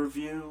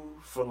pay-per-view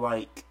for,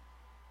 like,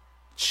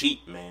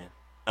 cheap, man.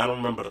 I don't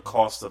remember the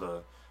cost of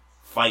the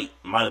fight.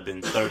 Might have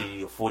been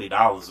 $30 or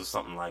 $40 or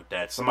something like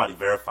that. Somebody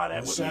verify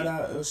that with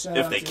me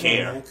if they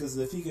care. Because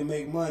if he can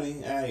make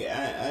money,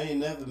 I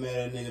ain't never mad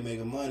at a nigga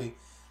making money.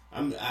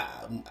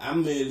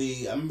 I'm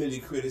really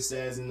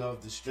criticizing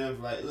off the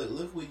strength. Like,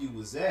 look where you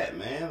was at,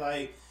 man.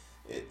 Like,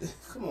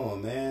 come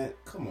on, man.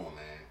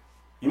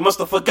 You must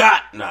have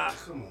forgot. Nah.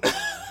 Come on,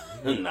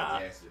 man. Nah.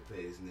 Asked to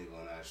play this nigga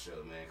on our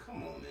show, man. Come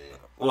on, man.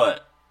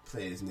 What?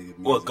 Play this nigga.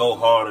 What? Go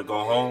hard or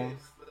go home?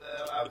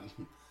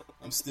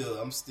 I'm still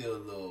a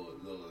little.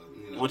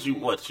 You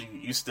know,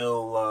 You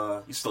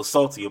still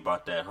salty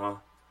about that, huh?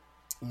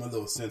 I'm a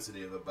little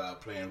sensitive about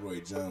playing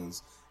Roy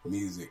Jones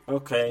music.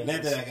 Okay.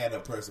 Not that I got a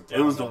person.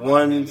 It was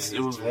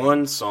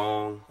one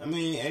song. I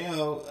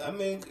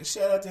mean,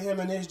 shout out to him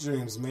and his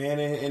dreams, man,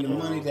 and the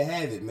money to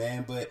have it,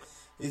 man. But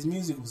his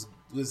music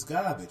was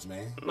garbage,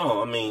 man.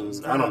 No, I mean,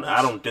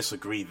 I don't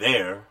disagree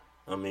there.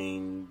 I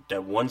mean,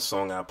 that one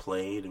song I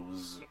played, it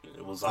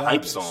was a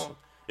hype song.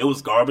 It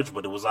was garbage,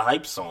 but it was a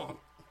hype song.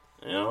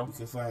 You know, you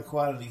can find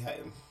quality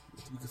hype.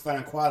 You can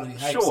find quality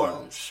hype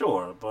songs.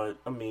 Sure, but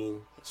I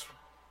mean,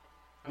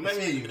 I'm gonna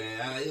hear you,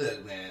 man.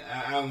 Look, man,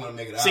 I don't want to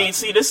make it.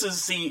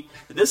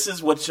 This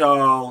is what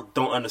y'all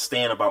don't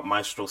understand about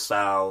Maestro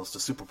Styles,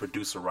 the super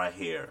producer right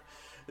here.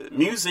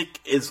 Music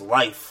is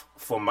life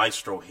for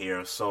Maestro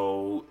here,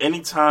 so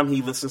anytime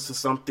he listens to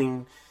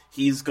something,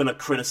 he's gonna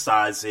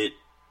criticize it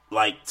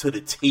like to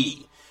the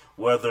T.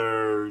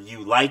 Whether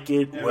you like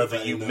it,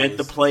 whether you meant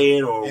to play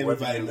it, or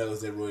everybody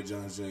knows that Roy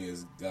Jones Jr.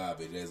 is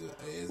garbage.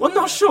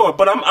 Sure,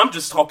 but I'm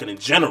just talking in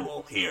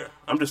general here.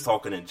 I'm just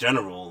talking in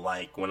general.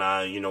 Like when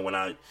I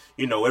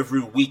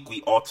every week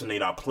we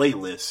alternate our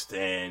playlist,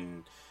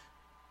 and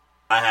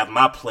I have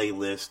my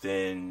playlist,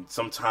 and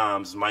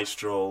sometimes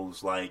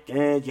Maestro's like,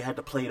 you had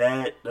to play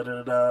that. Da,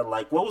 da, da, da.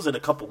 Like, what was it a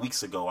couple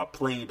weeks ago? I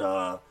played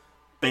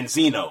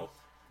Benzino.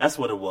 That's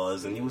what it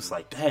was, and he was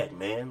like, "Dad,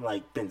 man,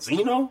 like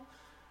Benzino."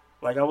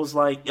 Like, I was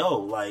like, yo,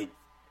 like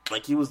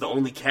he was the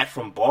only cat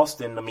from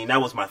Boston. I mean,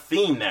 that was my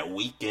theme that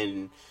week,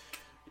 and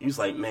he was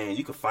like, man,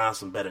 you could find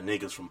some better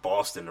niggas from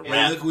Boston to rap.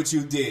 And look what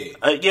you did.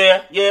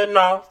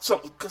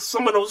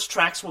 Some of those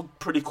tracks were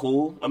pretty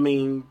cool. I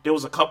mean, there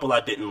was a couple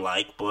I didn't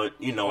like, but,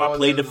 I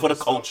played it for the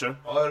culture.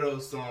 All of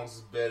those songs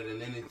is better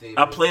than anything.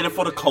 I played it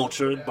for the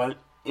culture, but,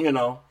 Ray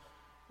gonna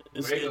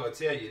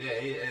tell you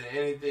that.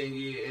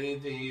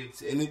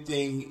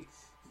 Anything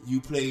you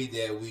played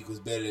that week was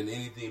better than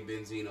anything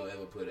Benzino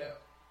ever put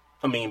out.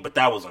 I mean, but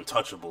that was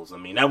Untouchables. I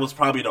mean, that was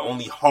probably the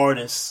only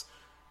hardest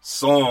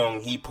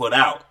song he put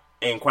out.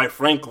 And quite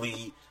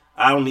frankly,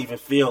 I don't even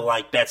feel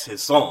like that's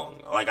his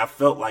song. Like, I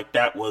felt like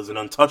that was an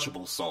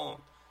Untouchables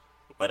song.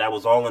 But that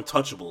was all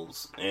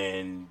Untouchables.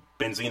 And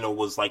Benzino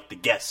was like the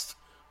guest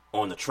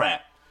on the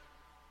trap.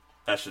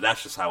 That's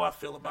just how I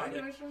feel about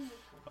it.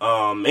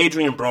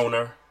 Adrian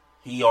Broner,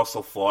 he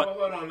also fought. Oh,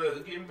 hold on,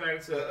 look, getting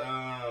back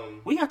to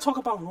we gotta talk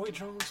about Roy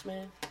Jones,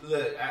 man.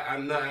 Look,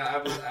 I'm not.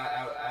 I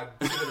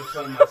should have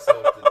told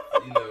myself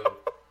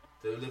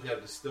to look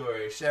up the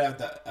story. Shout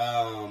out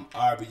to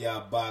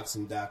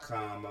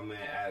RBLBoxing.com, my man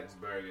Alex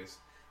Burgess.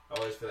 I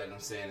always feel like I'm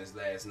saying his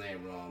last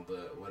name wrong,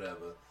 but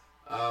whatever.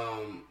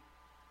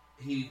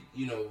 He,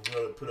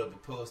 put up a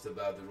post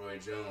about the Roy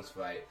Jones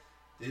fight.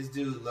 This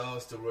dude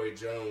lost to Roy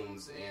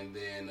Jones and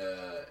then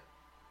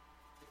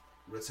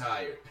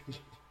retired.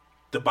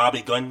 The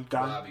Bobby Gunn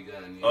guy? Bobby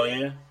Gunn, yeah. Oh,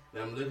 yeah?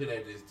 And I'm looking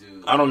at this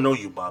dude. I don't know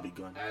you, Bobby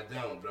Gunn. I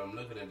don't, but I'm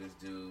looking at this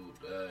dude,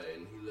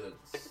 and he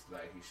looks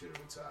like he should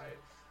have retired.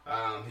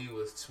 He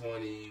was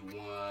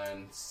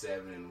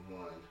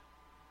 21-7-1.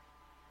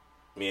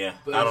 Yeah,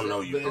 but I don't know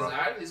you, bro.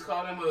 I just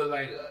call him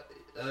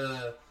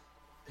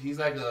he's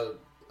like a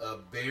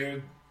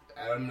bear.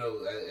 I don't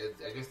know.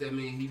 I guess that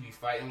means he be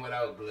fighting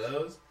without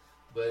gloves.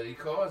 But he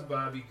calls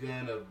Bobby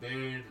Gunn a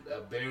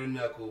bare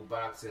knuckle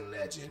boxing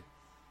legend.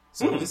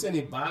 So if there's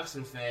any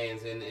boxing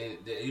fans and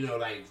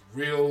like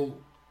real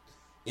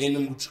in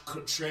them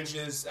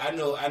trenches, I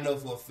know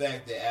for a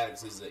fact that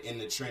Alex is a in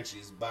the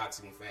trenches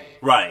boxing fan.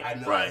 Right. I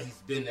know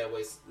he's been that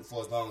way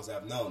for as long as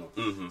I've known him.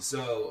 Mm-hmm.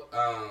 So,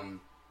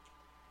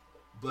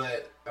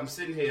 but I'm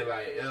sitting here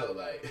like,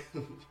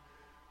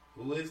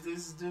 who is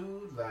this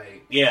dude?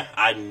 Like, yeah,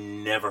 I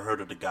never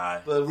heard of the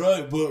guy. But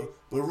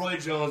Roy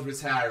Jones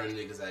retiring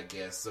niggas, I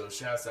guess. So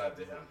shouts out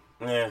to him.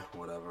 Yeah,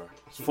 whatever.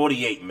 It's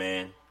 48,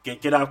 man.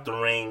 Get out the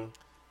ring.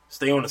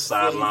 Stay on the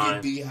sideline.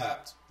 Get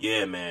B-hopped.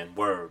 Yeah, man.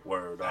 Word.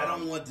 I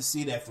don't want to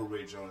see that for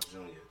Roy Jones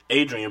Jr.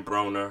 Adrian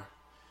Broner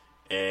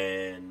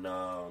and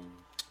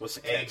what's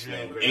the cat's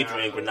name?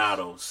 Adrian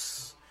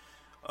Granados.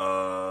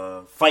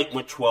 Fight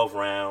went 12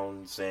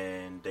 rounds,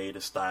 and they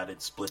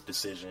decided split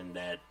decision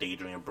that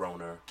Adrian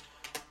Broner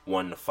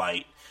won the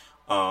fight.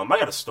 I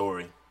got a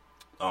story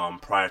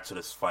prior to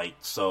this fight.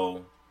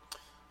 So,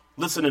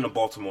 listening to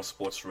Baltimore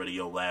Sports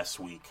Radio last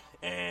week,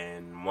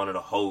 and one of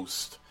the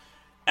hosts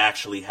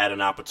actually had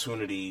an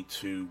opportunity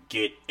to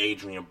get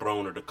Adrian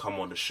Broner to come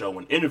on the show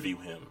and interview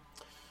him.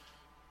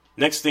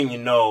 Next thing you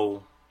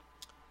know,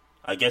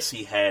 I guess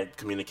he had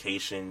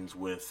communications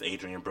with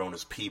Adrian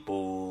Broner's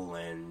people,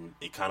 and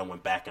it kind of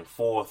went back and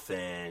forth,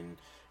 and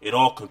it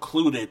all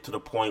concluded to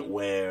the point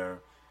where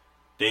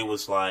they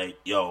was like,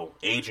 yo,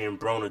 Adrian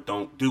Broner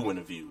don't do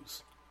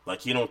interviews.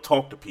 Like, he don't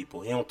talk to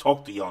people. He don't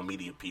talk to y'all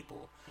media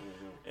people.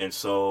 Mm-hmm. And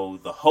so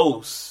the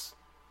host,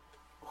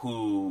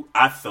 who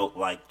I felt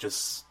like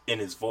just in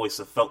his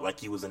voice, it felt like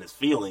he was in his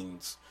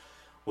feelings,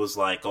 was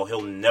like, oh,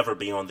 he'll never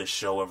be on this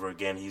show ever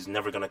again. He's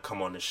never going to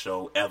come on this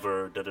show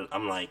ever.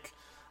 I'm like,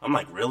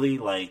 really?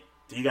 Like,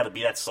 do you got to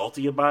be that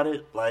salty about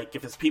it? Like,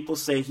 if his people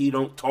say he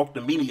don't talk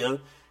to media,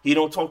 he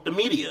don't talk to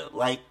media.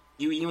 Like,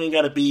 you ain't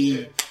got to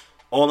be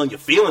all in your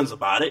feelings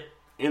about it.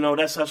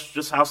 That's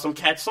just how some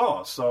cats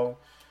are. So,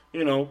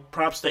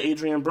 props to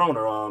Adrian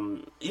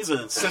Broner. He's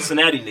a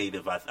Cincinnati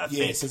native, I think.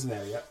 Yeah,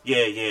 Cincinnati,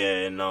 yeah.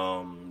 Yeah, and,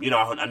 I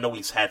know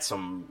he's had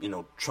some,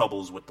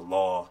 troubles with the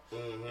law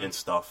and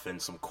stuff,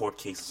 and some court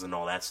cases and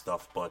all that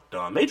stuff, but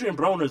Adrian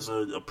Broner's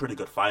a pretty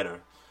good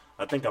fighter.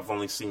 I think I've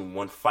only seen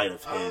one fight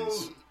of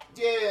his.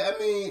 Yeah, I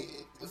mean,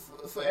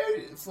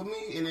 for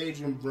me and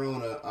Adrian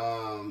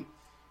Broner,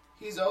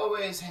 he's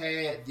always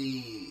had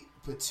the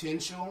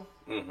potential.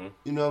 Mm-hmm.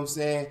 You know what I'm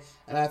saying?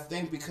 And I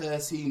think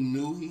because he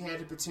knew he had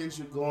the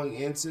potential going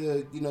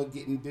into,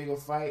 getting bigger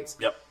fights.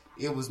 Yep.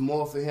 It was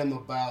more for him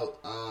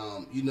about,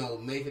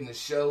 making the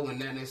show and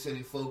not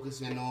necessarily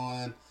focusing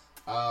on,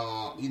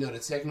 the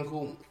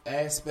technical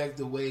aspect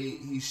the way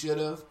he should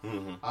have.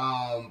 Mm-hmm.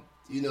 I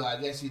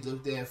guess he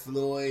looked at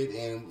Floyd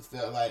and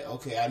felt like,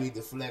 okay, I need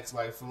to flex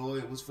like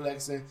Floyd was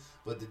flexing.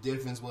 But the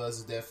difference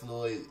was that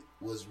Floyd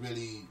was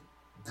really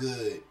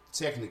good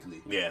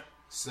technically. Yeah.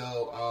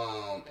 So,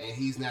 and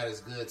he's not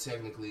as good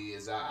technically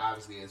as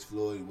obviously as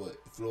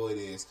Floyd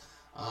is.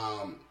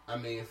 I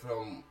mean,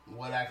 from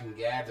what I can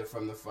gather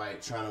from the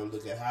fight, trying to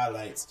look at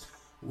highlights,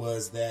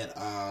 was that,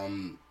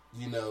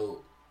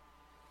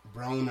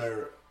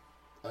 Broner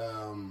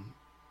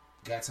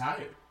got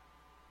tired.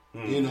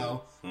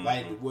 Mm-hmm.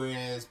 Like,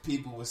 whereas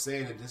people were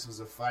saying that this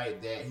was a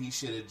fight that he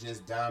should have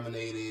just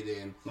dominated,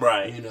 and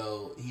right.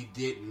 He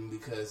didn't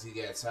because he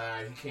got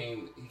tired.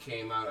 He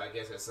came out, I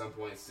guess, at some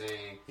point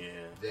saying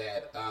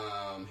that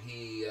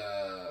he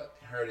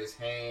hurt his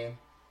hand,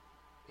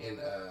 and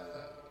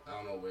I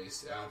don't know where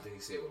I don't think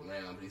he said what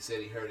round, but he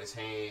said he hurt his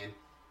hand.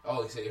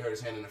 Oh, he said he hurt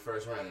his hand in the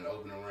first round, in the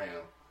opening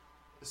round.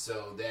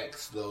 So that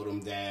slowed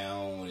him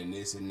down, and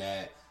this and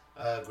that.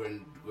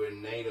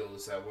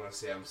 Granados, I want to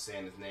say I'm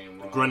saying his name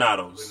wrong.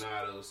 Granados.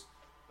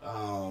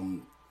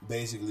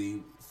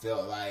 Basically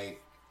felt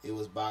like it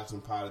was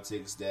boxing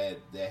politics that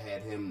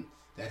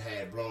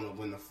had Broner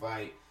win the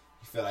fight.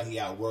 He felt like he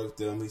outworked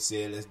them. He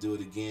said, "Let's do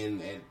it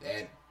again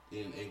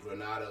in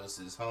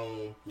Granados'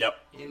 home." Yep.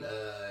 And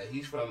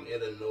he's from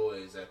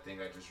Illinois, I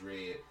think I just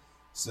read.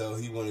 So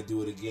he wanted to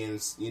do it again,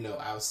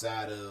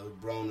 outside of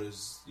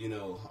Broner's,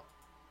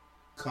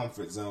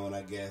 comfort zone,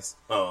 I guess.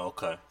 Oh,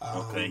 okay.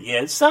 Okay.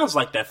 Yeah, it sounds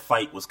like that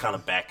fight was kind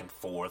of back and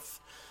forth.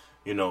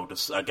 You know,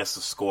 I guess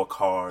the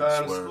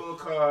scorecards were...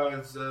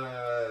 Scorecards,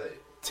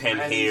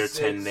 10 here,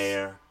 10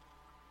 there.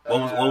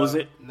 What was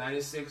it?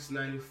 96,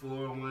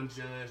 94, one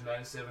judge.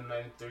 97,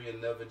 93,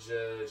 another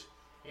judge.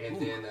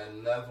 And then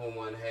another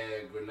one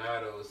had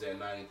Granados at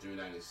 93,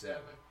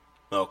 97.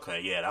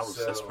 Okay, yeah,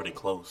 that's pretty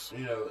close.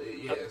 You know,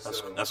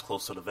 that's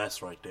close to the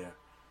vest right there.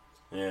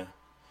 Yeah.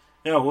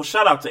 Yeah, well,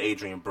 shout out to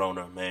Adrian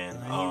Broner,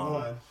 man. He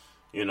won.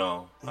 You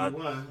know, He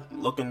won.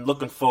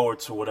 Looking forward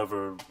to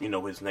whatever, you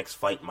know, his next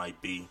fight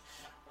might be.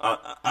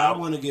 I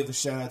want to give a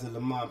shout out to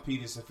Lamont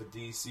Peterson from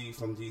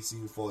DC,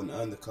 who fought in the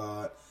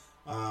undercard.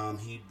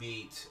 He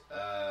beat.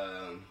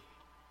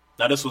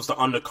 Now, this was the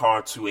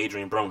undercard to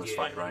Adrian Broner's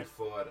fight, right? He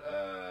fought.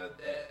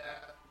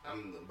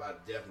 I'm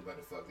definitely about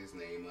to fuck his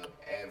name up.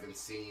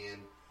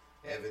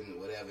 Evan,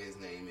 whatever his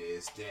name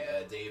is,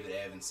 David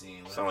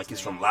Evansian. Sound like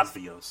he's from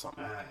Latvia or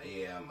something.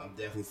 Yeah, I'm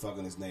definitely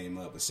fucking his name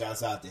up. But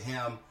shouts out to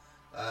him.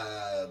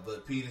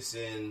 But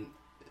Peterson,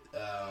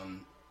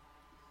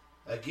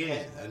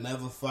 again,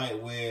 another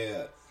fight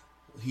where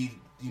he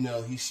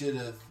should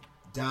have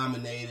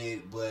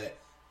dominated, but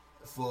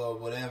for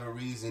whatever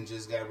reason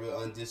just got real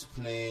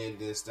undisciplined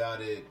and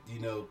started,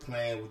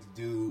 playing with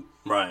the dude.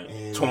 Right.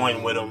 And,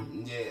 toying with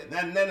him. Yeah,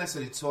 not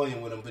necessarily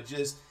toying with him, but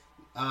just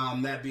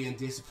not being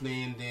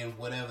disciplined in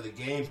whatever the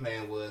game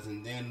plan was.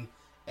 And then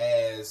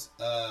as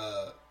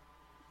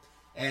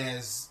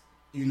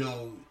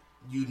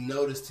you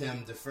noticed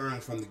him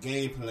deferring from the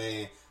game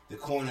plan, the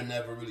corner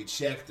never really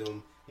checked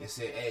him and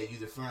said, "Hey, you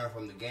deferring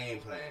from the game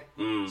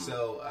plan."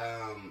 So,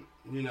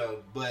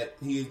 but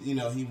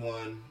he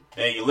won.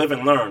 Hey, you live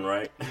and learn,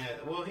 right? Yeah,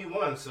 well, he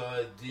won, so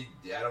I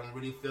don't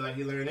really feel like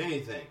he learned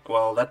anything.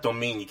 Well, that don't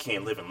mean you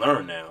can't live and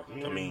learn now.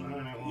 I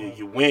mean,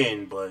 you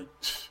win, but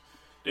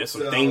there's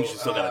some things you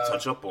still got to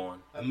touch up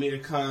on. Amir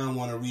Khan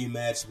won a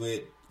rematch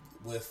with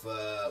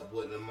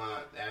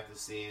Lamont after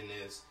seeing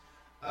this.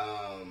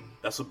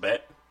 That's a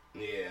bet.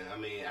 Yeah, I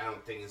mean, I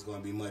don't think it's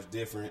going to be much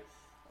different.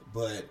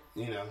 But,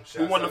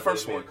 who won the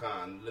first one?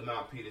 Khan,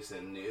 Lamont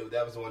Peterson.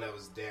 That was the one that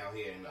was down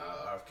here in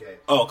RFK.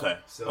 Oh, okay.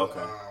 So,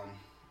 okay.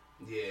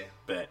 Yeah.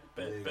 Bet.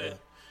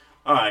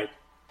 All right.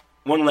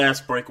 One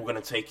last break we're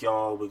going to take,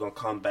 y'all. We're going to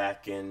come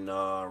back and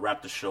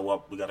wrap the show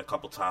up. We got a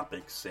couple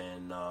topics,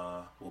 and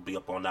we'll be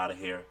up on out of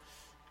here.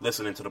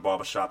 Listening to the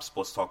Barbershop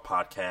Sports Talk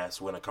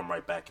podcast. We're going to come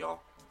right back,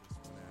 y'all.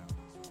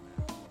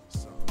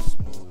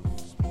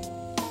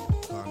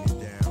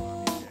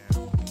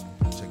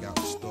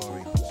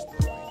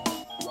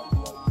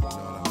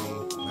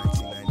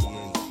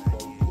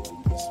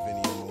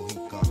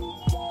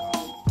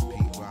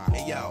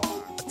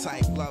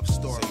 Love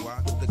story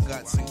with the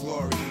guts and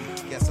glory.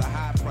 Guess a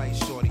high price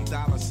shorty,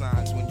 dollar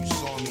signs when you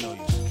saw me.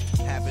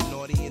 Having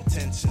naughty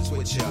intentions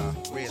with ya.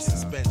 Rear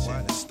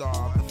suspension, the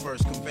star of the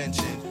first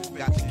convention.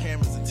 Got the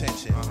camera's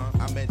attention.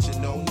 I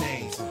mentioned no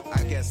names.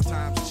 I guess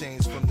times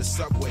changed from the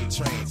subway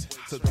trains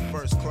to the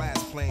first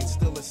class plane.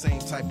 Still the same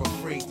type of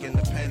freak in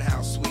the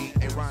penthouse suite.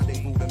 A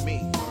rendezvous to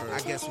me. I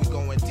guess we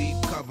going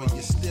deep cover.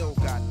 You still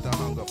got the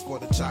hunger for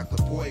the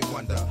chocolate boy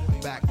wonder.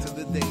 Back to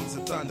the days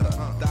of thunder.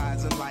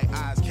 Thighs and light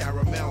eyes,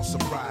 caramel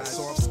surprise.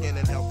 Soft skin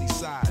and healthy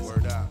size.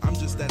 I'm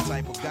just that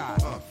type of guy.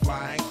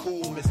 Fly and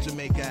cool, Miss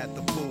Jamaica at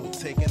the pool.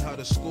 Taking her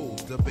to school.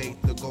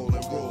 Debate the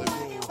golden rule.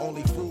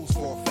 Only fools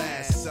fall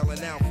fast.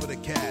 Selling out for the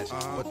cash.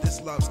 But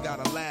this love's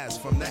gotta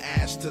last. From the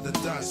ash to the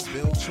dust.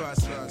 Build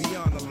trust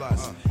beyond the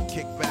lust.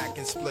 Kick back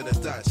and split a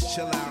Dutch.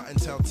 Chill out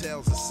and tell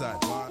tales of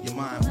such. Your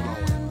mind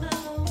blowing.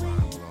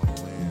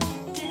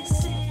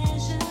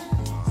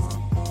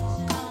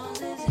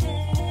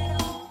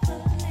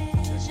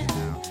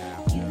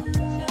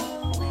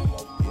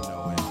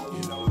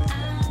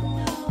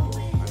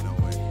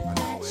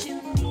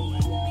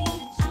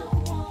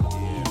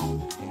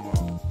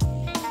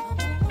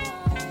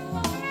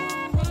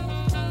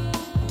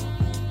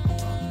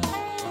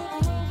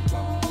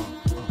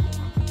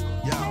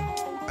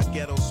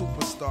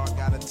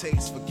 Got a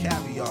taste for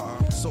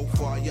caviar. So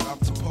far, you're up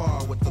to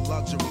par with the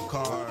luxury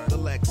car. The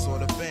Lex or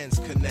the Benz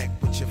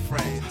connect with your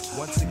friends.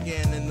 Once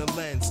again in the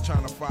lens,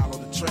 trying to follow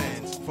the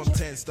trends. From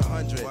tens to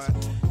hundreds.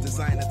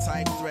 Designer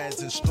type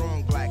threads and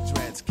strong black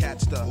dreads.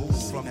 Catch the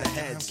from the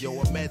heads. Yo,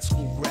 a med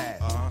school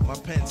grad. My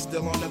pen's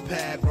still on the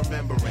pad,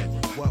 remembering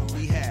what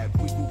we had.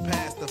 We grew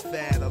past the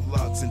fad of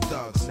lugs and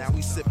thugs. Now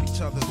we sip each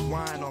other's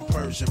wine on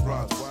Persian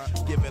rugs.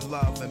 Giving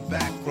love and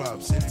back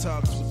rubs. In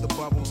tubs with the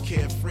bubbles,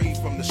 carefree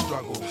from the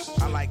struggles.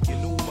 I like your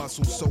new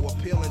muscles, so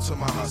appealing to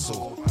my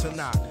hustle. To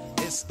knock,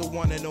 it's the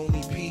one and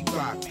only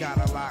Peacock. Got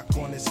a lock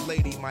on this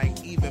lady,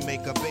 might even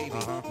make a baby.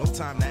 No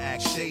time to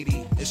act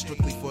shady, it's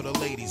strictly for the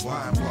ladies.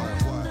 Mind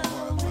blowing.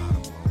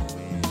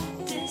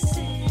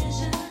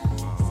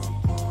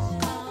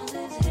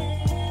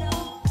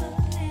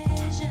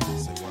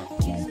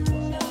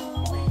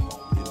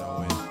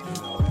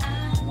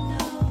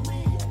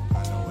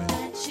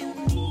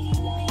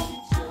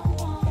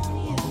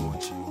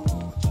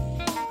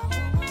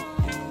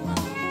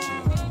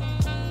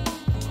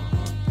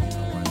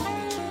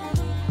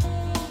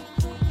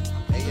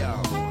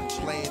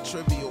 playing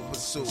Trivial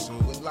Pursuit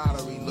with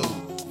lottery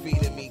loot,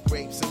 feeding me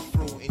grapes and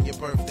fruit in your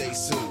birthday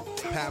suit.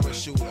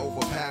 Parachute over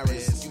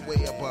Paris, you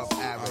way above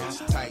average.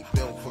 Tight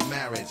built for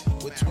marriage,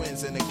 with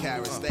twins in the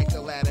carriage. Thank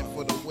Aladdin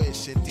for the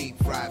wish and deep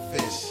fried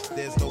fish.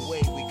 There's no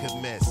way we could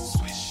miss.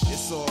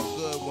 It's all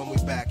good when we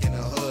back in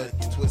the hood,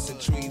 twisting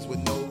trees with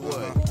no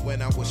wood.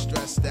 When I was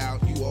stressed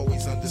out, you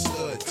always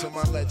understood. To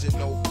my legend,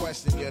 no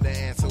question, you're the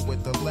answer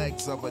with the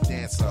legs of a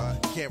dancer.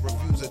 Can't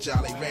refuse a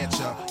Jolly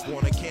Rancher,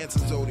 born a Cancer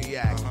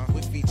zodiac,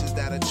 with features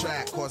that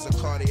attract, cause a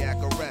cardiac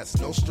arrest.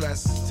 No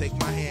stress, take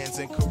my hands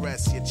and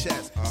caress your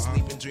chest.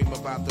 Sleep and dream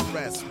about the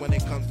rest. When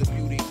it comes to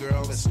beauty,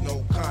 girl, it's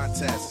no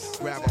contest.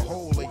 Grab a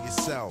hold of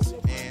yourself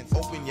and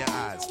open your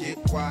eyes. Get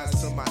wise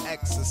to my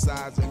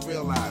exercise and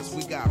realize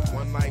we got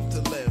one life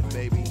to live,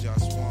 baby.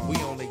 Just one. We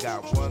only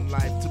got one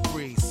life to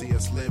breathe. See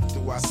us live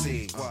through our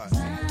seeds.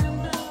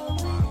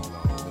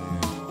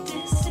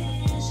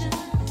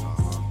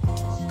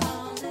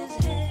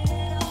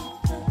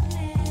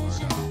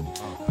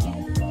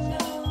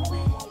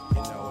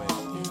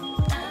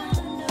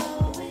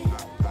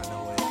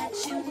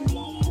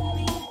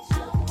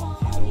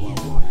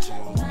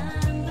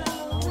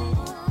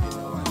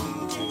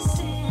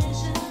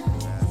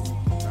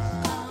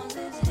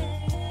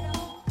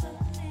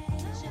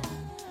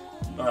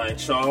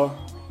 Alright, y'all.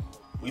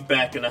 We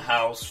back in the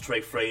house.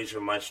 Trey Frazier,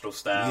 Maestro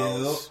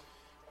Styles. Yep.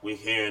 We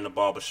here in the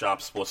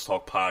Barbershop Sports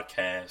Talk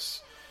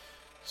Podcast.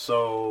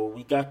 So,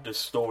 we got this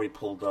story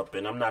pulled up,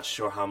 and I'm not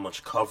sure how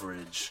much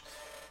coverage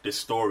this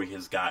story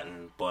has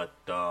gotten, but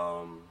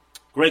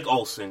Greg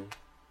Olsen,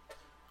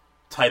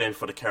 tight end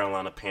for the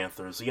Carolina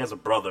Panthers, he has a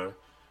brother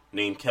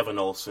named Kevin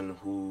Olsen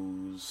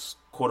who's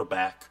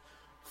quarterback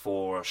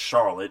for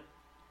Charlotte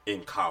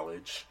in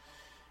college,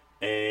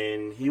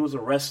 and he was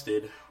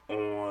arrested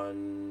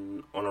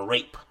on a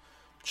rape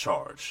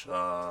charge,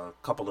 a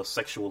couple of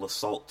sexual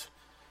assault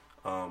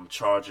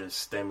charges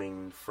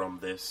stemming from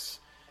this,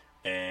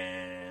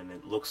 and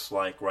it looks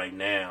like right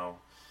now,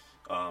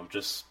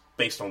 just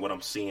based on what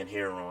I'm seeing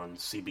here on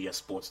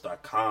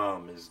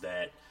CBSSports.com, is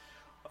that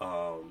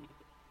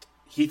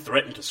he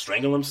threatened to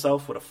strangle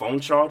himself with a phone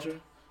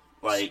charger,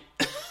 like.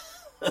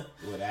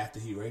 What,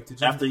 after he raped her?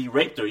 After he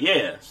raped her,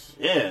 yeah.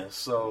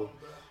 So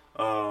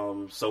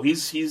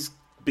he's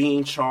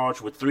being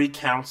charged with 3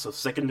 counts of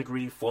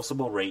second-degree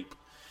forcible rape,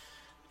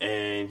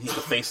 and he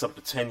could face up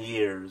to 10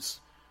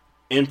 years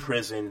in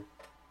prison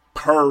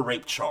per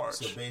rape charge.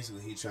 So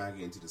basically, he trying to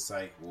get into the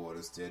psych ward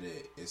instead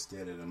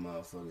of the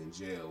motherfucking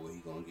jail where he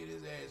gonna get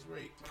his ass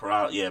raped.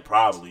 Probably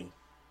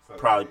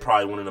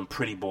one of them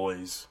pretty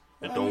boys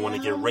that don't want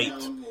to get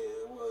raped.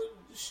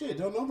 Shit,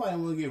 don't nobody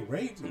want to get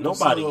raped.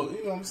 Nobody. So,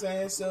 you know what I'm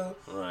saying? So,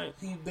 right.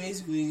 He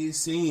basically, it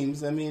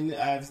seems, I mean,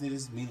 obviously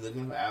this is me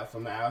looking out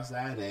from the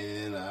outside,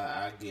 and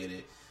I get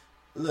it.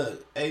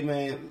 Look, hey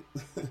man,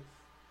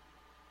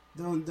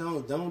 don't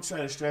try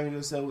to strangle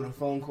yourself with a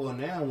phone call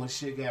now when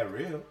shit got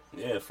real.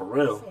 Yeah, for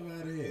real. Get the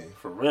fuck out of here.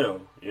 For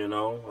real, you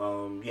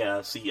know.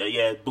 I see.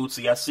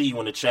 Bootsy, I see you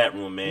in the chat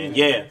room, man.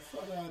 Yeah.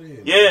 Fuck out of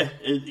here. Yeah,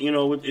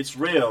 it's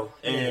real.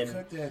 And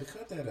cut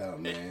that out,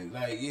 man.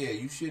 Like,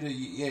 you should have.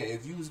 Yeah,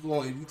 if you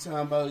talking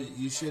about,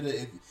 you should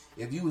have.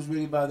 If you was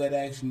really about that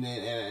action,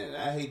 and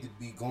I hate to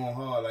be going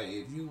hard, like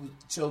if you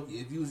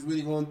was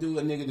really gonna do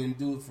it, nigga, then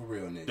do it for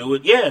real, nigga. Do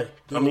it, yeah.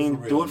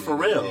 Do it for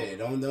real. Yeah,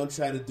 don't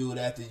try to do it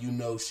after you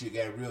know shit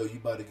got real. You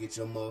about to get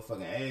your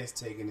motherfucking ass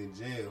taken in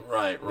jail.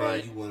 Right, man,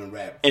 right. You want to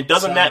rap. And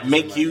doesn't that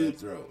make you,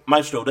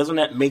 Maestro? Doesn't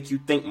that make you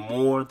think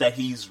more that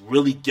he's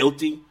really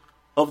guilty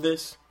of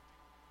this?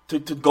 To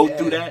go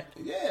through that?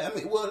 Yeah, I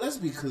mean, well, let's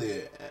be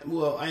clear.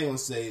 Well, I ain't gonna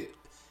say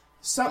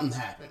something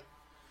happened.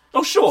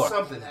 Oh, sure.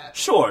 Something happened.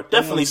 Sure,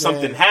 definitely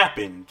something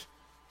happened.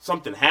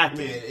 Something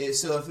happened. Yeah,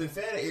 so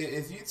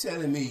if you're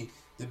telling me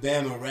the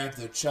Bama wrapped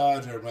a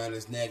charger around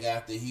his neck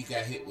after he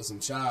got hit with some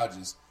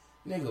charges,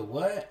 nigga,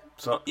 what?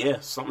 So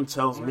something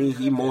tells me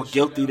he more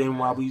guilty than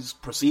what we's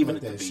perceiving it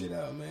to be. Cut that shit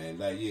out, man.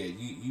 Like,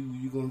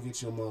 you gonna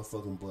get your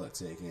motherfucking butt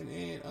taken,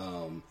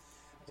 and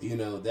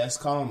that's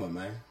karma,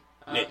 man.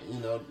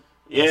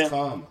 That's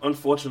karma.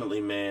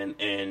 Unfortunately, man,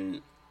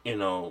 and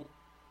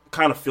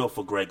kind of feel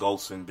for Greg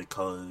Olsen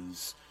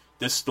because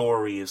this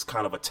story is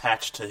kind of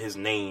attached to his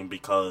name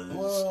because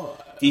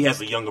he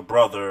has a younger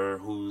brother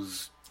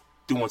who's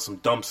doing some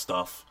dumb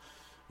stuff,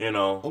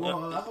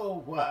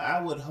 Well,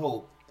 I would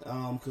hope,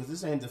 because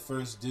this ain't the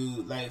first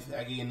dude. Like,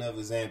 I give you another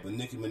example.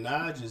 Nicki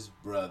Minaj's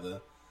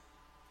brother,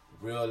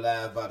 real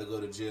live, about to go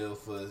to jail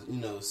for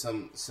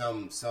some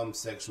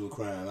sexual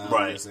crime. I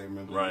don't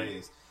remember what it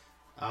is.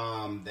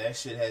 That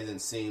shit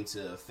hasn't seemed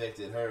to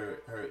affected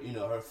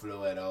her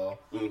flow at all.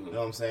 Mm-hmm. You know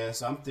what I'm saying?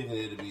 So I'm thinking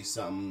it'll be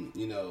something,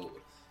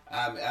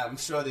 I'm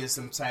sure there's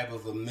some type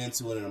of a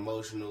mental and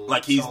emotional.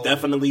 Like he's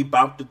definitely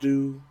about to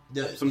do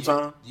some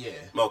time? Yeah.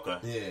 Okay.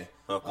 Yeah.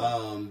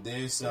 Okay.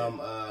 There's some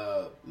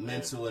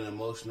mental and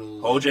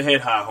emotional. Hold your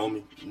head high,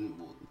 homie.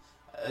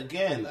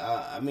 Again,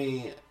 I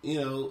mean,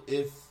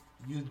 if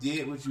you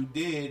did what you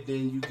did,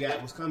 then you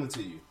got what's coming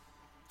to you.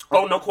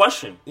 Oh, no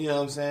question. You know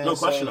what I'm saying? No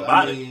question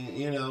about it.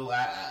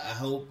 I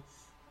hope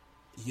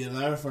you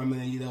learn from it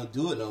and you don't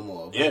do it no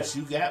more. What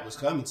you got was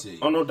coming to you.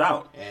 Oh, no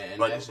doubt. And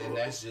like,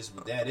 that's just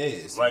what that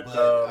is. Like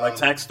like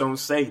Taxstone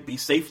say, be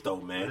safe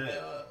though, man.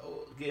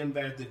 Getting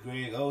back to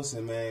Greg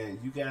Olsen, man,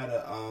 you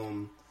gotta.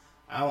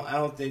 I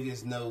don't think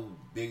it's no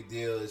big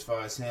deal as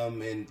far as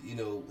him and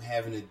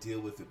having to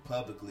deal with it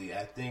publicly.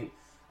 I think.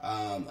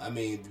 I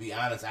mean, to be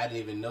honest, I didn't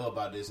even know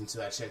about this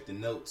until I checked the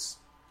notes.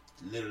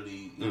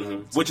 Literally,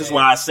 which is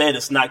why I said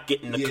it's not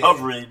getting the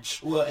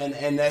coverage. Well,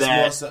 and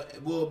that's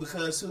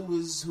because who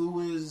was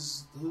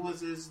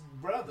his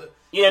brother?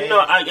 Yeah,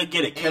 I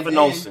get it, Kevin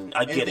Olsen.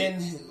 I get it.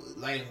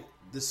 Like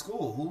the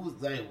school, who was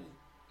like?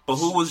 But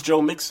who was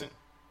Joe Mixon?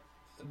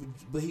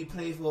 But he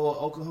played for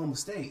Oklahoma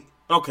State.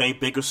 Okay,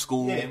 bigger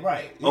school. Yeah,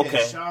 right. Yeah,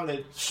 okay,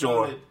 Charlotte.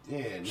 Sure.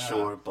 Yeah,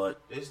 sure, but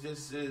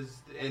this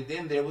is, and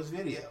then there was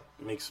video.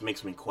 Makes me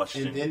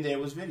question. And then there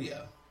was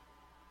video.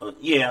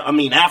 Yeah, I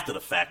mean after the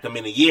fact. I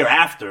mean a year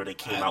after they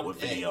came out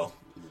with video.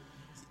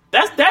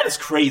 That is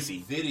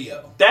crazy.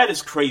 Video. That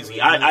is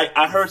crazy.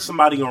 I heard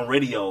somebody on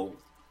radio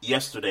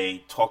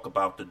yesterday talk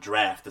about the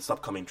draft, this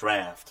upcoming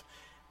draft,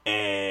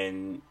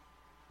 and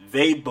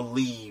they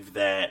believe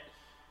that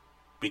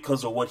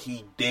because of what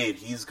he did,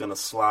 he's gonna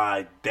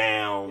slide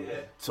down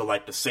to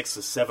like the 6th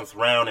or 7th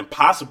round and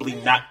possibly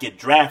not get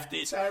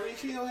drafted. Tyreek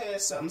Hill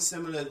had something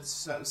similar.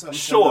 Something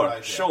sure, like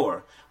that.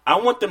 Sure. I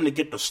want them to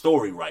get the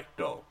story right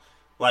though.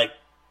 Like,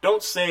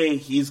 don't say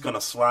he's going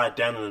to slide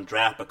down in the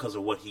draft because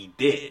of what he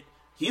did.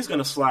 He's going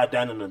to slide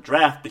down in the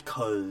draft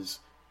because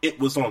it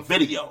was on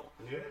video.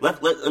 Yeah.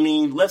 Let's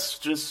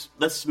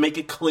make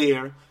it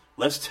clear.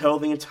 Let's tell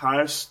the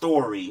entire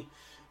story.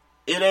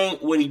 It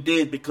ain't what he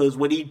did because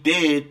what he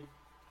did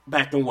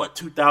back in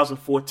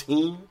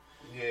 2014?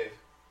 Yeah.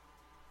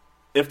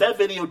 If that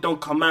video don't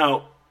come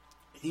out,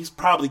 he's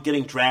probably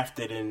getting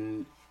drafted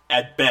in,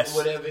 at best,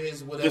 whatever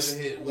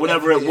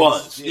it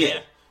was.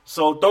 Yeah.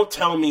 So don't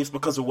tell me it's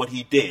because of what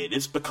he did.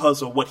 It's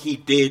because of what he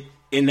did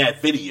in that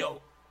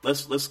video.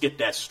 Let's get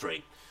that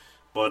straight.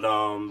 But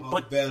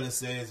Bella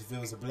says if it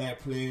was a black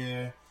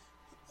player,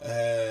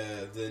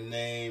 the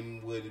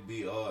name would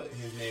be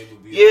his name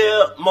would be.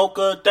 Yeah,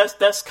 Mocha.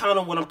 That's kind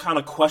of what I'm kind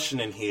of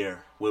questioning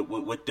here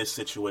with this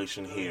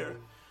situation here.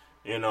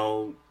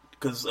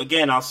 Because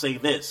again, I'll say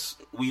this: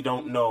 we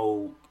don't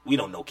know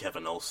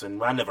Kevin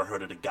Olsen. I never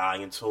heard of the guy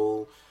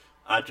until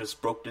I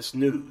just broke this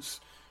news.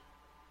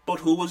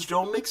 But who was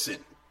Joe Mixon?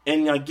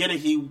 And I get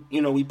it. He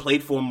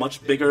played for a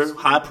much bigger,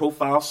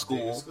 high-profile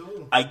school.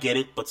 I get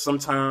it. But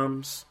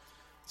sometimes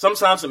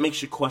it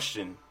makes you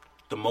question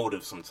the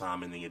motive.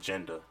 Sometime in the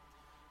agenda,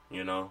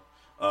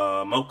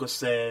 Mocha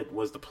said,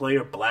 "Was the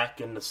player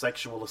black in the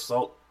sexual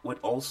assault with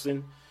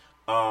Olsen?"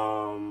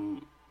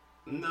 No,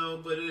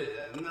 but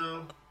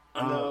no.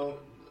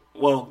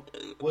 Well,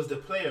 was the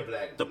player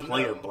black? The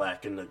player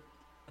black in the.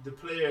 The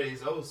player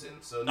is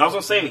Olsen. So I was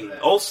gonna say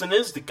Olsen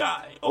is the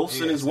guy.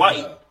 Olsen is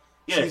white.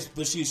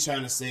 But she's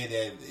trying to say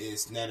that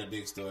it's not a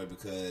big story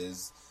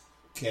because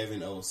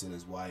Kevin Olsen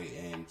is white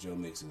and Joe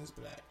Mixon is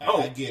black.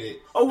 I get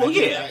it. Oh well,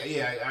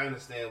 I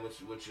understand what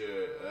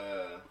your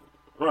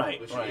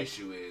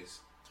issue is.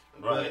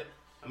 Right. But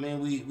I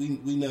mean,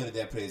 we know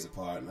that plays a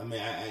part. I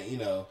mean,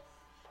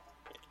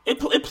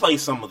 it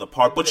plays some of the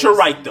part. But you're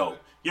right though.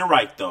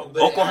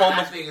 But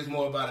Oklahoma. I think it's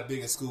more about a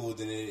bigger school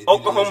than it.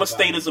 Oklahoma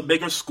State is a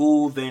bigger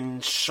school than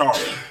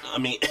Charlotte. I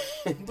mean,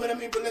 but I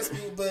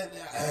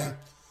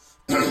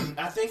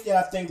think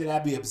y'all think that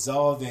I'd be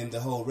absolving the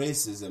whole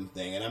racism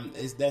thing, and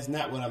that's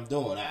not what I'm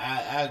doing.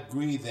 I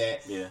agree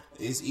that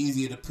it's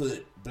easier to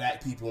put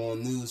black people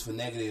on news for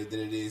negative than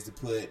it is to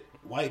put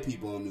white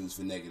people on news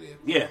for negative.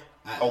 Yeah.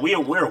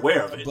 We're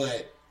aware of it.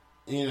 But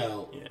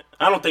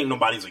I don't think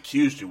nobody's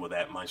accused you of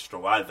that,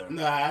 Maestro, either.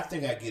 No, I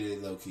think I get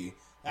it low key.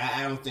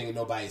 I don't think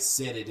nobody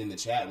said it in the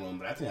chat room,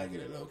 but I think I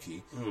get it low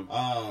key.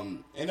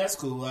 And that's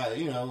cool.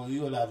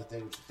 You allowed to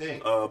think what you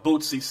think.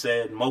 Bootsy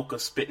said, Mocha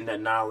spitting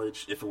that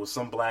knowledge. If it was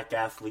some black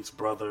athlete's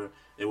brother,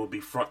 it would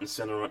be front and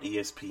center on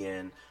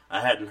ESPN.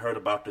 I hadn't heard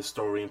about this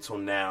story until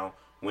now.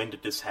 When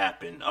did this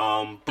happen?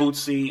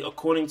 Bootsy,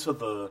 according to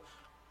the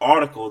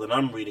article that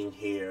I'm reading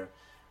here,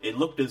 it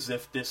looked as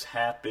if this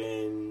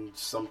happened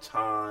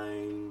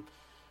sometime...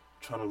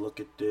 Trying to look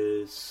at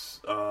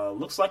this.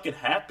 Looks like it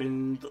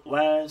happened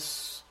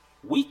last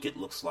week, it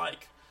looks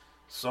like.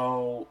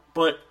 So,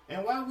 but...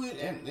 And why would...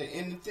 And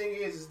the thing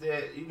is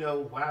that,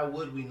 why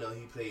would we know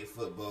he played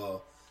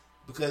football?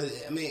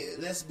 Because, I mean,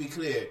 let's be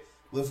clear.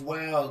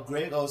 While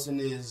Greg Olsen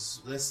is,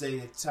 let's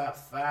say, top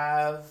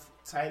 5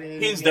 tight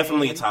end... He's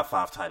definitely a top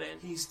 5 tight end.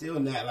 He's still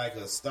not like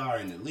a star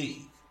in the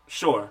league.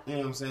 Sure. You know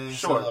what I'm saying?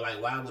 Sure. So,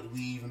 like, why would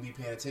we even be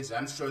paying attention?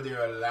 I'm sure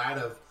there are a lot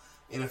of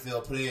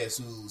NFL players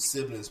whose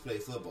siblings play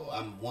football.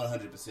 I'm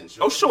 100%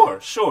 sure. Oh,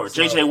 sure. So,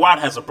 J.J. Watt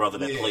has a brother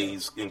that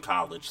plays in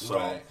college.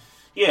 So,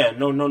 yeah,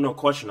 no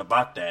question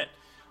about that.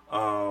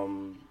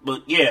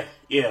 But,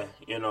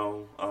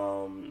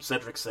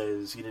 Cedric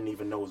says he didn't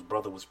even know his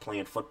brother was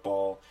playing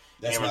football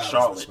here in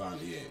Charlotte.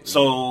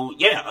 So,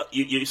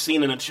 you're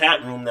seeing in the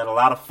chat room that a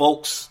lot of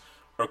folks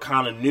are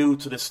kind of new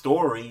to this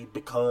story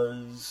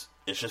because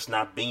it's just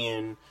not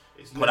being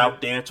put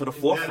out there to the Not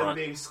a forefront.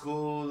 big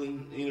school,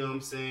 and you know what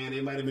I'm saying.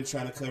 They might have been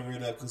trying to cover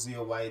it up because he's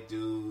a white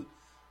dude.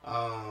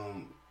 I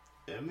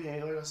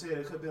mean, like I said,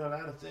 it could have been a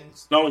lot of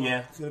things. Oh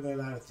yeah, Could have been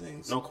a lot of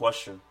things. no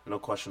question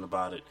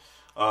about it.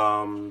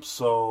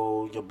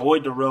 So your boy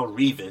Darrelle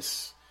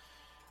Revis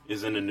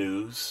is in the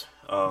news.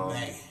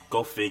 Man.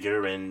 Go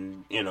figure,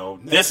 and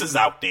this is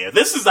out there.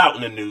 This is out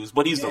in the news,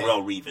 but he's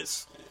Darrelle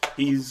Revis.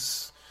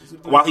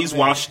 While he's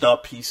washed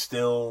up, he's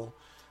still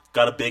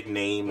got a big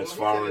name as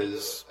far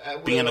as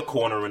being a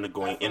corner in the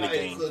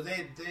game. Cause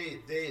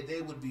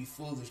they would be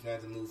foolish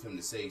not to move him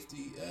to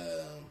safety.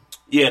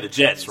 Yeah, the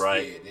Jets,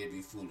 right? Yeah, they'd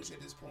be foolish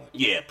at this point.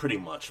 Yeah, pretty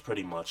much.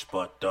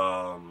 But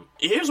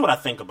here's what I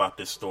think about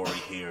this story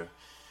here.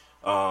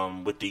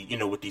 With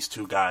these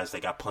two guys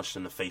that got punched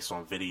in the face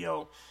on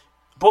video.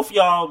 Both of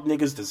y'all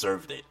niggas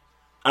deserved it.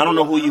 I don't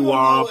know who you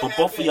are, but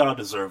both of y'all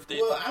deserved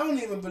it. Well, I don't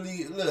even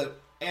believe. Look,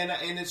 and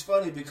it's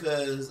funny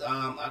because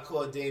I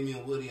called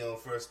Damian Woody on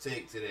First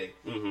Take today.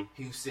 Mm-hmm.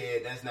 He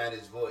said that's not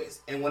his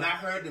voice, and when I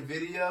heard the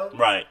video,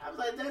 right, I was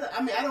like,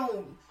 I mean, I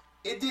don't.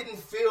 It didn't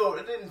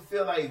feel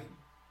like.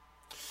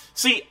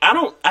 See,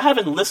 I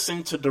haven't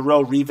listened to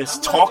Darrelle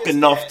Revis talk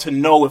enough to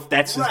know if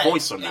that's his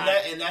voice or not.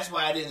 And that's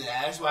why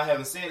I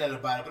haven't said that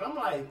about it. But I'm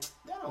like,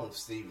 that don't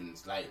even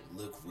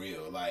look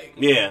real. Like,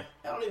 yeah,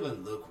 that don't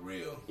even look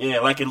real.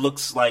 Yeah, like it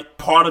looks like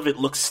part of it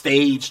looks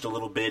staged a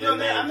little bit. No, and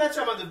man, I'm not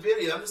talking about the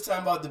video. I'm just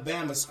talking about the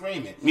Bama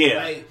screaming.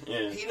 Yeah,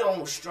 he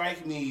don't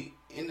strike me,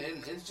 and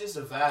it's just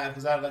a vibe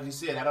because like you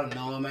said, I don't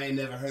know him. I ain't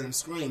never heard him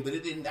scream, but I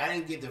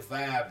didn't get the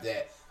vibe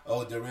that.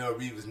 Oh, Darrelle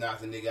Revis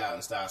knocked the nigga out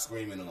and started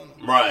screaming on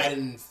him. Right. I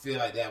didn't feel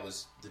like that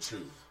was the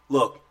truth.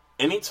 Look,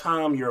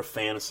 anytime you're a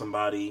fan of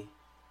somebody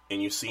and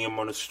you see him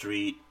on the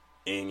street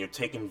and you're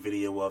taking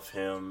video of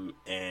him,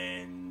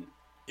 and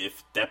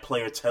if that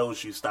player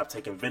tells you stop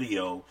taking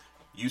video,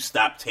 you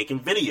stop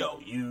taking video.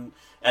 You,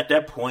 at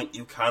that point,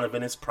 you kind of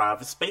in his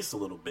private space a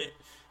little bit.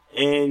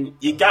 And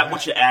you got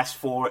what you asked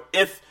for.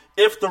 If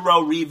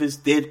Darrelle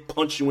Revis did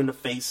punch you in the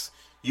face,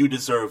 you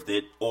deserved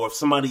it. Or if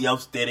somebody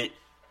else did it,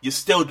 you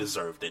still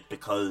deserved it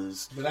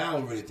because. But I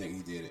don't really think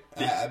he did it.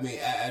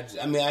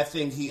 I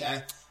think he.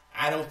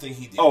 I don't think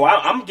he did. Oh,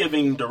 I'm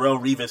giving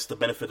Darrelle Revis the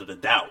benefit of the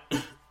doubt.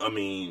 I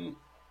mean,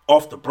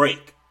 off the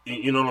break,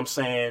 you know what I'm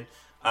saying?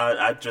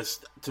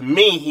 To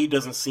me, he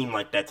doesn't seem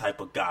like that type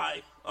of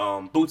guy.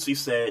 Bootsy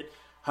said,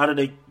 "How did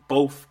they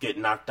both get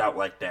knocked out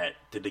like that?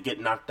 Did they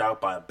get knocked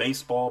out by a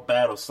baseball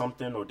bat or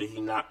something, or did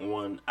he knock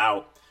one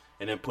out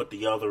and then put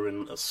the other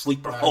in a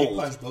sleeper hold?" He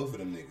punched both of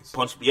them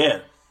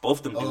niggas.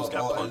 Both them dudes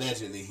got punched.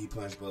 Allegedly, he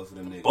punched both of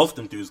them niggas. Both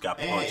them dudes got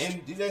punched.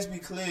 And let's be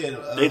clear.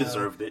 They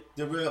deserved it.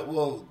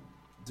 Darrelle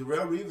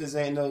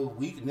Revis ain't no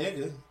weak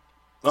nigga.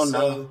 Oh,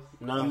 so,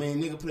 no. I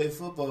mean, nigga play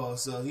football,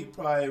 so he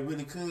probably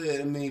really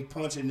could,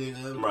 punch a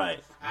nigga.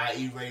 Right.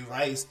 I.e. Ray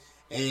Rice,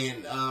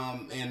 and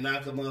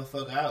knock a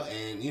motherfucker out.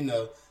 And,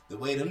 the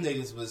way them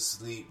niggas was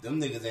asleep,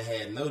 them niggas ain't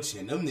had no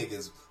chin. Them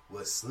niggas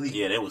was asleep.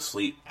 Yeah, they was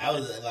asleep. I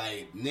was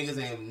like,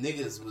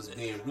 niggas was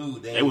being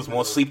rude. They was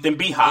more asleep than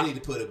B-Hop. They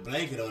need to put a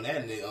blanket on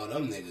that nigga, on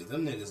them niggas.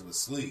 Them niggas was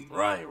asleep.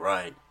 Right.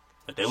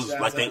 Like they was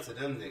to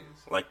them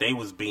niggas. Like they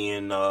was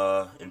being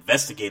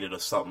investigated or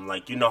something.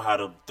 Like, you know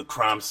how the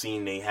crime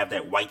scene, they have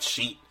that white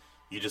sheet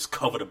you just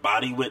cover the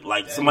body with?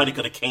 Like that somebody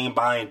could have came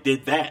by and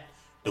did that.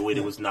 The way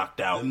they was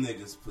knocked out. Them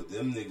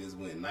niggas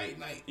went night.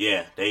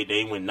 Yeah,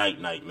 they went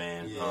night,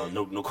 man. Yeah.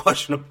 No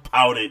question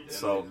about it. Them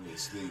so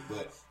sleep.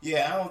 But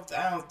yeah,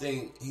 I don't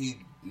think he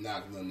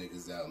knocked no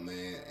niggas out,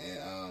 man.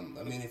 And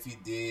I mean, if he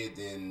did,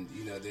 then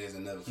there's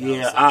another conversation.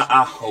 Yeah,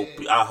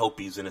 I hope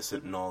he's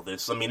innocent in all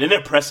this. I mean, and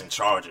they're pressing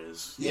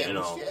charges.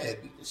 Yeah,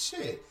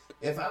 shit.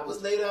 If I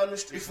was laid out on the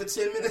street for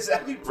 10 minutes,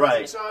 I'd be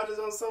pressing charges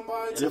on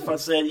somebody too. And if I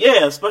said,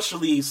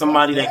 especially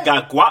somebody that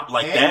got guap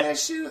like that.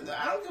 Shit,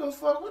 I don't give a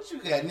fuck what you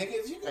got, nigga.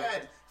 If you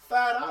got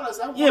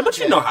 $5, yeah, but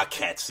you know how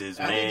cats is,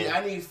 man. I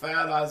need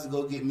 $5 to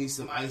go get me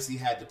some icy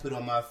hat to put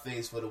on my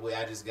face for the way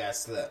I just got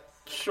slept.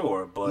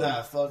 Sure, but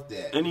nah, fuck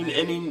that. Any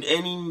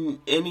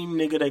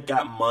nigga that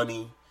got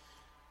money,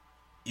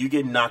 you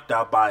get knocked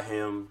out by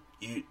him.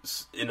 You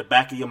in the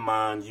back of your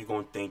mind, you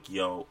gonna think,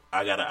 yo,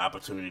 I got an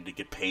opportunity to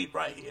get paid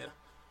right here.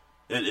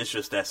 It's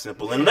just that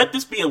simple. Yeah. And let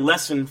this be a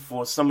lesson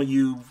for some of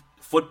you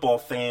football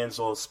fans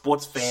or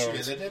sports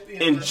fans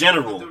in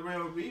general.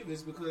 Darrelle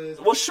Revis, because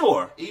well,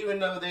 sure. Even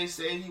though they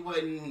say he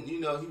wasn't, he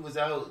was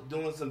out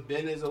doing some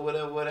business or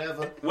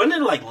whatever. Wasn't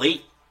it like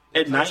late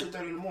at night? 2:30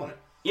 in the morning.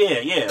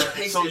 Yeah.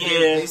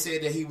 They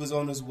said that he was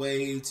on his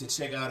way to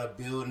check out a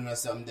building or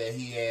something that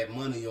he had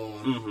money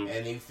on,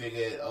 and he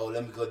figured,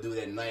 let me go do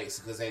that night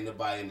because ain't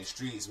nobody in the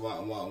streets.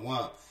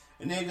 Want.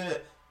 And nigga,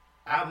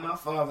 my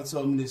father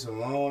told me this a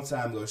long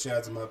time ago. Shout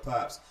out to my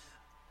pops.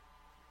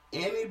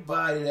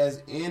 Anybody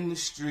that's in the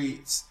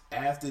streets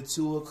after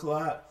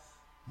 2:00,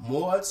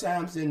 more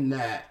times than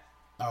not,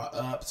 are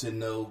up to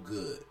no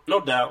good. No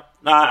doubt.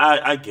 No,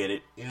 I get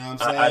it. You know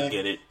what I'm saying? I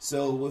get it.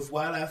 So with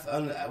what I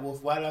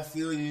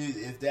feel you,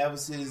 if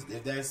that's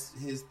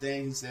his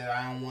thing, he said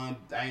I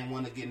ain't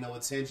want to get no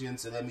attention,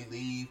 so let me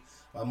leave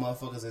while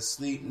motherfuckers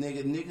asleep.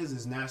 Niggas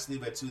is not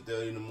asleep at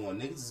 2:30 in the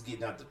morning. Niggas is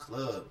getting out the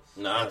club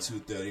at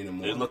 2:30 in the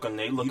morning.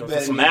 They looking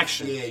for some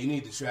action. Yeah, you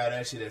need to try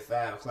that shit at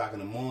 5 o'clock in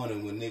the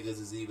morning when niggas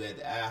is either at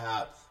the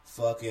IHOP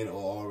fucking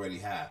or already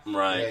high.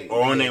 Right.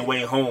 Or on their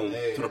way home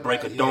to the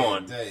break of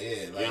dawn. Like,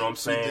 you know what I'm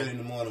saying? 2:30 in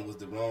the morning was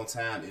the wrong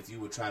time if you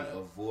were trying to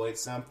avoid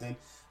something.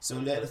 So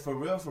for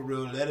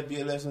real, let it be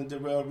a lesson to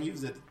Darrell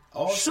Reeves.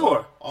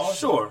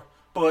 Sure.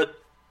 But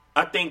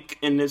I think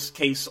in this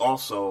case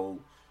also,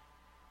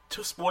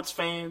 to sports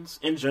fans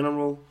in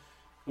general,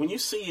 when you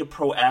see a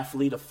pro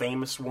athlete, a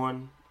famous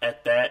one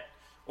at that,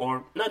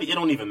 or not, it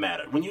don't even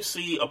matter. When you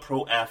see a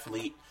pro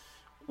athlete,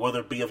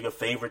 whether it be of your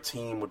favorite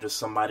team or just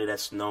somebody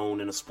that's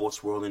known in the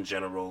sports world in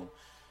general,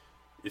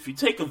 if you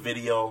take a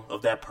video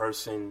of that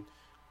person,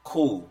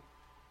 cool.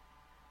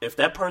 If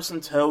that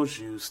person tells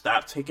you,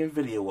 stop taking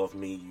video of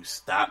me, you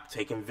stop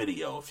taking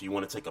video. If you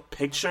want to take a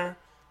picture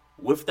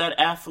with that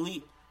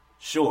athlete,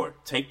 sure,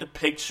 take the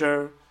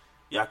picture.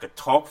 Y'all could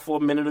talk for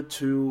a minute or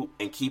two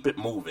and keep it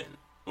moving.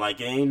 Like,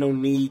 there ain't no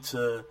need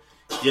to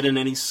get in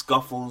any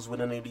scuffles with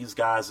any of these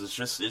guys. It's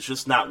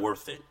just not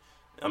worth it.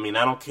 I mean,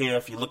 I don't care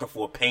if you're looking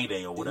for a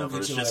payday or whatever.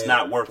 It's just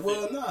not worth it.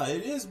 Well, no,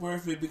 it is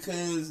worth it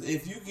because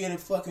if you get a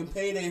fucking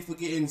payday for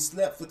getting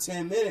slept for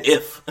 10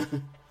 minutes...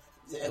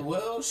 yeah,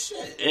 well,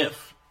 shit.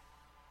 If.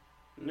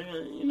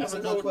 That's a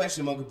good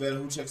question, Uncle Better.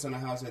 Who checks on the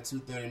house at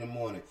 2:30 in the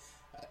morning?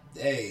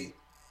 Hey,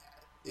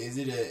 is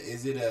it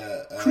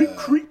a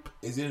creep?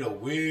 Is it a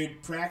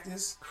weird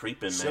practice?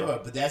 Creeping, sure, man.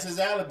 But that's his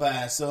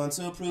alibi. So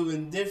until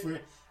proven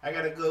different, I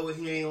gotta go with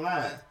he ain't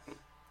lying.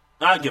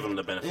 I give him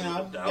the benefit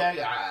of the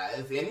doubt.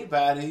 If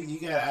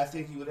anybody, I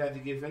think you would have to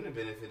give him the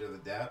benefit of the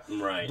doubt.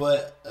 Right.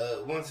 But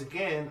once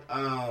again,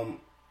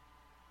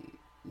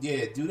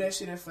 do that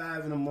shit at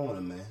 5 in the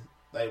morning, man.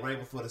 Like right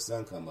before the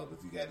sun come up,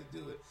 if you got to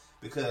do it.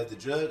 Because the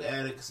drug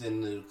addicts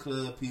and the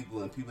club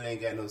people and people that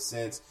ain't got no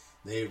sense,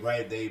 they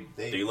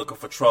looking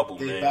for trouble,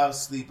 man. They about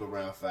sleep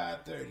around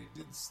 5:30.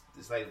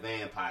 It's like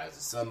vampires.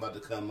 There's something about to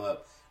come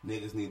up.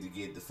 Niggas need to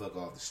get the fuck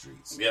off the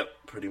streets. Yep,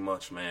 pretty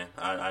much, man.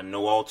 I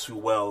know all too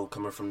well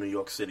coming from New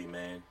York City,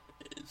 man.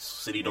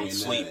 City don't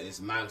sleep. It's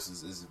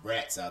mouses, it's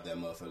rats out there,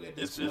 motherfucker. At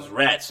this it's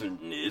rats, and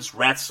it's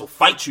rats will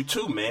fight you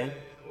too, man. Yeah,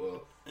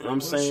 well, you know what I'm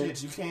saying?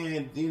 Shit, you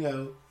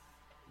can't,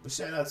 But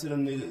shout out to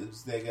them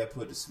niggas that got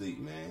put to sleep,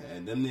 man.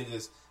 And them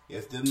niggas,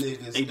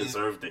 they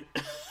deserved it.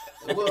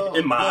 Well,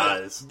 in my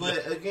eyes.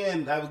 But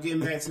again, I was getting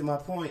back to my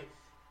point.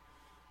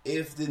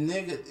 If the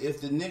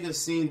nigga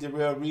seen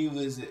Darrell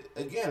Reeves,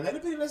 again, let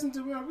it be a lesson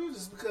to Darrell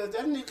Reeves because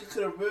that nigga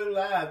could have real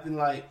live been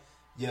like,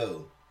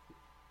 yo,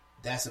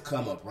 that's a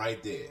come up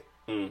right there.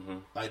 Mm-hmm.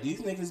 Like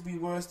these niggas be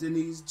worse than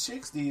these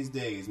chicks these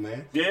days,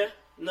 man. Yeah,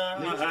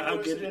 I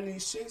get it. Than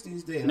these chicks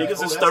these days. Niggas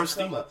like, is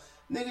thirsty.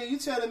 Nigga, you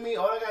telling me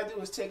all I gotta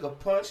do is take a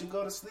punch and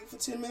go to sleep for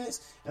 10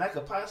 minutes, and I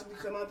could possibly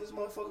come out this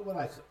motherfucker with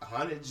like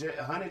 100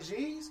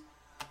 G's?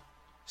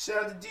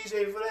 Shout out to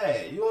DJ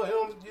Vlad. You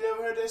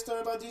ever heard that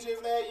story about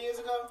DJ Vlad years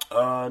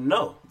ago?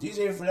 No.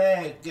 DJ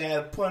Vlad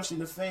got punched in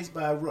the face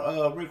by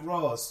Rick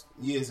Ross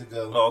years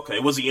ago. Oh, okay.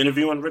 Was he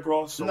interviewing Rick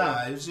Ross? Or?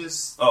 Nah, it was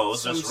just... Oh, it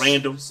was just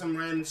random? Some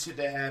random shit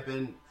that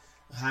happened,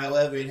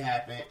 however it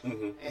happened.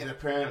 Mm-hmm. And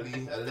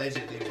apparently,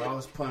 allegedly,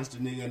 Ross punched the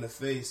nigga in the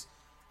face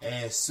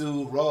and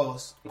sued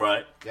Ross.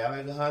 Right. Got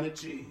like 100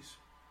 G's.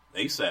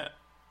 ASAP.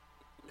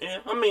 Yeah,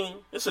 I mean,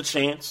 it's a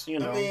chance, I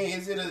mean,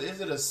 is it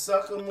a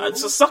sucker move?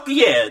 It's a sucker,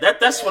 yeah.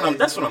 That's what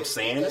I'm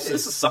saying. It's a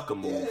sucker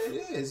move. Yeah,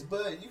 it is.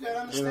 But you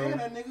gotta understand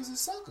that niggas is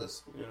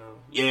suckers.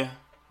 Yeah.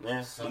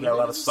 You got a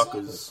lot of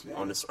suckers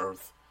on this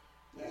earth.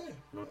 Yeah,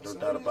 no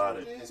doubt about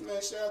it. Is,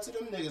 man. Shout out to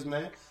them niggas,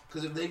 man.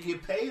 Because if they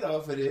get paid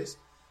off of this.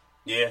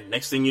 Yeah,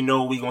 next thing you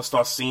know, we gonna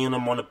start seeing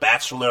them on The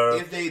Bachelor.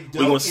 If they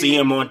don't, we gonna see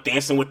them on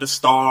Dancing with the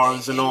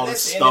Stars and all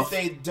this stuff.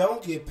 And if they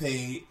don't get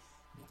paid,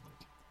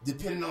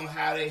 depending on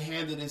how they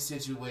handle this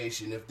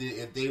situation, if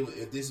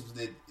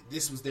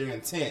this was their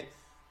intent,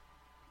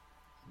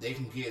 they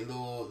can get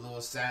little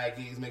side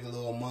gigs, make a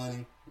little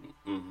money.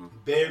 Mm-hmm.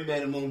 Bare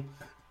minimum,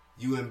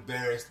 you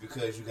embarrassed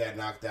because you got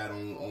knocked out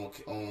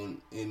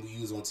on and we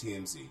use on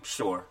TMZ.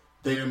 Sure,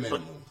 bare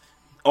minimum.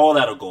 All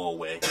that'll go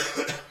away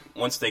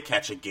once they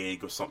catch a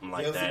gig or something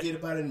like that.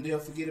 They'll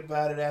forget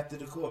about it after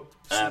the court.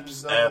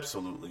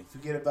 Absolutely.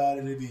 Forget about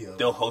it. It'll be over.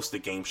 They'll host a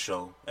game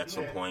show at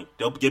some point.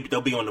 They'll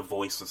be on The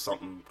Voice or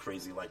something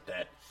crazy like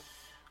that.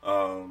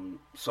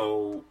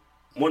 So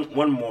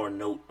one more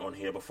note on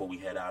here before we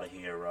head out of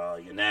here.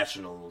 Your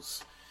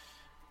Nationals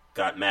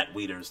got Matt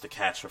Wieters, the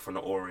catcher from the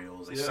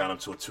Orioles. They signed him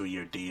to a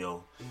 2-year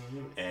deal,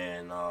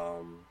 and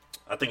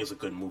I think it's a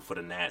good move for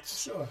the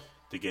Nats. Sure.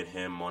 To get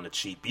him on the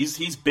cheap.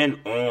 He's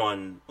been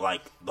on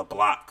like the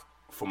block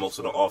for most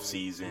of the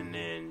offseason,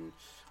 and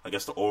I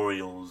guess the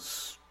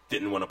Orioles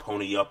didn't want to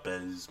pony up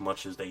as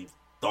much as they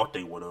thought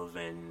they would have,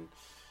 and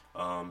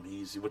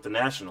he's with the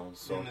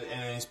Nationals. So.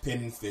 And it's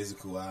pending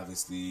physical,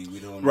 obviously.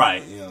 We don't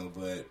know,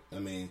 but I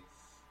mean,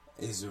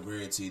 it's a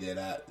rarity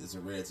that the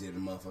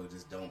motherfucker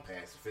just don't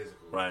pass the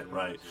physical.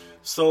 Right.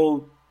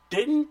 So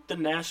didn't the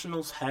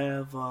Nationals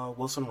have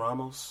Wilson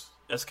Ramos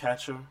as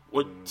catcher.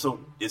 What? So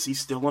is he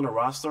still on the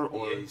roster,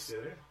 or Yeah, he's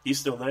still there. He's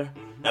still there.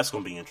 That's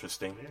gonna be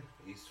interesting. Yeah,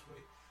 he's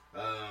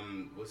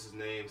sweet. What's his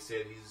name?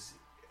 Said he's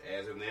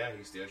as of now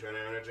he's still trying to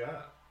earn a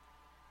job.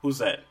 Who's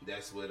that?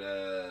 That's what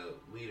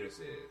Weeder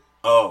said.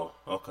 Oh,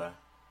 okay.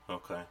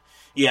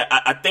 Yeah,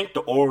 I think the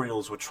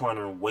Orioles were trying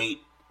to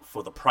wait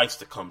for the price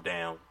to come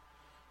down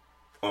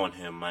on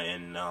him,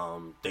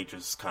 and they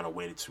just kind of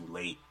waited too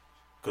late.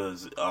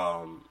 Because,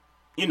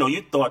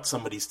 you thought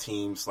some of these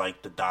teams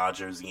like the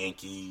Dodgers,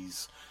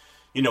 Yankees,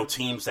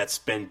 teams that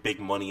spend big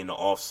money in the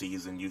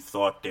offseason, you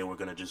thought they were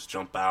going to just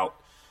jump out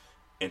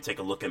and take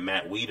a look at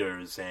Matt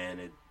Wieters, and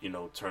it,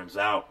 turns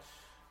out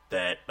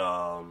that,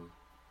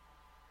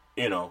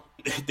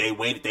 they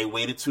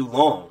waited too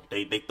long.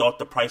 They thought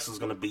the price was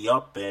going to be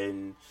up,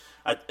 and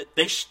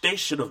they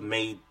should have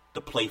made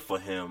the play for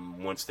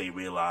him once they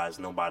realized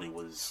nobody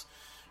was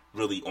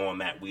really on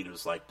Matt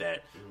Wieters like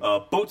that.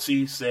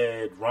 Bootsy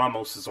said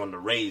Ramos is on the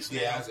Rays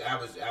now. Yeah,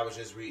 I was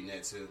just reading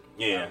that too.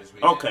 Yeah.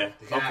 Okay.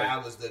 The guy I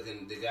was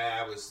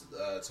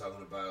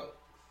talking about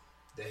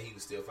that he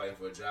was still fighting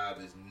for a job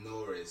is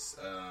Norris.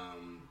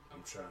 I'm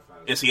trying to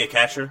find. Is he a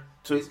catcher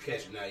too? He's a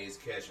catcher. No, he's a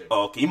catcher.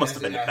 Oh, okay. He must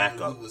have been the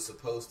backup. Who was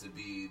supposed to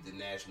be the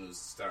Nationals'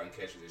 starting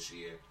catcher this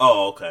year.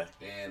 Oh, okay.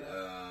 And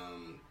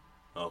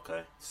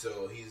okay.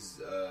 So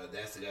he's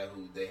that's the guy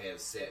who they have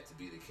set to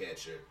be the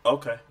catcher.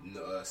 Okay.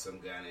 Some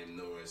guy named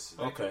Norris.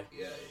 Okay.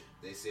 Yeah,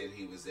 they said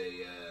he was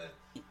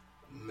a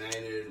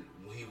minor.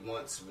 He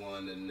once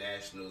won the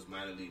Nationals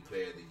Minor League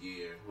Player of the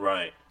Year.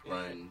 Right.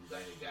 And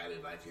like got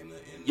it like in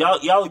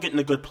y'all are getting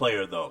a good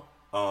player though.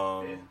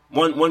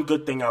 One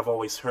good thing I've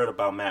always heard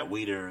about Matt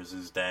Wieters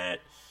is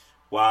that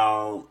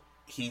while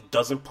he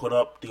doesn't put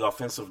up the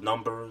offensive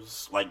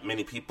numbers like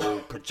many people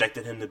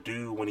projected him to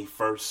do when he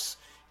first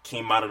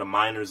came out of the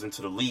minors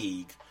into the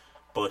league,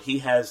 but he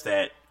has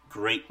that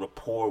great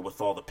rapport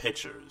with all the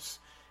pitchers,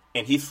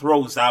 and he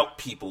throws out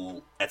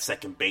people at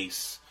second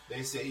base.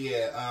 They say,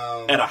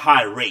 at a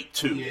high rate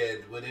too. Yeah,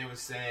 what they were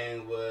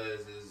saying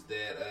is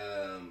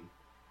that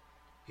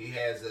he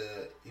has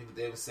a.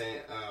 They were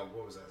saying,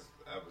 what was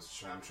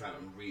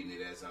I'm reading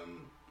it as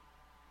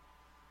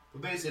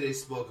But basically, they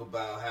spoke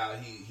about how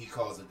he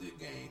calls a good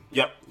game.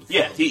 Yep.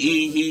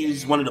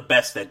 He's one of the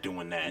best at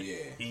doing that. Yeah.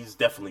 He's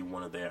definitely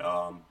one of their.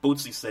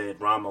 Bootsy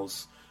said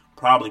Ramos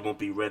probably won't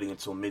be ready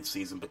until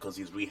midseason because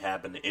he's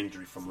rehabbing the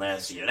injury from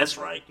last year. That's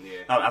right.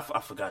 Yeah.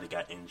 I forgot he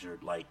got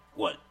injured. Like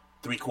what?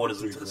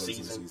 3/4 into the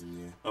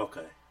season. Yeah.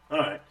 Okay.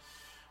 All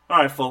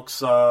right, folks.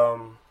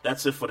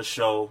 That's it for the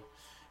show.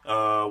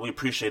 We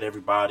appreciate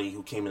everybody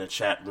who came in the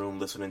chat room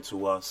listening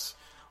to us.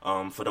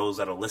 For those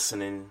that are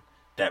listening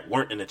that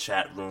weren't in the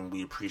chat room,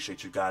 we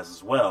appreciate you guys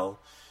as well.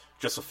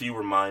 Just a few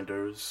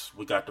reminders.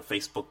 We got the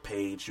Facebook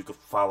page you can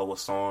follow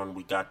us on.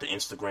 We got the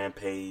Instagram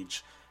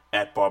page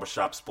at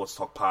Barbershop Sports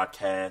Talk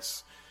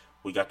Podcast.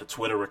 We got the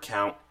Twitter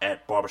account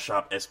at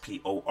Barbershop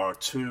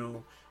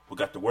SPOR2. We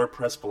got the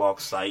WordPress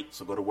blog site,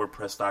 so go to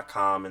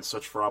WordPress.com and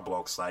search for our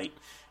blog site.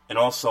 And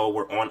also,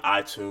 we're on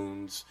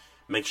iTunes.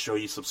 Make sure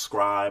you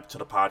subscribe to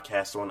the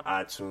podcast on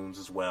iTunes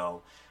as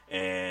well.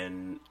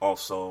 And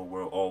also,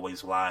 we're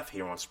always live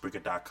here on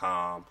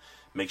Spreaker.com.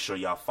 Make sure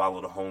y'all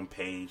follow the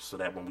homepage so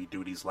that when we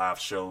do these live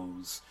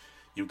shows,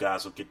 you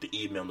guys will get the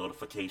email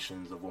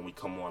notifications of when we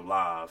come on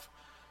live.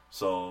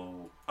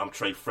 So, I'm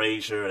Trey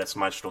Frazier. That's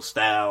Maestro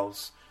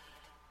Styles.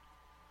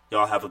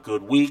 Y'all have a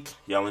good week.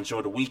 Y'all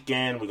enjoy the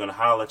weekend. We're going to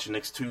holler at you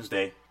next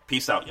Tuesday.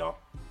 Peace out, y'all.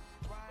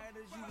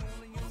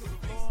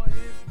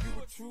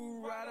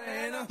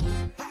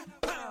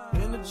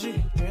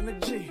 Energy. I'm a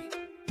G.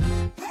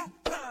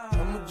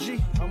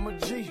 I'm a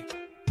G.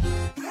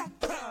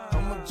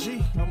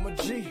 I'm a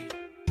G.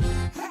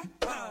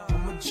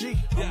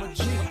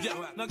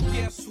 Now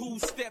guess who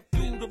stepped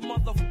through the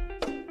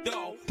motherfucking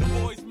door? The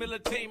boys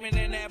militainment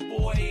and that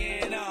boy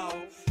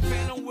N.O.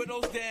 Phantom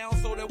widows down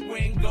so the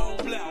wind gon'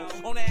 blow.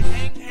 On that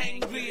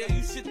hang clear,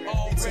 you should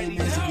already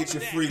know. To get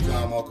your free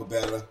time, Uncle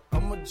Bella.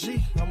 I'm a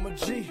G.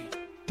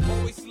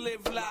 Always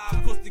live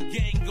live, cause the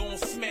gang gon'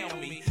 smell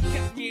me.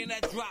 Catch me in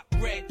that drop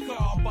red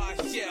car by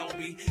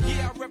Shelby.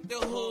 Yeah, I rep the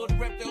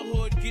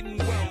hood, getting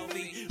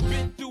wealthy.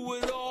 Been through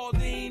it all,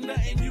 there ain't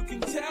nothing you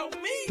can tell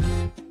me.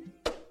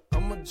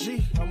 I'm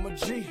a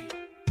G.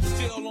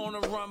 Still on the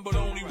run, but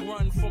only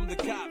run from the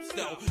cops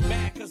though.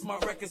 Mad cause my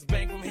records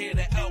bang from here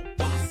to El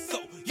Paso.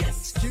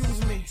 Yes,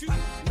 excuse me,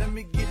 let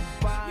me get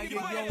by.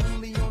 You're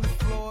only on the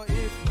floor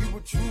if you a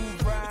true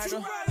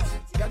rider.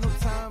 Got no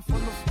time for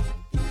no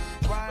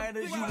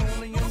riders. You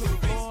only on the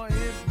floor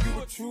if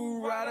you a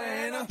true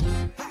rider.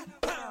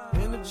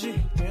 And a G.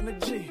 I'm a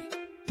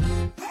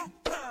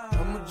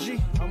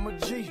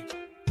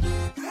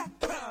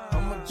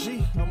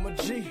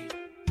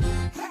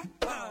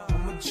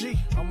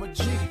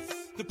G.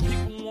 The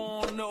people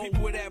wanna know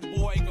where that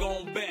boy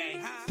gon'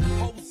 bang.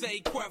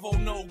 Jose Cuervo,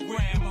 no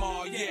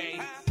grandma, yay.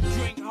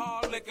 Drink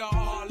hard liquor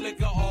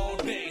all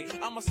day.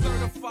 I'm a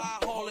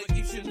certified holic,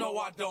 you should know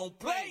I don't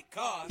play,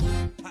 cause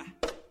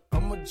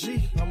I'm a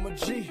G.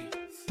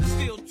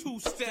 Still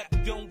two-step,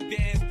 don't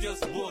dance,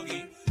 just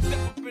boogie. Step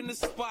up in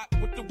the spot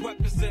with the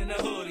weapons and the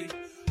hoodie.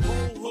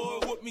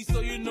 Whole hood with me, so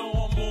you know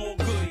I'm all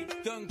goody.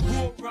 Done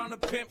grew around the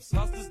pimps,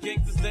 hustlers,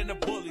 gangsters, and the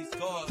bullies.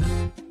 Cause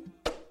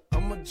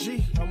I'm a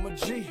G, I'm a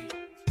G.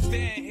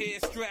 Stand here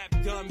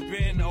strapped, done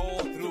been all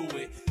through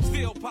it.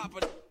 Still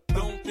poppin',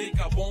 don't think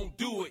I won't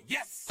do it.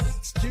 Yes!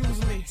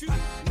 Excuse me,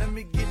 let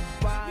me get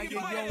by.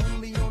 You're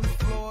only on the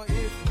floor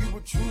if you a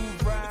true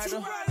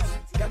rider.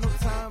 Got no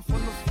time for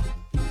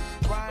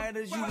no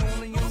riders. You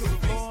only on the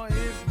floor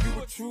if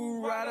you a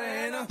true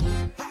rider.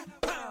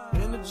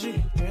 And a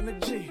G, and a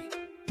G.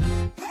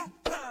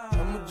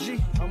 I'm a G,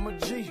 I'm a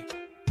G.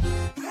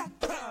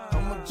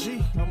 I'm a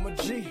G, I'm a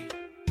G.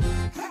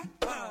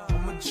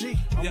 I'm a G,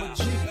 I'm a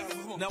G.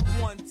 Now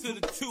 1 to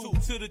the 2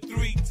 to the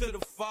 3 to the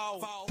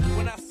 4.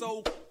 When I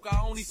sold,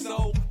 I only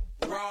sold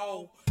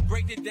raw.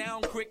 Break it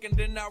down quick and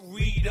then I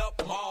read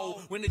up more.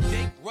 When the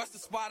dick rushed the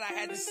spot, I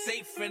had the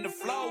safe in the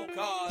flow.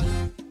 Cause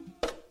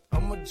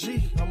I'm a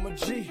G, I'm a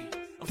G.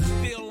 I'm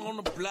still on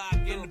the block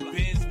in the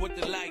Benz with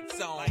the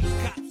lights on.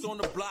 Cops on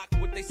the block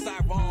with their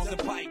sirens and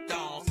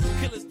pythons.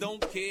 Killers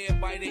don't care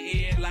by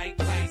the air like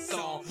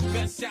Tyson.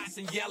 Gunshots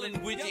and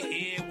yelling with your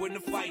ear when the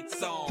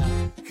fight's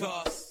on.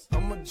 Cause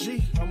I'm a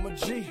G, I'm a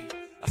G.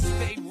 I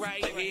stay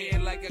right here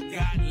like I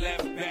got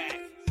left back.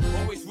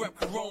 Always rep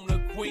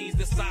Corona, Queens,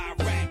 the side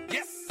rack.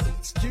 Yes!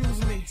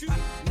 Excuse me,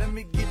 let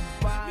me get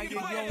by.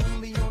 You're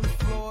only on the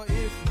floor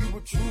if you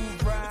a true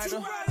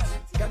rider.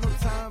 Got no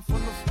time for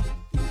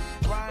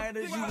no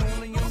riders. You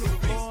only on the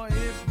floor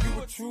if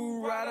you a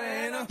true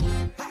rider.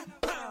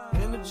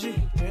 And a G,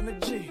 and a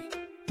G.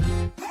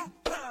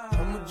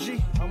 I'm a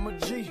G, I'm a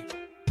G.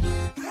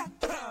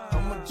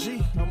 I'm a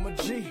G, I'm a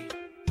G.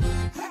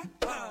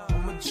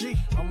 I'm a G,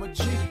 I'm a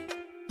G.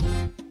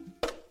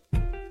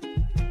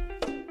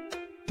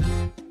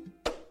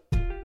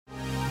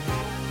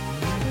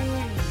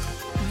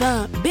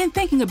 Been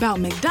thinking about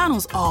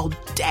McDonald's all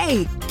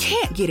day.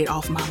 Can't get it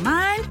off my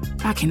mind.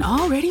 I can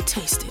already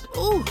taste it.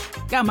 Ooh,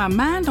 got my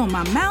mind on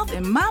my mouth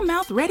and my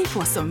mouth ready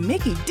for some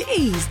Mickey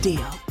D's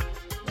deal.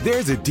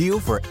 There's a deal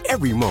for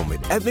every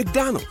moment at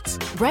McDonald's.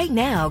 Right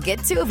now,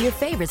 get 2 of your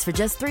favorites for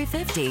just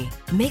 $3.50.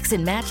 Mix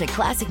and match a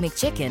classic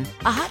McChicken,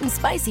 a hot and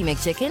spicy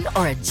McChicken,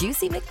 or a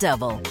juicy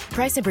McDouble.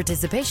 Price and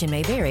participation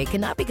may vary.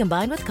 Cannot be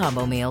combined with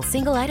combo meal.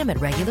 Single item at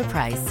regular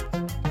price.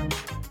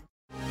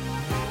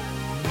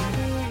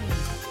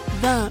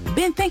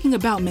 Been thinking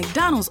about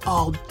McDonald's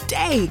all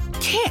day.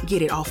 Can't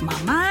get it off my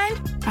mind.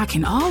 I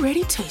can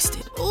already taste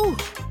it. Ooh,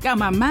 got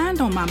my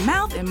mind on my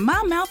mouth and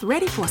my mouth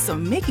ready for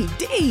some Mickey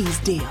D's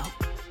deal.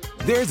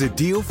 There's a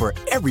deal for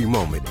every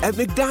moment at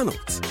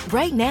McDonald's.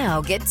 Right now,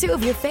 get 2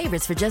 of your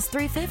favorites for just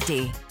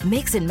 $3.50.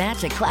 Mix and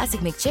match a classic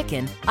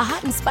McChicken, a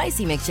hot and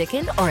spicy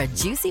McChicken, or a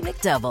juicy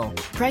McDouble.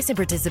 Price and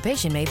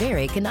participation may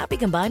vary. Cannot be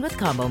combined with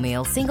combo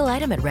meal. Single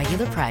item at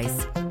regular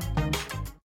price.